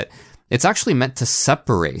speculation, but it's actually meant to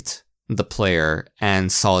separate the player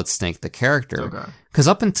and Solid Snake, the character. Okay. Because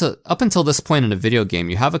up until this point in a video game,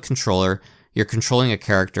 you have a controller, you're controlling a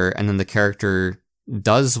character, and then the character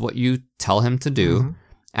does what you tell him to do,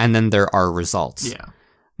 and then there are results. Yeah.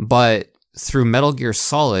 But through Metal Gear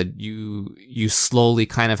Solid, you slowly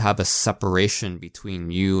kind of have a separation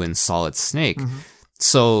between you and Solid Snake.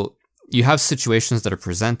 So you have situations that are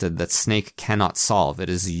presented that Snake cannot solve. It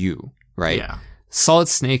is you, right? Yeah. Solid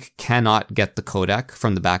Snake cannot get the codec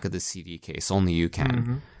from the back of the CD case. Only you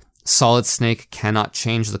can. Solid Snake cannot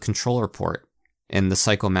change the controller port in the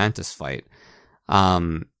Psycho Mantis fight.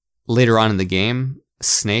 Later on in the game,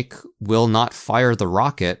 Snake will not fire the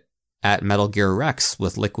rocket at Metal Gear Rex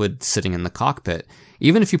with Liquid sitting in the cockpit,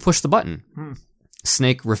 even if you push the button.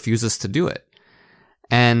 Snake refuses to do it.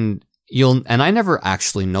 And I never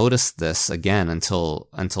actually noticed this again until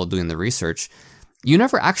doing the research. You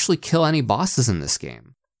never actually kill any bosses in this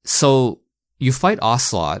game. So you fight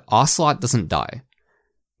Ocelot. Ocelot doesn't die.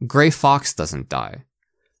 Gray Fox doesn't die.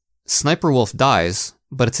 Sniper Wolf dies,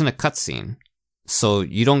 but it's in a cutscene. So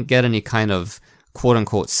you don't get any kind of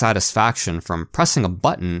quote-unquote satisfaction from pressing a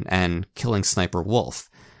button and killing Sniper Wolf.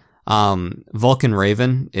 Vulcan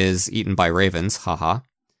Raven is eaten by ravens, haha.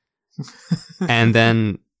 and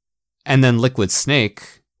then Liquid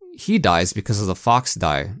Snake, he dies because of the Fox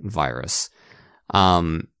Die virus.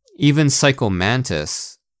 Even Psycho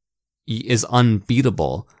Mantis is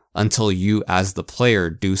unbeatable until you, as the player,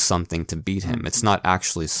 do something to beat him. It's not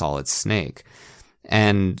actually Solid Snake.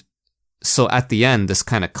 And so at the end, this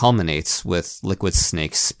kind of culminates with Liquid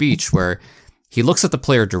Snake's speech, where he looks at the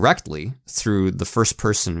player directly through the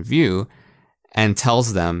first-person view and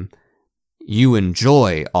tells them, you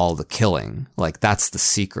enjoy all the killing. Like, that's the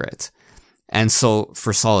secret. And so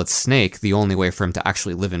for Solid Snake, the only way for him to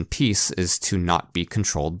actually live in peace is to not be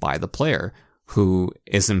controlled by the player, who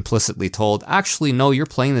is implicitly told, actually, no, you're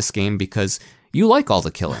playing this game because you like all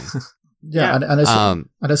the killing. Yeah,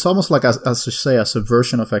 and it's almost like, as you say, a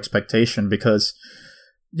subversion of expectation, because,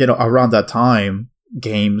 around that time,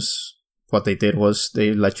 games, what they did was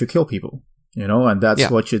they let you kill people, and that's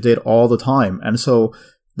what you did all the time. And so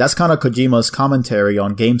that's kind of Kojima's commentary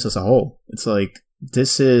on games as a whole. It's like,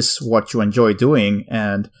 this is what you enjoy doing,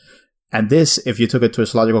 and this, if you took it to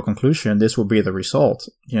its logical conclusion, this would be the result,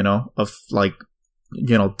 of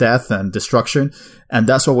death and destruction, and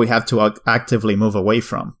that's what we have to actively move away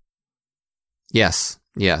from. Yes.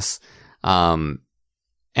 And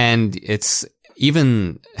it's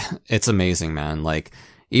amazing, man. Like,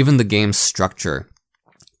 even the game's structure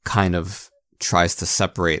kind of tries to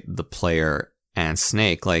separate the player and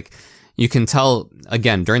Snake. Like, you can tell,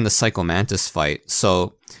 again, during the Psycho Mantis fight.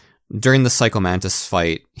 So, during the Psycho Mantis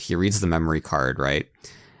fight, he reads the memory card, right?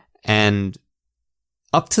 And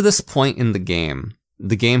up to this point in the game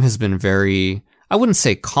has been very, I wouldn't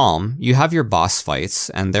say calm. You have your boss fights,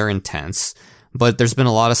 and they're intense. But there's been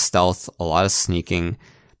a lot of stealth, a lot of sneaking.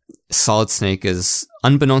 Solid Snake is,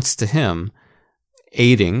 unbeknownst to him,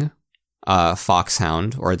 aiding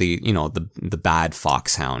Foxhound, or the bad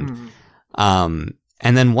Foxhound. And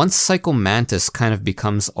then once Psycho Mantis kind of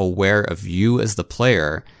becomes aware of you as the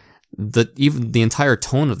player, even the entire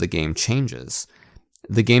tone of the game changes.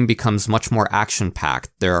 The game becomes much more action-packed.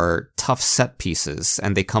 There are tough set pieces,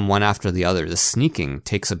 and they come one after the other. The sneaking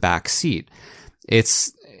takes a back seat.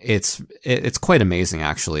 It's quite amazing,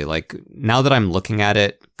 actually. Like, now that I'm looking at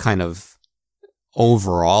it kind of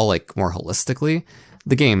overall, like, more holistically,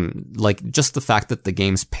 the game, like, just the fact that the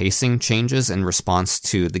game's pacing changes in response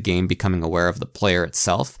to the game becoming aware of the player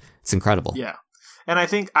itself, it's incredible. Yeah. And I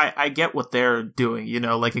think I get what they're doing,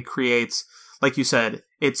 like, it creates, like you said,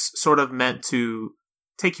 it's sort of meant to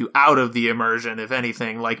take you out of the immersion, if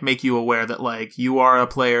anything, like, make you aware that, like, you are a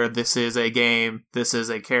player, this is a game, this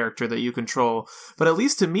is a character that you control. But at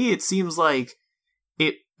least to me, it seems like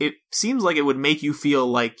it would make you feel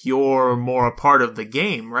like you're more a part of the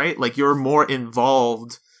game, right? Like, you're more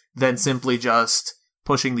involved than simply just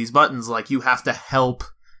pushing these buttons. Like, you have to help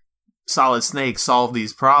Solid Snake solve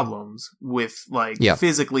these problems with, like,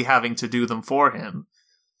 physically having to do them for him.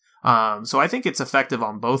 So I think it's effective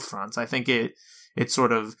on both fronts. I think it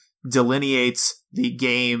sort of delineates the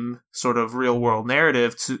game sort of real world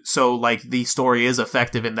narrative so like the story is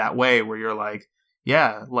effective in that way, where you're like,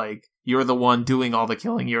 yeah, like, you're the one doing all the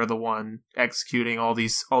killing, you're the one executing all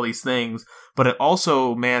these things, but it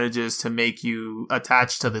also manages to make you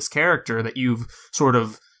attached to this character that you've sort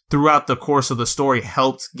of throughout the course of the story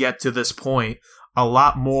helped get to this point a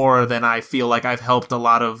lot more than I feel like I've helped a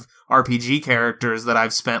lot of RPG characters that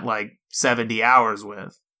I've spent like 70 hours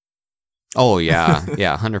with. Oh yeah,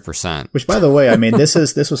 100%. Which, by the way, I mean, this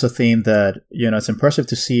was a theme that, it's impressive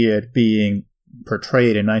to see it being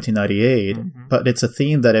portrayed in 1998, but it's a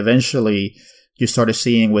theme that eventually you started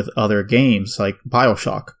seeing with other games like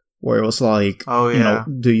BioShock, where it was like,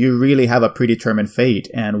 do you really have a predetermined fate,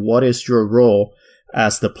 and what is your role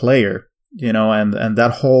as the player? And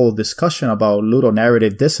that whole discussion about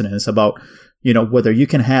ludonarrative dissonance, about, whether you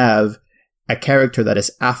can have a character that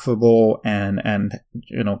is affable and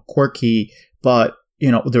quirky, but,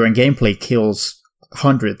 during gameplay kills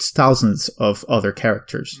hundreds, thousands of other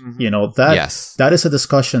characters. Mhm. You know, that Yes. that is a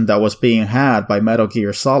discussion that was being had by Metal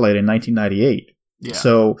Gear Solid in 1998. Yeah.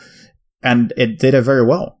 So, and it did it very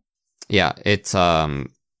well. Yeah, it's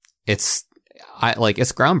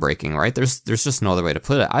groundbreaking, right? There's just no other way to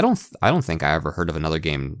put it. I don't think I ever heard of another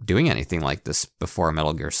game doing anything like this before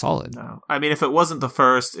Metal Gear Solid. No. I mean, if it wasn't the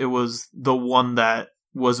first, it was the one that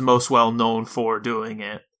was most well known for doing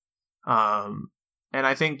it. And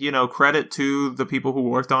I think, credit to the people who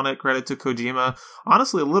worked on it, credit to Kojima.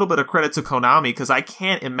 Honestly, a little bit of credit to Konami, because I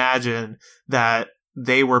can't imagine that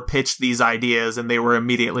they were pitched these ideas and they were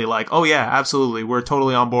immediately like, oh yeah, absolutely, we're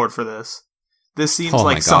totally on board for this. This seems Oh my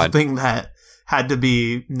like God. something that had to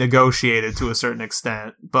be negotiated to a certain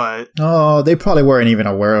extent, but Oh, they probably weren't even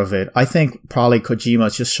aware of it. I think probably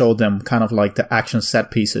Kojima just showed them kind of like the action set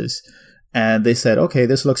pieces, and they said, okay,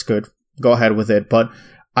 this looks good, go ahead with it. But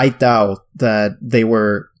I doubt that they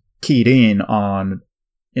were keyed in on,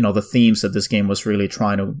 the themes that this game was really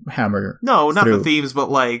trying to hammer. no, not through. the themes, but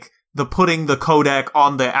like the putting the codec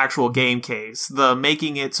on the actual game case, the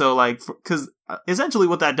making it so like, because essentially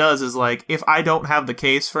what that does is like, if I don't have the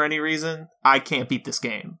case for any reason, I can't beat this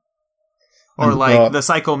game. Or like the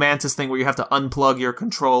Psycho Mantis thing where you have to unplug your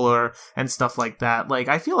controller and stuff like that. Like,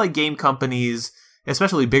 I feel like game companies,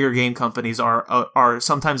 especially bigger game companies, are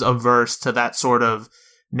sometimes averse to that sort of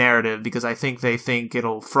narrative, because I think they think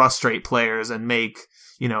it'll frustrate players and make,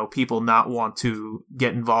 people not want to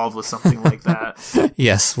get involved with something like that.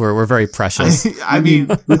 Yes, we're very precious. I mean,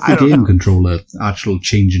 with I the don't game know. controller, actual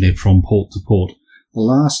changing it from port to port. The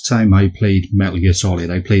last time I played Metal Gear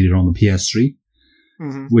Solid, I played it on the PS3,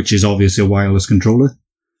 Mhm. which is obviously a wireless controller.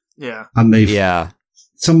 Yeah. And Yeah.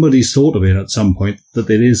 somebody's thought of it at some point that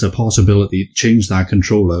there is a possibility to change that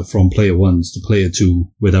controller from player 1s to player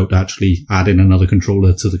 2 without actually adding another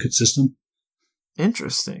controller to the system.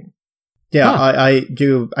 Interesting. Yeah, Huh.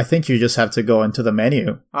 I think you just have to go into the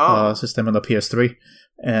menu Oh. system on the PS3,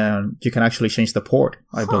 and you can actually change the port,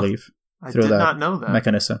 I Huh. believe, I through did that not know that.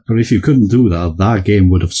 mechanism. But if you couldn't do that, that game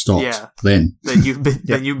would have stopped Yeah. then. Then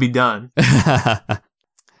you'd be done.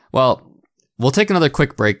 Well, we'll take another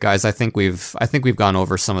quick break, guys. I think we've gone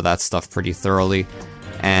over some of that stuff pretty thoroughly,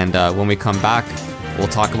 and when we come back, we'll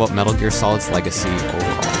talk about Metal Gear Solid's legacy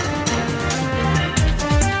overall.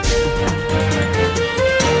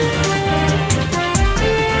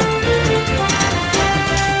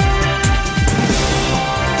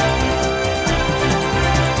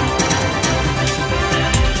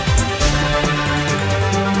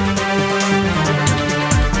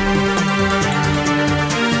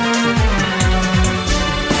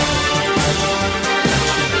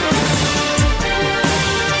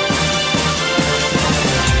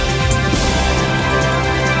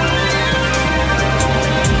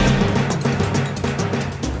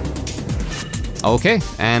 Okay,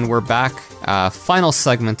 and we're back. Final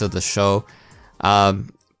segment of the show.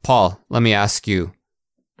 Paul, let me ask you,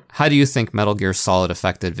 how do you think Metal Gear Solid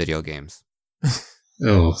affected video games?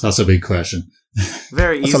 Oh, that's a big question.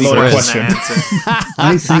 Very That's a easy loaded question to question. answer.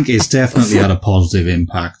 I think it's definitely had a positive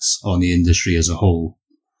impact on the industry as a whole,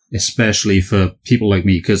 especially for people like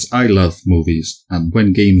me, because I love movies, and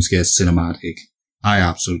when games get cinematic, I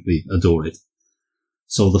absolutely adore it.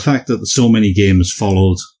 So the fact that so many games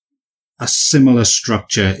followed a similar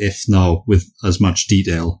structure, if not with as much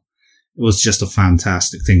detail, it was just a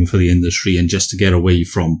fantastic thing for the industry, and just to get away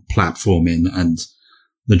from platforming and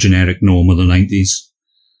the generic norm of the 90s.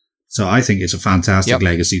 So I think it's a fantastic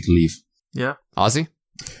legacy to leave. Yeah. Ozzy?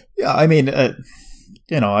 Yeah, I mean,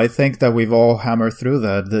 I think that we've all hammered through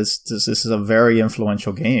that. This is a very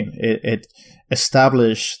influential game. It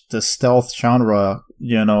established the stealth genre,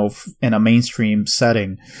 in a mainstream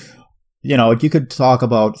setting. You could talk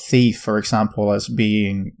about Thief, for example, as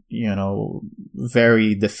being,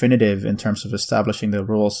 very definitive in terms of establishing the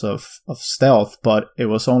rules of stealth, but it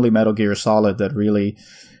was only Metal Gear Solid that really,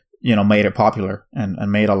 made it popular and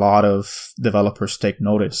made a lot of developers take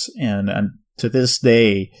notice. And to this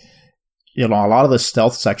day, a lot of the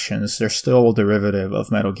stealth sections, they're still derivative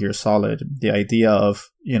of Metal Gear Solid. The idea of,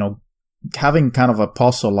 having kind of a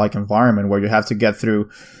puzzle-like environment where you have to get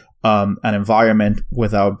through an environment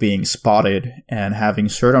without being spotted, and having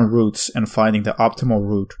certain routes and finding the optimal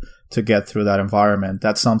route to get through that environment.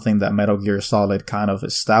 That's something that Metal Gear Solid kind of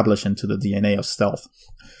established into the DNA of stealth.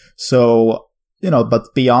 So,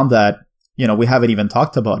 but beyond that, we haven't even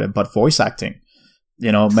talked about it, but voice acting.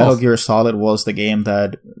 Metal Gear Solid was the game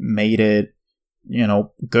that made it,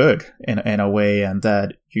 good in a way, and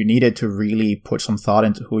that you needed to really put some thought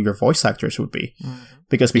into who your voice actors would be.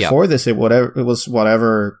 Because before this, it was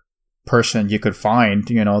whatever person you could find,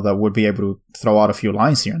 that would be able to throw out a few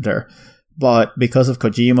lines here and there. But because of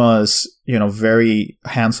Kojima's, very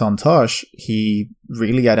hands-on touch, he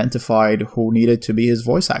really identified who needed to be his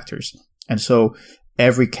voice actors. And so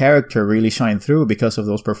every character really shined through because of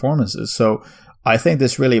those performances. So I think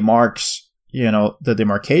this really marks, the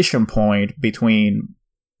demarcation point between,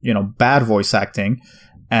 bad voice acting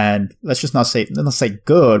and let's not say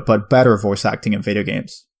good, but better voice acting in video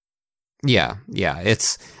games. Yeah.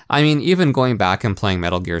 Even going back and playing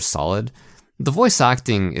Metal Gear Solid, the voice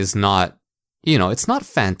acting is not, it's not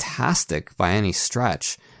fantastic by any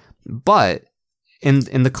stretch, but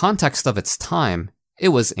in the context of its time, it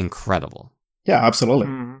was incredible. Yeah, absolutely.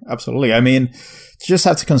 Absolutely. You just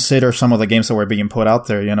have to consider some of the games that were being put out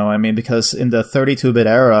there, because in the 32-bit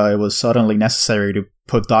era, it was suddenly necessary to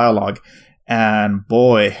put dialogue. And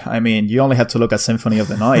boy, you only had to look at Symphony of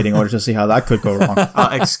the Night in order to see how that could go wrong.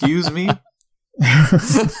 Excuse me?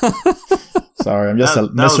 Sorry, I'm just a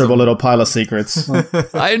miserable little pile of secrets.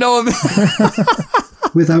 I know.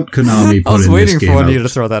 Without Konami I was putting waiting this for game one of out, you to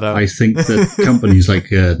throw that out. I think that companies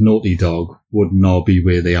like Naughty Dog would not be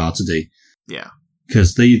where they are today. Yeah.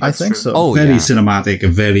 Because I think so. Oh, very cinematic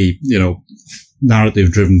and very,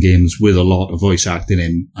 narrative-driven games with a lot of voice acting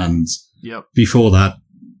in. And before that,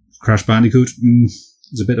 Crash Bandicoot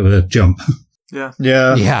is a bit of a jump. Yeah.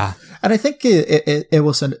 And I think it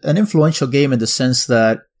was an influential game in the sense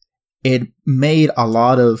that it made a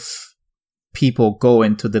lot of people go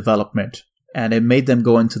into development, and it made them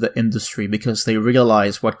go into the industry because they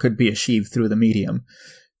realized what could be achieved through the medium.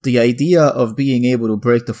 The idea of being able to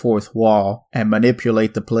break the fourth wall and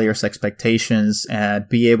manipulate the player's expectations and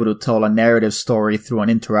be able to tell a narrative story through an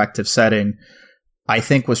interactive setting, I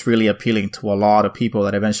think was really appealing to a lot of people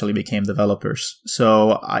that eventually became developers.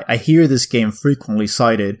 So I hear this game frequently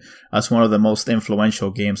cited as one of the most influential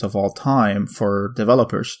games of all time for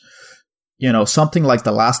developers. Something like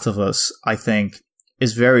The Last of Us, I think,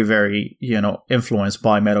 is very, very, influenced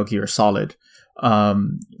by Metal Gear Solid.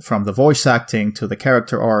 From the voice acting to the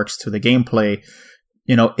character arcs to the gameplay,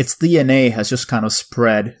 its DNA has just kind of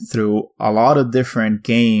spread through a lot of different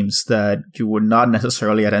games that you would not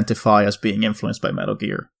necessarily identify as being influenced by Metal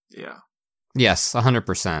Gear. Yeah. Yes,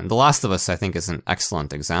 100%. The Last of Us, I think, is an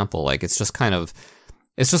excellent example. Like, it's just kind of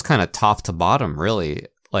top to bottom, really,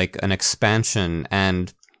 like an expansion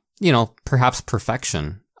and, perhaps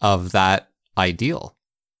perfection of that ideal.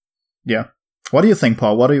 Yeah. What do you think,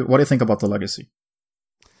 Paul? What do you think about the legacy?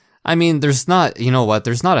 There's not,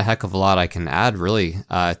 there's not a heck of a lot I can add really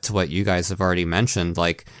to what you guys have already mentioned.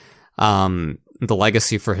 Like, the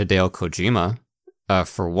legacy for Hideo Kojima,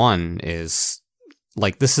 for one, is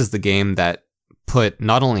like, this is the game that put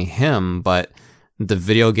not only him, but the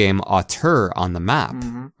video game auteur on the map,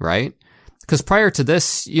 right? Because prior to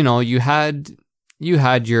this, you had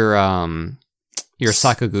your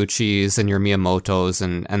Sakaguchis and your Miyamotos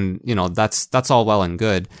and that's all well and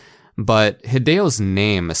good. But Hideo's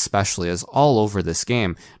name especially is all over this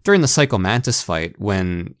game. During the Psycho Mantis fight,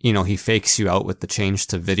 when, he fakes you out with the change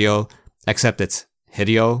to video, except it's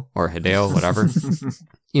Hideo or Hideo, whatever.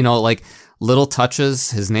 Like little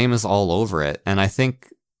touches, his name is all over it. And I think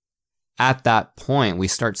at that point, we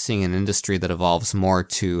start seeing an industry that evolves more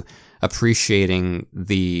to appreciating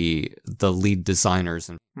the lead designers.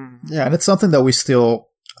 Yeah, and it's something that we still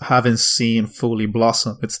haven't seen fully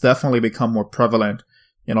blossom. It's definitely become more prevalent.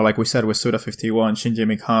 Like we said with Suda51, Shinji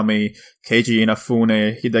Mikami, Keiji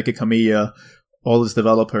Inafune, Hideki Kamiya, all these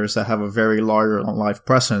developers that have a very larger on-life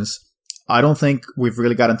presence. I don't think we've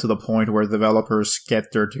really gotten to the point where developers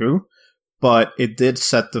get their due, but it did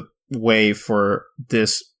set the way for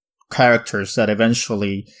these characters that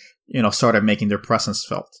eventually, started making their presence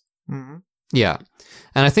felt. Mm-hmm. Yeah.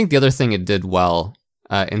 And I think the other thing it did well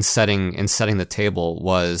in setting the table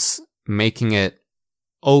was making it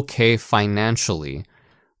okay financially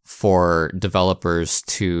for developers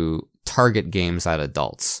to target games at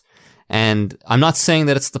adults. And I'm not saying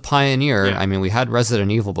that it's the pioneer. Yeah. We had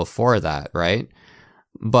Resident Evil before that, right?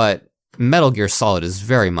 But Metal Gear Solid is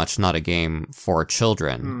very much not a game for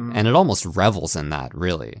children. And it almost revels in that,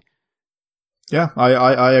 really. Yeah,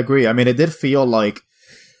 I agree. It did feel like,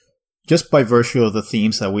 just by virtue of the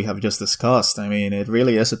themes that we have just discussed, it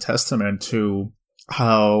really is a testament to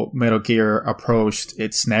how Metal Gear approached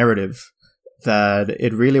its narrative, that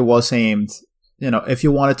it really was aimed, if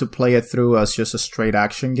you wanted to play it through as just a straight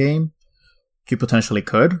action game, you potentially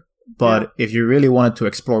could. But if you really wanted to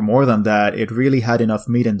explore more than that, it really had enough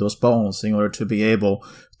meat in those bones in order to be able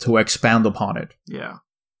to expand upon it. Yeah.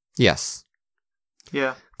 Yes.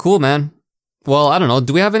 Yeah. Cool, man. Well, I don't know.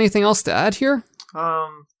 Do we have anything else to add here?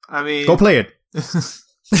 Go play it.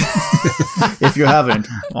 If you haven't,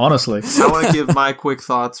 honestly. I want to give my quick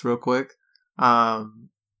thoughts real quick.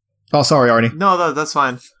 Oh, sorry, Arnie. No, that's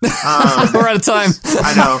fine. We're out of time.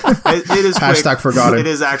 I know. It is quick. Hashtag forgotten. It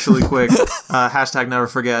is actually quick. Hashtag never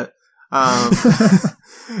forget. All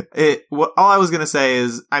I was going to say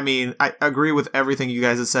is, I mean, I agree with everything you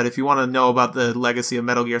guys have said. If you want to know about the legacy of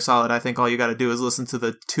Metal Gear Solid, I think all you got to do is listen to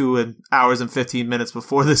the 2 hours and 15 minutes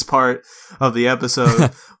before this part of the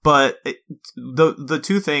episode. But the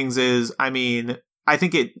two things is, I mean, I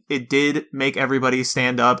think it did make everybody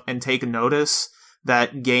stand up and take notice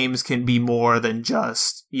that games can be more than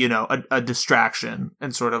just, you know, a distraction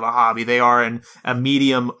and sort of a hobby. They are a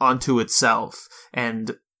medium unto itself,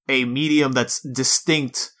 and a medium that's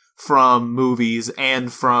distinct from movies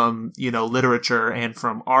and from, you know, literature and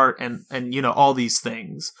from art and you know, all these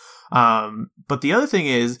things. But the other thing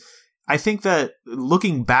is, I think that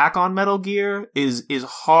looking back on Metal Gear is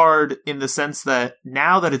hard in the sense that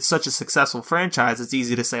now that it's such a successful franchise, it's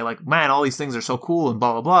easy to say like, man, all these things are so cool and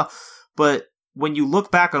blah, blah, blah. But when you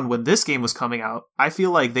look back on when this game was coming out, I feel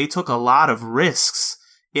like they took a lot of risks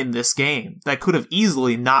in this game that could have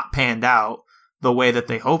easily not panned out the way that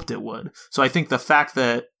they hoped it would. So I think the fact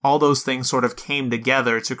that all those things sort of came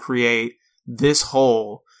together to create this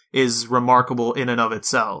whole is remarkable in and of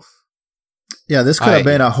itself. Yeah, this could have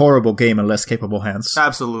been a horrible game in less capable hands.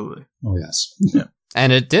 Absolutely. Oh, yes. Yeah.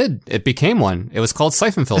 And it did. It became one. It was called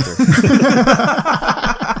Siphon Filter.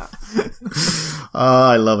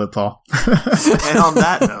 I love it, Paul. And on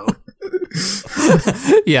that note.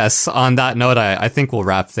 Yes, on that note, I think we'll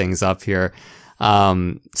wrap things up here.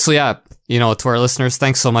 So yeah, you know, to our listeners,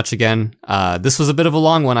 thanks so much again. This was a bit of a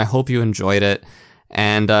long one. I hope you enjoyed it.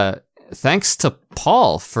 And thanks to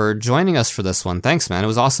Paul for joining us for this one. Thanks, man. It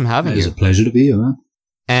was awesome having you. It was a pleasure to be here, man.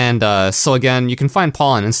 And so again, you can find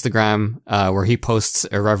Paul on Instagram, where he posts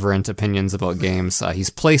irreverent opinions about games. He's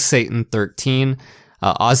PlaySatan13.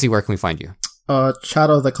 Ozzy, where can we find you?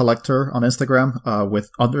 Shadow the Collector on Instagram, with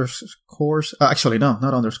underscores. Actually, no,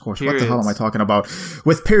 not underscores. Periods. What the hell am I talking about?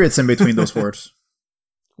 With periods in between those words.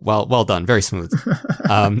 Well done. Very smooth.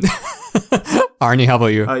 Arnie, how about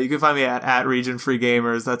you? You can find me at Region Free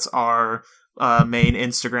Gamers. That's our main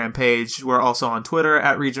Instagram page. We're also on Twitter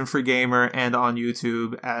at Region Free Gamer and on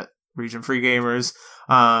YouTube at Region Free Gamers.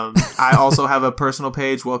 I also have a personal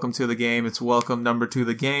page, Welcome to the Game. It's welcome number to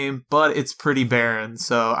the game, but it's pretty barren.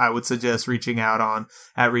 So I would suggest reaching out on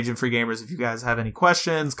at Region Free Gamers if you guys have any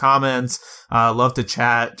questions, comments, love to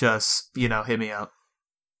chat. Just, you know, hit me up.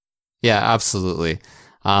 Yeah, absolutely.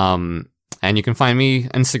 And you can find me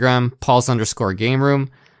Instagram, Pauls_Game Room.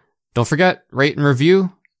 Don't forget, rate and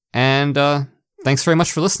review. And thanks very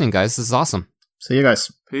much for listening, guys. This is awesome. See you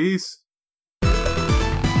guys. Peace.